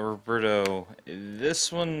Roberto.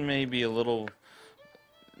 This one may be a little.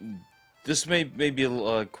 This may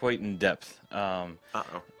be quite in depth.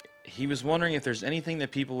 Uh-oh. He was wondering if there's anything that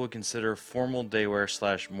people would consider formal day wear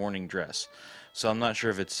 / morning dress. So I'm not sure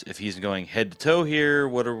if he's going head to toe here,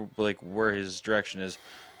 where his direction is,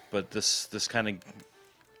 but this kind of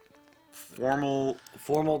formal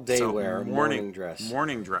day wear, morning dress.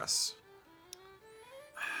 Morning dress.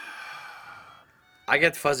 I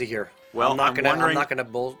get fuzzy here. Well, I'm not gonna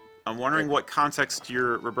bull. I'm wondering what context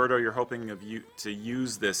Roberto, you're hoping to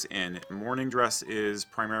use this in. Morning dress is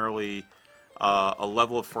primarily a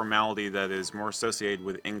level of formality that is more associated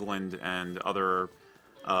with England and other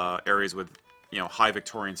areas with, high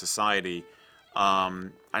Victorian society. I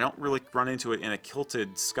don't really run into it in a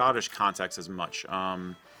kilted Scottish context as much.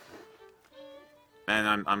 And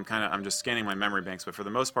I'm just scanning my memory banks, but for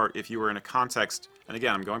the most part, if you were in a context, and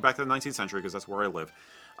again, I'm going back to the 19th century because that's where I live,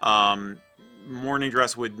 morning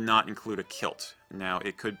dress would not include a kilt. Now,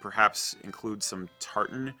 it could perhaps include some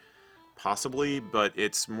tartan, possibly, but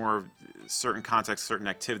it's more certain contexts, certain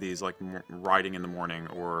activities like riding in the morning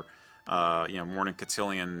or, morning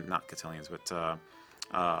cotillion, not cotillions, but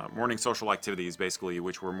morning social activities, basically,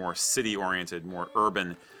 which were more city-oriented, more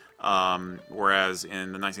urban. Whereas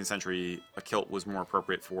in the 19th century, a kilt was more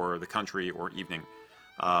appropriate for the country or evening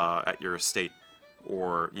at your estate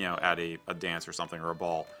or, at a dance or something or a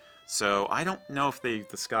ball. So I don't know if the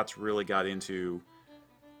Scots really got into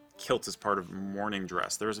kilts as part of morning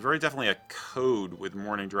dress. There's very definitely a code with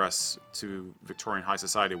morning dress to Victorian high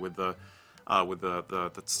society with the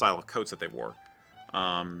style of coats that they wore.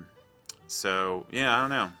 So yeah, I don't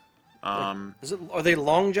know. Are they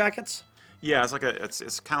long jackets? Yeah, it's like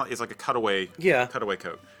a cutaway. Yeah. Cutaway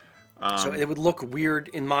coat. So it would look weird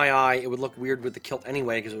in my eye. It would look weird with the kilt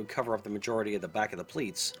anyway because it would cover up the majority of the back of the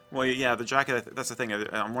pleats. Well, yeah, the jacket. That's the thing.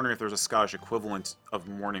 I'm wondering if there's a Scottish equivalent of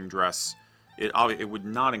morning dress. It would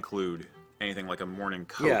not include anything like a morning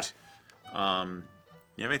coat. Yeah.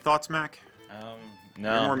 You have any thoughts, Mac?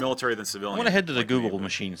 No. You're more military than civilian. I want to head to the like Google me,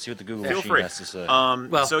 machine, see what the Google Feel machine free. has to say.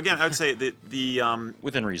 So again, I would say the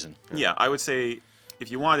Within reason. Yeah, I would say if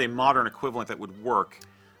you wanted a modern equivalent that would work,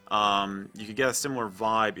 you could get a similar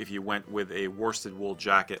vibe if you went with a worsted wool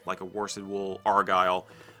jacket, like a worsted wool argyle,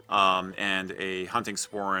 and a hunting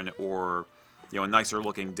sporran or a nicer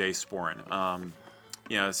looking day sporran.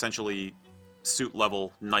 Essentially suit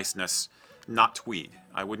level niceness, not tweed.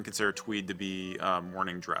 I wouldn't consider tweed to be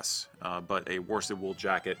morning dress, but a worsted wool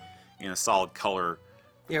jacket in a solid color.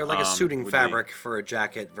 Yeah, like a suiting would fabric for a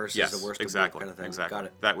jacket versus a worsted wool kind of thing. Exactly. Got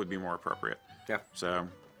it. That would be more appropriate. Yeah. So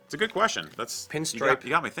it's a good question. That's Pinstripe.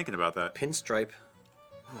 You got me thinking about that. Pinstripe.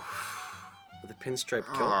 With a pinstripe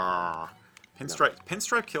kilt.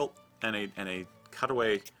 Pinstripe kilt and a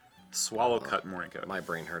cutaway swallow cut morning coat. My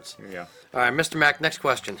brain hurts. Yeah. All right, Mr. Mack, next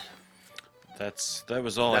question. That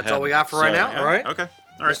was all I had. That's all we got for right now? Yeah. All right. Okay.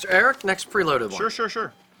 All right. Mr. Eric, next preloaded one.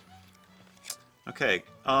 Sure. Okay.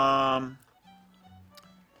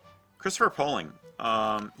 Christopher Poling.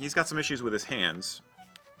 He's got some issues with his hands,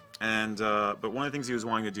 and but one of the things he was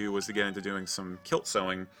wanting to do was to get into doing some kilt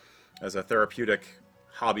sewing as a therapeutic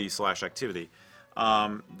hobby / activity.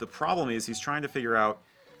 The problem is he's trying to figure out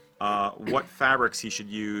what fabrics he should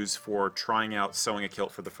use for trying out sewing a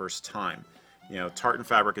kilt for the first time. Tartan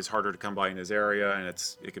fabric is harder to come by in his area, and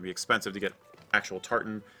it can be expensive to get actual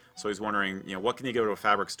tartan. So he's wondering, what can he go to a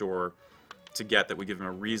fabric store to get that would give him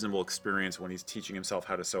a reasonable experience when he's teaching himself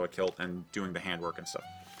how to sew a kilt and doing the handwork and stuff.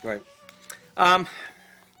 Right.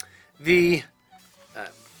 The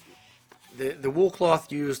wool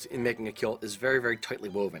cloth used in making a kilt is very, very tightly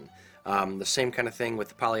woven. The same kind of thing with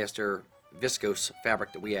the polyester viscose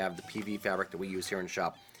fabric that we have, the PV fabric that we use here in the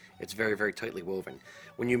shop. It's very, very tightly woven.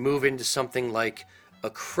 When you move into something like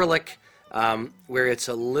acrylic, where it's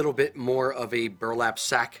a little bit more of a burlap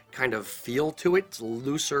sack kind of feel to it, it's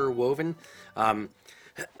looser woven,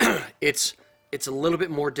 it's a little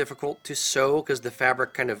bit more difficult to sew because the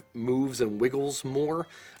fabric kind of moves and wiggles more.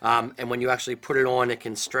 And when you actually put it on, it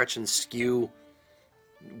can stretch and skew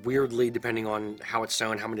weirdly depending on how it's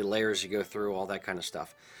sewn, how many layers you go through, all that kind of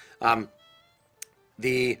stuff.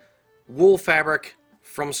 The wool fabric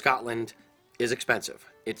from Scotland is expensive.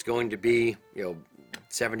 It's going to be, $70,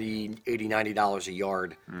 $80, $90 a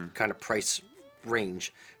yard kind of price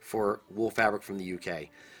range for wool fabric from the UK.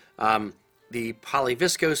 The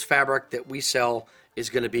polyviscose fabric that we sell is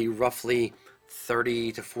going to be roughly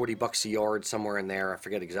 30 to 40 bucks a yard, somewhere in there. I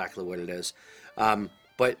forget exactly what it is.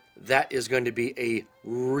 But that is going to be a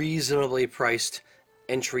reasonably priced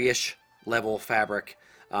entry-ish level fabric.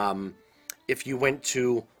 If you went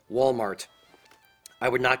to Walmart, I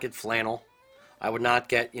would not get flannel. I would not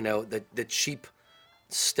get, the cheap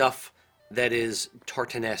stuff that is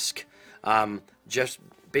tartanesque. Just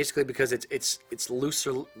basically because it's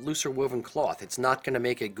looser woven cloth. It's not going to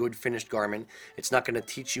make a good finished garment. It's not going to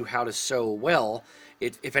teach you how to sew well.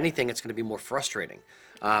 If anything, it's going to be more frustrating.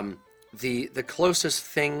 The closest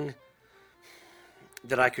thing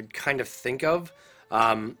that I could kind of think of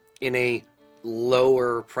in a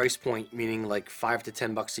lower price point, meaning like $5 to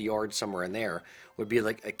 $10 a yard, somewhere in there, would be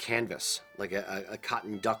like a canvas, like a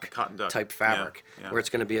cotton duck type fabric, where it's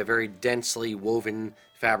going to be a very densely woven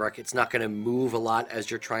fabric. It's not going to move a lot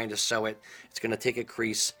as you're trying to sew it. It's going to take a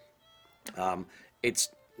crease. It's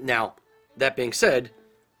now, that being said,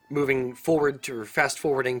 moving forward to, or fast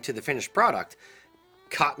forwarding to the finished product,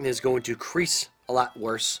 cotton is going to crease a lot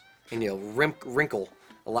worse and wrinkle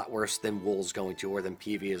a lot worse than wool is going to, or than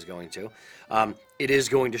PV is going to. It is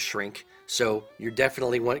going to shrink, so you're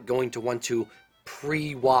definitely going to want to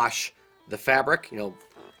pre-wash the fabric.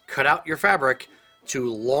 Cut out your fabric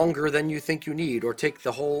to longer than you think you need, or take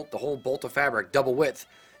the whole bolt of fabric, double width,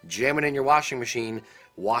 jam it in your washing machine,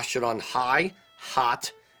 wash it on high,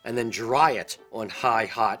 hot, and then dry it on high,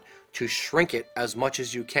 hot to shrink it as much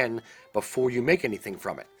as you can before you make anything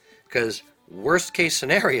from it. Because worst case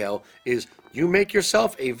scenario is you make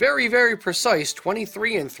yourself a very, very precise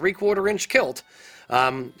 23 3/4 inch kilt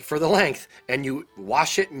for the length, and you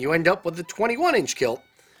wash it and you end up with a 21 inch kilt,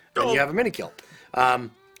 and you have a mini kilt.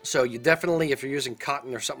 So you definitely, if you're using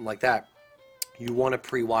cotton or something like that, you want to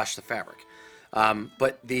pre-wash the fabric.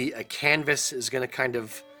 But a canvas is going to kind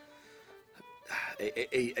of,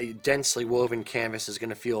 a densely woven canvas is going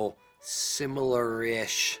to feel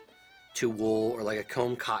similar-ish to wool, or like a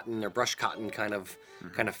comb cotton or brush cotton kind of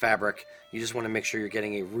fabric. You just want to make sure you're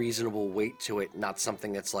getting a reasonable weight to it, not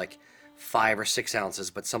something that's like 5 or 6 ounces,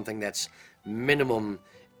 but something that's minimum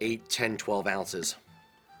 8, 10, 12 ounces.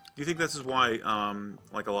 Do you think this is why,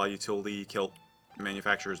 like a lot of utility kilt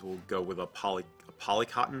manufacturers will go with a poly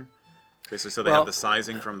cotton, basically, so they have the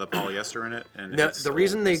sizing from the polyester in it? And no, the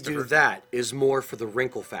reason they do that is more for the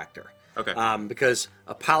wrinkle factor. Okay. Because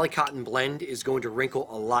a poly cotton blend is going to wrinkle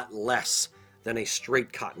a lot less than a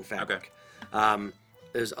straight cotton fabric. Okay.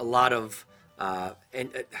 There's a lot of,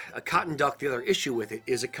 and a cotton duck, the other issue with it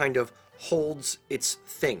is it kind of holds its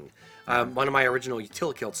thing. One of my original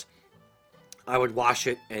utility kilts, I would wash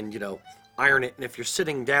it and, iron it, and if you're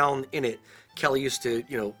sitting down in it, Kelly used to,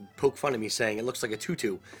 poke fun of me saying it looks like a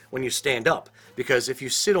tutu when you stand up, because if you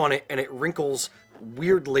sit on it and it wrinkles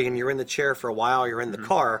weirdly and you're in the chair for a while, you're in the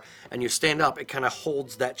car, and you stand up, it kind of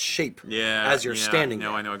holds that shape as you're standing there.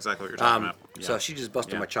 I know exactly what you're talking about. Yeah. So she just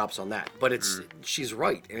busted my chops on that. But she's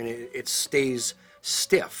right. I mean, it stays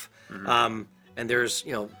stiff. And there's,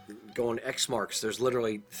 going X marks, there's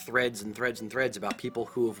literally threads and threads and threads about people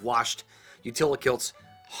who have washed utility kilts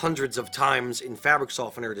hundreds of times in fabric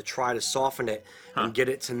softener to try to soften it and get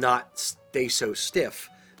it to not stay so stiff,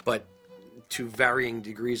 but to varying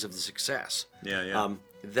degrees of the success.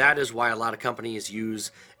 That is why a lot of companies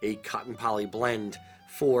use a cotton poly blend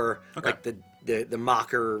for like the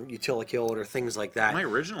mocker utility kilt or things like that. My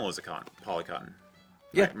original is a poly cotton.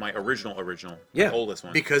 Yeah. My original, the oldest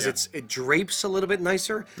one. Because it drapes a little bit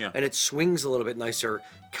nicer and it swings a little bit nicer.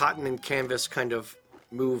 Cotton and canvas kind of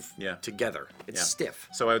move together. It's stiff.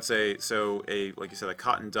 So I would say, like you said, a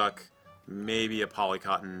cotton duck, maybe a poly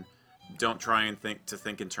cotton. Don't try and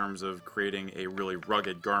think in terms of creating a really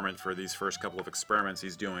rugged garment for these first couple of experiments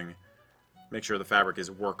he's doing. Make sure the fabric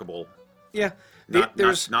is workable. Yeah.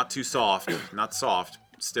 Not too soft, not soft,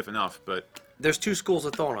 stiff enough, but there's two schools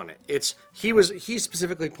of thought on it. He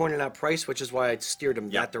specifically pointed out price, which is why I steered him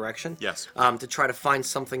that direction. Yes. To try to find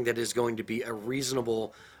something that is going to be a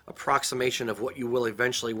reasonable approximation of what you will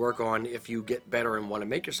eventually work on if you get better and want to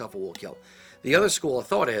make yourself a wool kilt. The other school of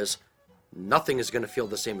thought is nothing is going to feel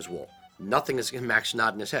the same as wool. Nothing is going to, Max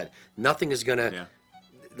nodding his head. Nothing is going to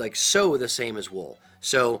sew the same as wool.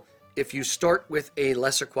 So if you start with a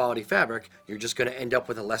lesser quality fabric, you're just going to end up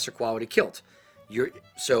with a lesser quality kilt.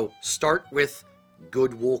 So start with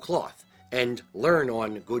good wool cloth and learn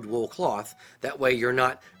on good wool cloth. That way you're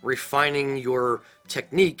not refining your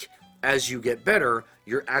technique as you get better.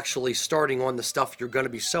 You're actually starting on the stuff you're going to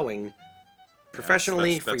be sewing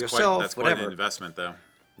professionally for yourself, that's whatever. Quite an investment, though.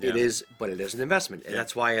 It is, but it is an investment, and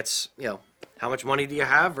that's why it's how much money do you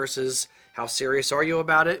have versus how serious are you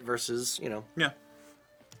about it versus Yeah,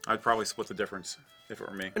 I'd probably split the difference if it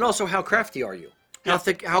were me. And also, how crafty are you?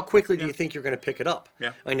 How quickly do you think you're going to pick it up?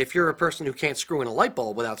 Yeah. And if you're a person who can't screw in a light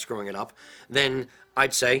bulb without screwing it up, then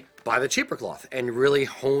I'd say buy the cheaper cloth and really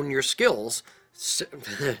hone your skills.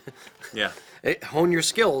 Hone your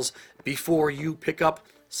skills before you pick up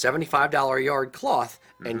 $75 a yard cloth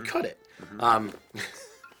and cut it.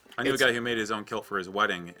 I knew a guy who made his own kilt for his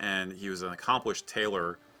wedding, and he was an accomplished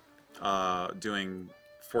tailor doing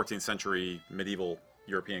 14th century medieval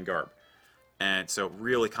European garb. And so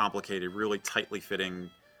really complicated, really tightly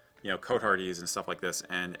fitting, coat hardies and stuff like this.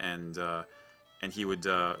 And he would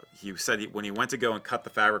he said when he went to go and cut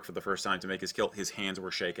the fabric for the first time to make his kilt, his hands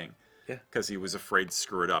were shaking. Yeah. Because he was afraid to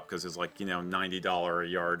screw it up because it's like $90 a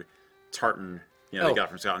yard tartan they got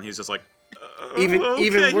from Scotland. He's just like. Even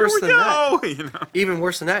worse than that. Even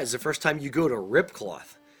worse than that is the first time you go to rip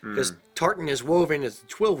cloth. because tartan is woven as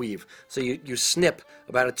twill weave. So you snip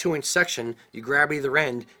about a 2-inch section, you grab either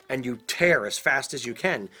end, and you tear as fast as you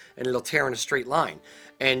can, and it'll tear in a straight line.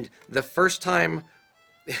 And the first time,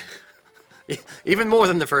 even more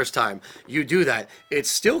than the first time you do that, it's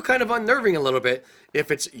still kind of unnerving a little bit if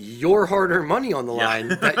it's your hard-earned money on the line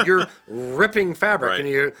that you're ripping fabric. Right, And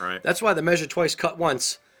you're, right. That's why the measure twice, cut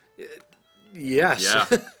once. Yes.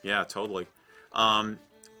 Yeah, yeah, totally.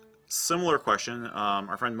 Similar question.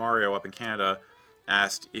 Our friend Mario up in Canada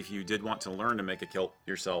asked if you did want to learn to make a kilt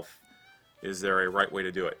yourself, is there a right way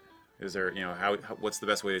to do it? Is there, what's the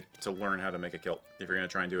best way to learn how to make a kilt if you're going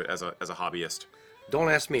to try and do it as a hobbyist? Don't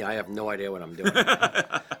ask me. I have no idea what I'm doing.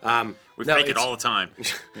 We fake it all the time.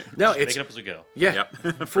 No, Make it's it up as we go. yeah. Yep,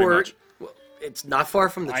 pretty For much. well, it's not far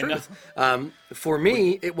from the I truth. For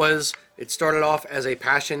me, it started off as a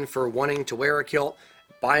passion for wanting to wear a kilt,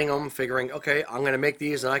 buying them, figuring, okay, I'm going to make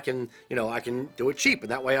these, and I can do it cheap,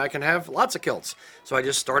 and that way I can have lots of kilts. So I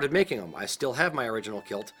just started making them. I still have my original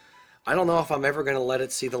kilt. I don't know if I'm ever going to let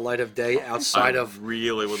it see the light of day outside of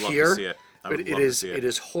really would love here. to see it. But it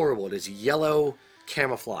is horrible. It is yellow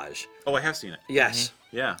camouflage. Oh, I have seen it. Yes.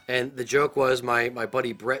 Yeah. And the joke was my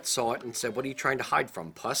buddy Brett saw it and said, "What are you trying to hide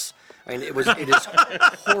from, puss?" And it is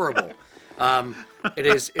horrible.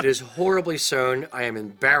 It is horribly sewn. I am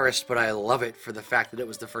embarrassed, but I love it for the fact that it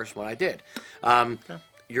was the first one I did. Now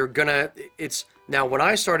when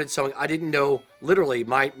I started sewing, I didn't know, literally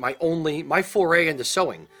my foray into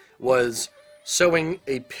sewing was sewing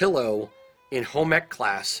a pillow in home ec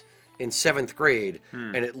class in 7th grade,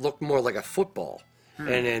 and it looked more like a football.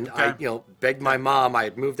 And then I begged my mom. I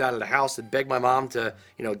had moved out of the house and begged my mom to,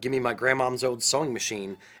 give me my grandmom's old sewing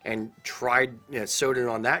machine and tried, sewed it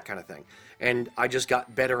on that kind of thing. And I just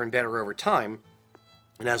got better and better over time.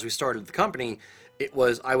 And as we started the company,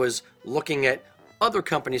 I was looking at other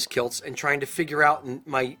companies' kilts and trying to figure out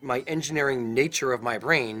my engineering nature of my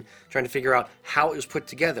brain, trying to figure out how it was put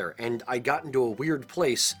together. And I got into a weird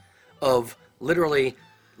place of literally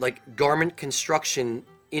like garment construction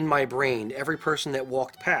in my brain. Every person that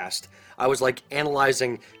walked past, I was like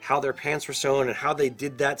analyzing how their pants were sewn and how they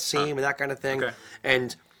did that seam and that kind of thing. Okay.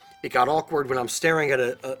 And it got awkward when I'm staring at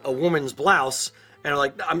a woman's blouse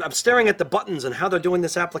and I'm staring at the buttons and how they're doing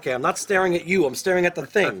this applique. I'm not staring at you. I'm staring at the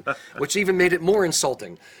thing, which even made it more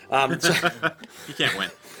insulting. You can't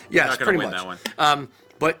win. Yes, You're not gonna pretty win much. that one.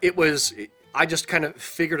 But I just kind of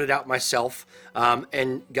figured it out myself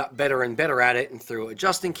and got better and better at it. And through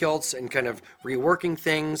adjusting kilts and kind of reworking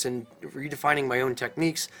things and redefining my own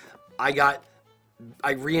techniques, I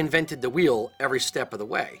reinvented the wheel every step of the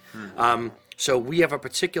way. So we have a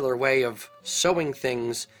particular way of sewing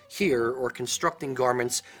things here or constructing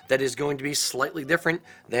garments that is going to be slightly different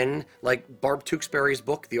than like Barb Tewksbury's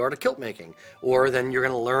book, The Art of Kilt Making, or than you're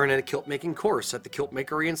going to learn at a kilt making course at the Kilt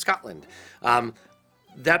Makery in Scotland.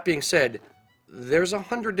 That being said, there's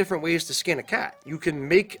 100 different ways to skin a cat. You can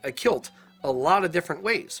make a kilt a lot of different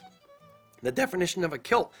ways. The definition of a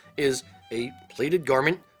kilt is a pleated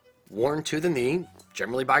garment worn to the knee,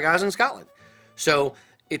 generally by guys in Scotland. So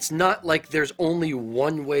it's not like there's only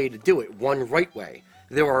one way to do it, one right way.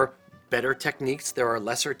 There are better techniques, there are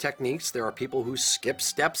lesser techniques, there are people who skip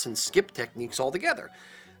steps and skip techniques altogether.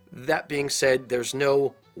 That being said, there's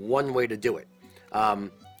no one way to do it.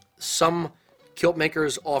 Some kilt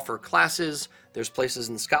makers offer classes. There's places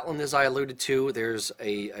in Scotland, as I alluded to. There's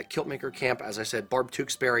a kilt maker camp. As I said, Barb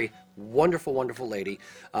Tewksbury, wonderful, wonderful lady,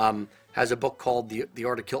 has a book called The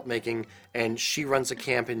Art of Kilt Making, and she runs a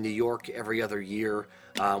camp in New York every other year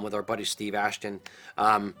with our buddy Steve Ashton.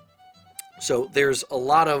 So there's a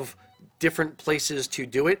lot of different places to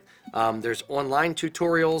do it. There's online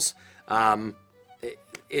tutorials.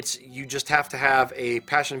 You just have to have a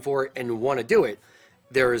passion for it and want to do it.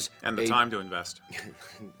 And the time to invest.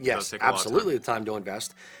 Yes, absolutely, the time to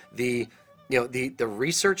invest. The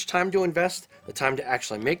research time to invest, the time to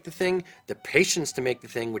actually make the thing, the patience to make the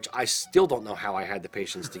thing, which I still don't know how I had the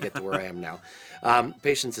patience to get to where I am now.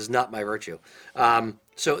 Patience is not my virtue.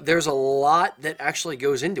 So there's a lot that actually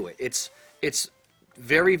goes into it. It's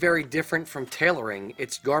very, very different from tailoring.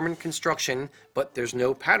 It's garment construction, but there's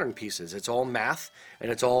no pattern pieces. It's all math,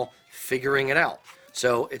 and it's all figuring it out.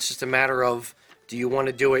 So it's just a matter of, do you want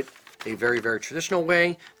to do it a very, very traditional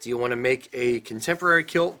way? Do you want to make a contemporary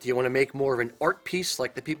kilt? Do you want to make more of an art piece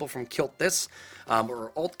like the people from Kilt This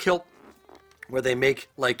or Alt Kilt, where they make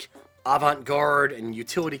like avant-garde and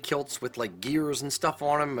utility kilts with like gears and stuff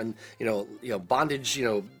on them and bondage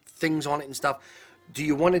things on it and stuff? Do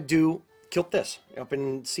you want to do Kilt This up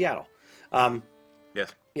in Seattle?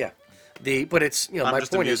 Yes. Yeah. But it's I'm my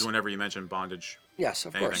just point amused is whenever you mention bondage. Yes,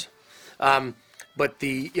 of anything. course. But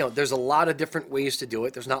there's a lot of different ways to do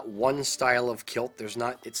it. There's not one style of kilt.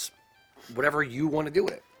 It's whatever you want to do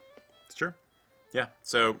with it. It's true. Yeah.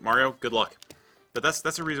 So Mario, good luck. But that's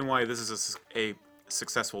the reason why this is a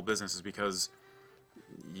successful business, is because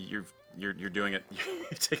you're doing it.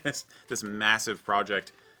 You've taken this massive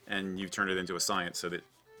project and you've turned it into a science so that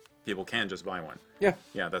people can just buy one. Yeah.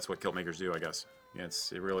 Yeah, that's what kilt makers do, I guess. Yeah,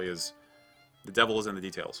 it really is. The devil is in the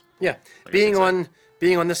details. Yeah. Like Being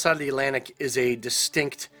on this side of the Atlantic is a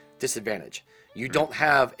distinct disadvantage. You don't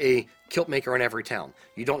have a kilt maker in every town.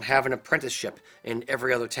 You don't have an apprenticeship in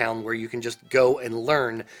every other town where you can just go and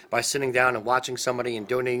learn by sitting down and watching somebody and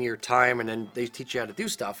donating your time, and then they teach you how to do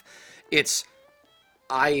stuff.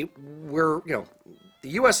 The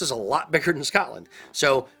U.S. is a lot bigger than Scotland.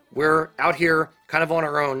 So we're out here kind of on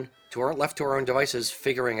our own, left to our own devices,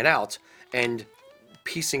 figuring it out and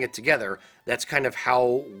piecing it together. That's kind of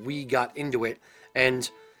how we got into it. And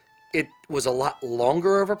it was a lot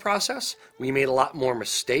longer of a process. We made a lot more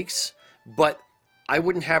mistakes, but I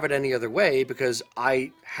wouldn't have it any other way because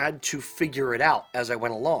I had to figure it out as I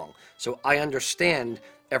went along. So I understand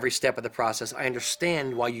every step of the process. I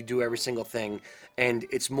understand why you do every single thing. And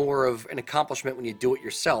it's more of an accomplishment when you do it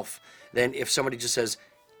yourself than if somebody just says,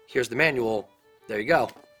 here's the manual, there you go.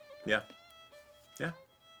 Yeah. Yeah.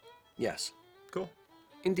 Yes. Cool.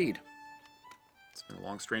 Indeed. It's been a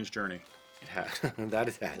long, strange journey. It has. That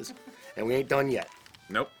it has. And we ain't done yet.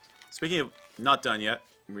 Nope. Speaking of not done yet,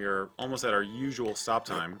 we are almost at our usual stop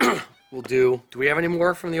time. Do we have any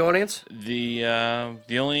more from the audience? The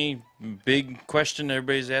only big question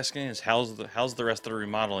everybody's asking is how's the rest of the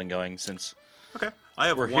remodeling going since Okay. I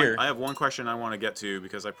have we're one. here. I have one question I want to get to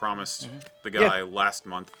because I promised the guy last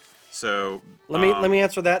month. So Let me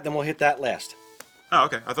answer that, then we'll hit that last. Oh,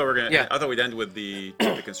 okay. I thought Yeah. I thought we'd end with the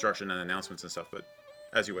construction and announcements and stuff, but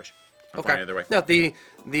as you wish. I'm fine either way. No, the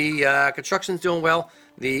construction's doing well.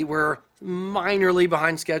 We're minorly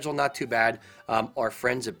behind schedule, not too bad. Our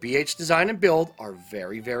friends at BH Design and Build are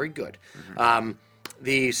very, very good.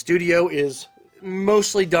 The studio is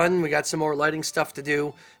mostly done. We got some more lighting stuff to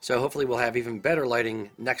do, so hopefully we'll have even better lighting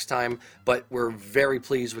next time. But we're very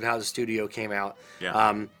pleased with how the studio came out.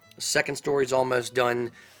 Yeah. Second story's almost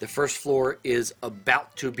done. The first floor is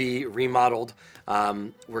about to be remodeled.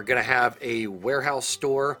 We're going to have a warehouse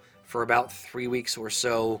store for about 3 weeks or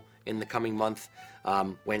so in the coming month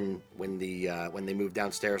when they move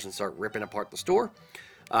downstairs and start ripping apart the store.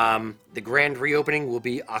 The grand reopening will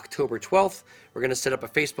be October 12th. We're going to set up a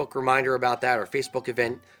Facebook reminder about that, or Facebook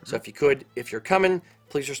event. So if you're coming,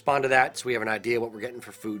 please respond to that so we have an idea what we're getting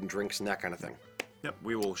for food and drinks and that kind of thing. Yep.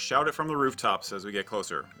 We will shout it from the rooftops as we get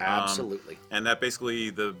closer. Absolutely. And that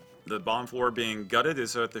basically the bottom floor being gutted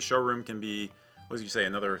is so that the showroom can be, what did you say,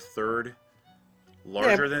 another third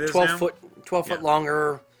larger than it is 12 now? 12 foot Yeah.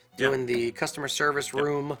 longer, Yep. doing the customer service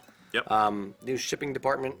room, Yep. new shipping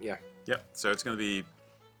department. Yeah. Yep. So it's going to be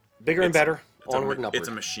Bigger and better, onward and upward. It's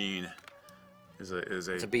a machine. It's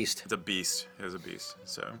a beast. It's a beast. It is a beast.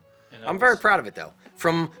 So I'm very proud of it, though.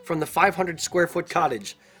 From the 500 square foot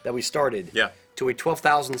cottage that we started to a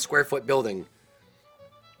 12,000 square foot building.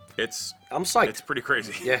 I'm psyched. It's pretty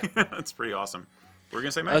crazy. Yeah. It's pretty awesome. What were you going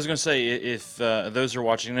to say, Matt? I was going to say, if those are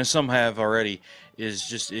watching, and some have already, is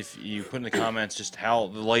just if you put in the comments just how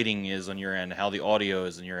the lighting is on your end, how the audio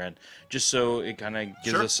is on your end, just so it kind of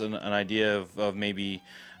gives us an idea of maybe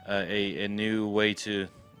a new way to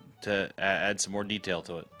add some more detail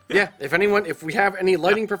to it. Yeah, if we have any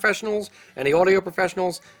lighting professionals, any audio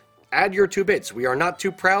professionals, add your 2 bits. We are not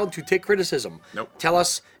too proud to take criticism. Nope. Tell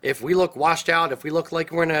us if we look washed out, if we look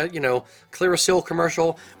like we're in a, Clearasil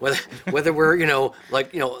commercial, whether we're,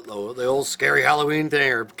 the old scary Halloween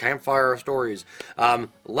thing or campfire stories.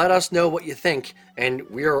 Let us know what you think, and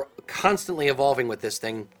we are constantly evolving with this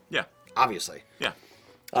thing. Yeah. Obviously. Yeah.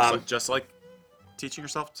 Just like teaching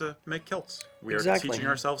yourself to make kilts. We are teaching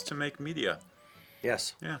ourselves to make media.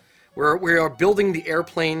 Yes. Yeah. We are building the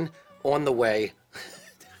airplane on the way.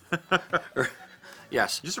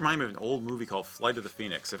 Yes. You just remind me of an old movie called Flight of the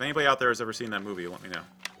Phoenix. If anybody out there has ever seen that movie, let me know.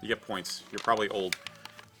 You get points. You're probably old.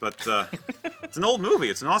 But it's an old movie.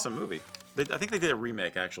 It's an awesome movie. I think they did a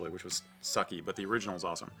remake, actually, which was sucky, but the original is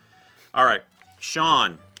awesome. All right.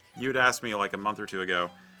 Sean, you had asked me like a month or two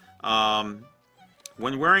ago.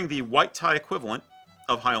 When wearing the white tie equivalent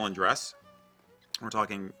of Highland dress, we're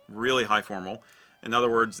talking really high formal. In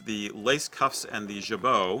other words, the lace cuffs and the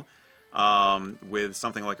jabot with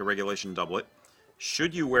something like a regulation doublet.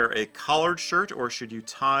 Should you wear a collared shirt or should you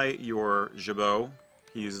tie your jabot,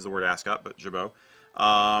 he uses the word ascot, but jabot,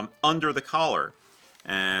 under the collar?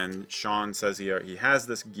 And Sean says he has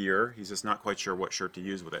this gear. He's just not quite sure what shirt to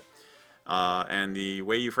use with it. And the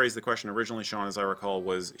way you phrased the question originally, Sean, as I recall,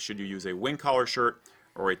 was should you use a wing collar shirt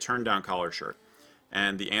or a turn-down collar shirt?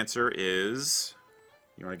 And the answer is,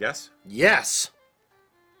 you want to guess? Yes.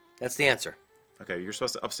 That's the answer. Okay, you're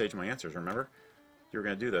supposed to upstage my answers, remember? You were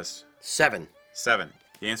going to do this. 7. 7.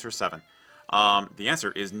 The answer is 7. The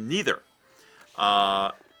answer is neither.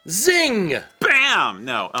 Zing! Bam!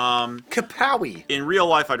 No. Kapowie! In real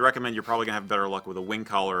life, I'd recommend you're probably going to have better luck with a wing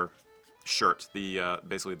collar shirt,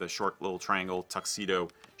 basically the short little triangle tuxedo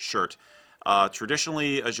shirt.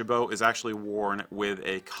 Traditionally, a jabot is actually worn with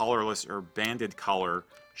a collarless or banded collar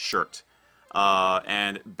shirt.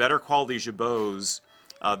 And better quality jabots,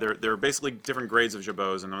 there are basically different grades of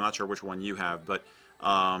jabots, and I'm not sure which one you have, but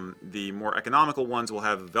the more economical ones will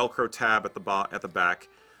have Velcro tab at the back.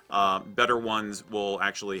 Better ones will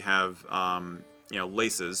actually have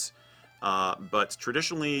laces. But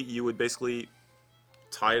traditionally, you would basically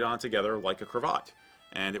tie it on together like a cravat.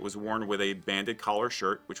 And it was worn with a banded collar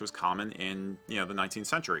shirt, which was common in the 19th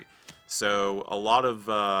century. So a lot of,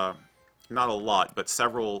 not a lot, but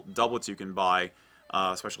several doublets you can buy,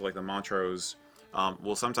 especially like the Montrose,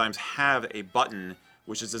 will sometimes have a button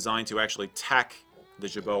which is designed to actually tack the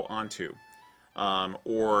jabot onto.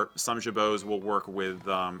 Or some jabots will work with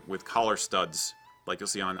collar studs, like you'll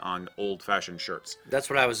see on old-fashioned shirts. That's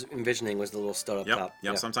what I was envisioning, was the little stud up top.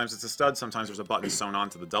 Yep. Sometimes it's a stud. Sometimes there's a button sewn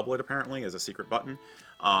onto the doublet, apparently, as a secret button.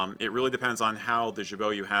 It really depends on how the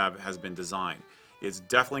jabot you have has been designed. It's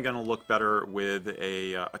definitely going to look better with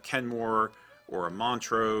a Kenmore or a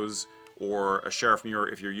Montrose or a Sheriff Muir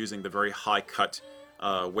if you're using the very high-cut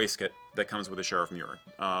waistcoat that comes with a Sheriff Muir.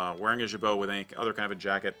 Wearing a jabot with any other kind of a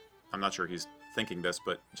jacket, I'm not sure he's thinking this,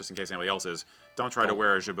 but just in case anybody else is, don't try to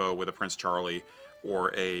wear a jabot with a Prince Charlie or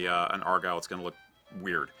an Argyle. It's going to look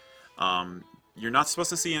weird. You're not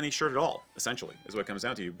supposed to see any shirt at all, essentially, is what it comes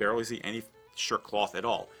down to. You barely see any shirt cloth at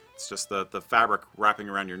all. It's just the fabric wrapping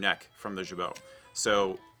around your neck from the jabot.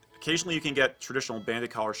 So occasionally you can get traditional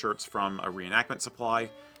banded collar shirts from a reenactment supply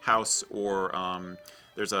house, or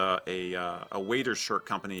there's a waiter's shirt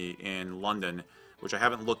company in London, which I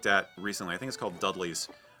haven't looked at recently. I think it's called Dudley's.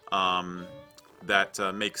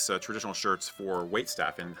 That makes traditional shirts for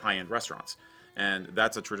waitstaff in high-end restaurants. And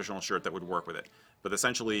that's a traditional shirt that would work with it. But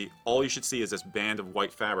essentially, all you should see is this band of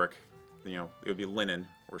white fabric. It would be linen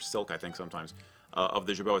or silk, I think, sometimes, of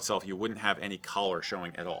the jabot itself. You wouldn't have any collar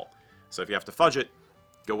showing at all. So if you have to fudge it,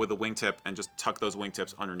 go with the wingtip and just tuck those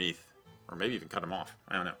wingtips underneath. Or maybe even cut them off.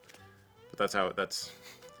 I don't know. But that's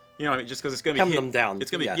just because it's going to be... Hem them down.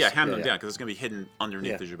 It's going to be, hem them down, because it's going to be hidden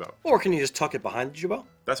underneath the jabot. Or can you just tuck it behind the jabot?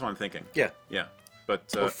 That's what I'm thinking. Yeah. Yeah.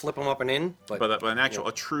 But, or flip them up and in. But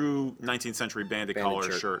a true 19th century banded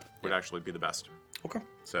collar shirt would actually be the best. Okay.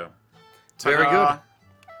 So, very good.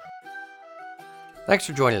 Thanks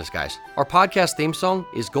for joining us, guys. Our podcast theme song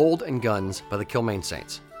is Gold and Guns by the Kilmaine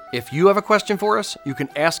Saints. If you have a question for us, you can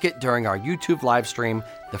ask it during our YouTube live stream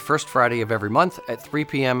the first Friday of every month at 3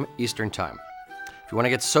 p.m. Eastern Time. If you want to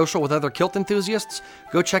get social with other kilt enthusiasts,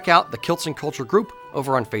 go check out the Kilts and Culture group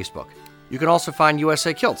over on Facebook. You can also find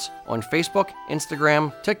USA Kilts on Facebook,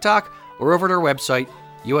 Instagram, TikTok, or over at our website,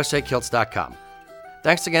 usakilts.com.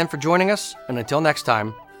 Thanks again for joining us, and until next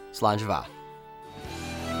time, Slán Java.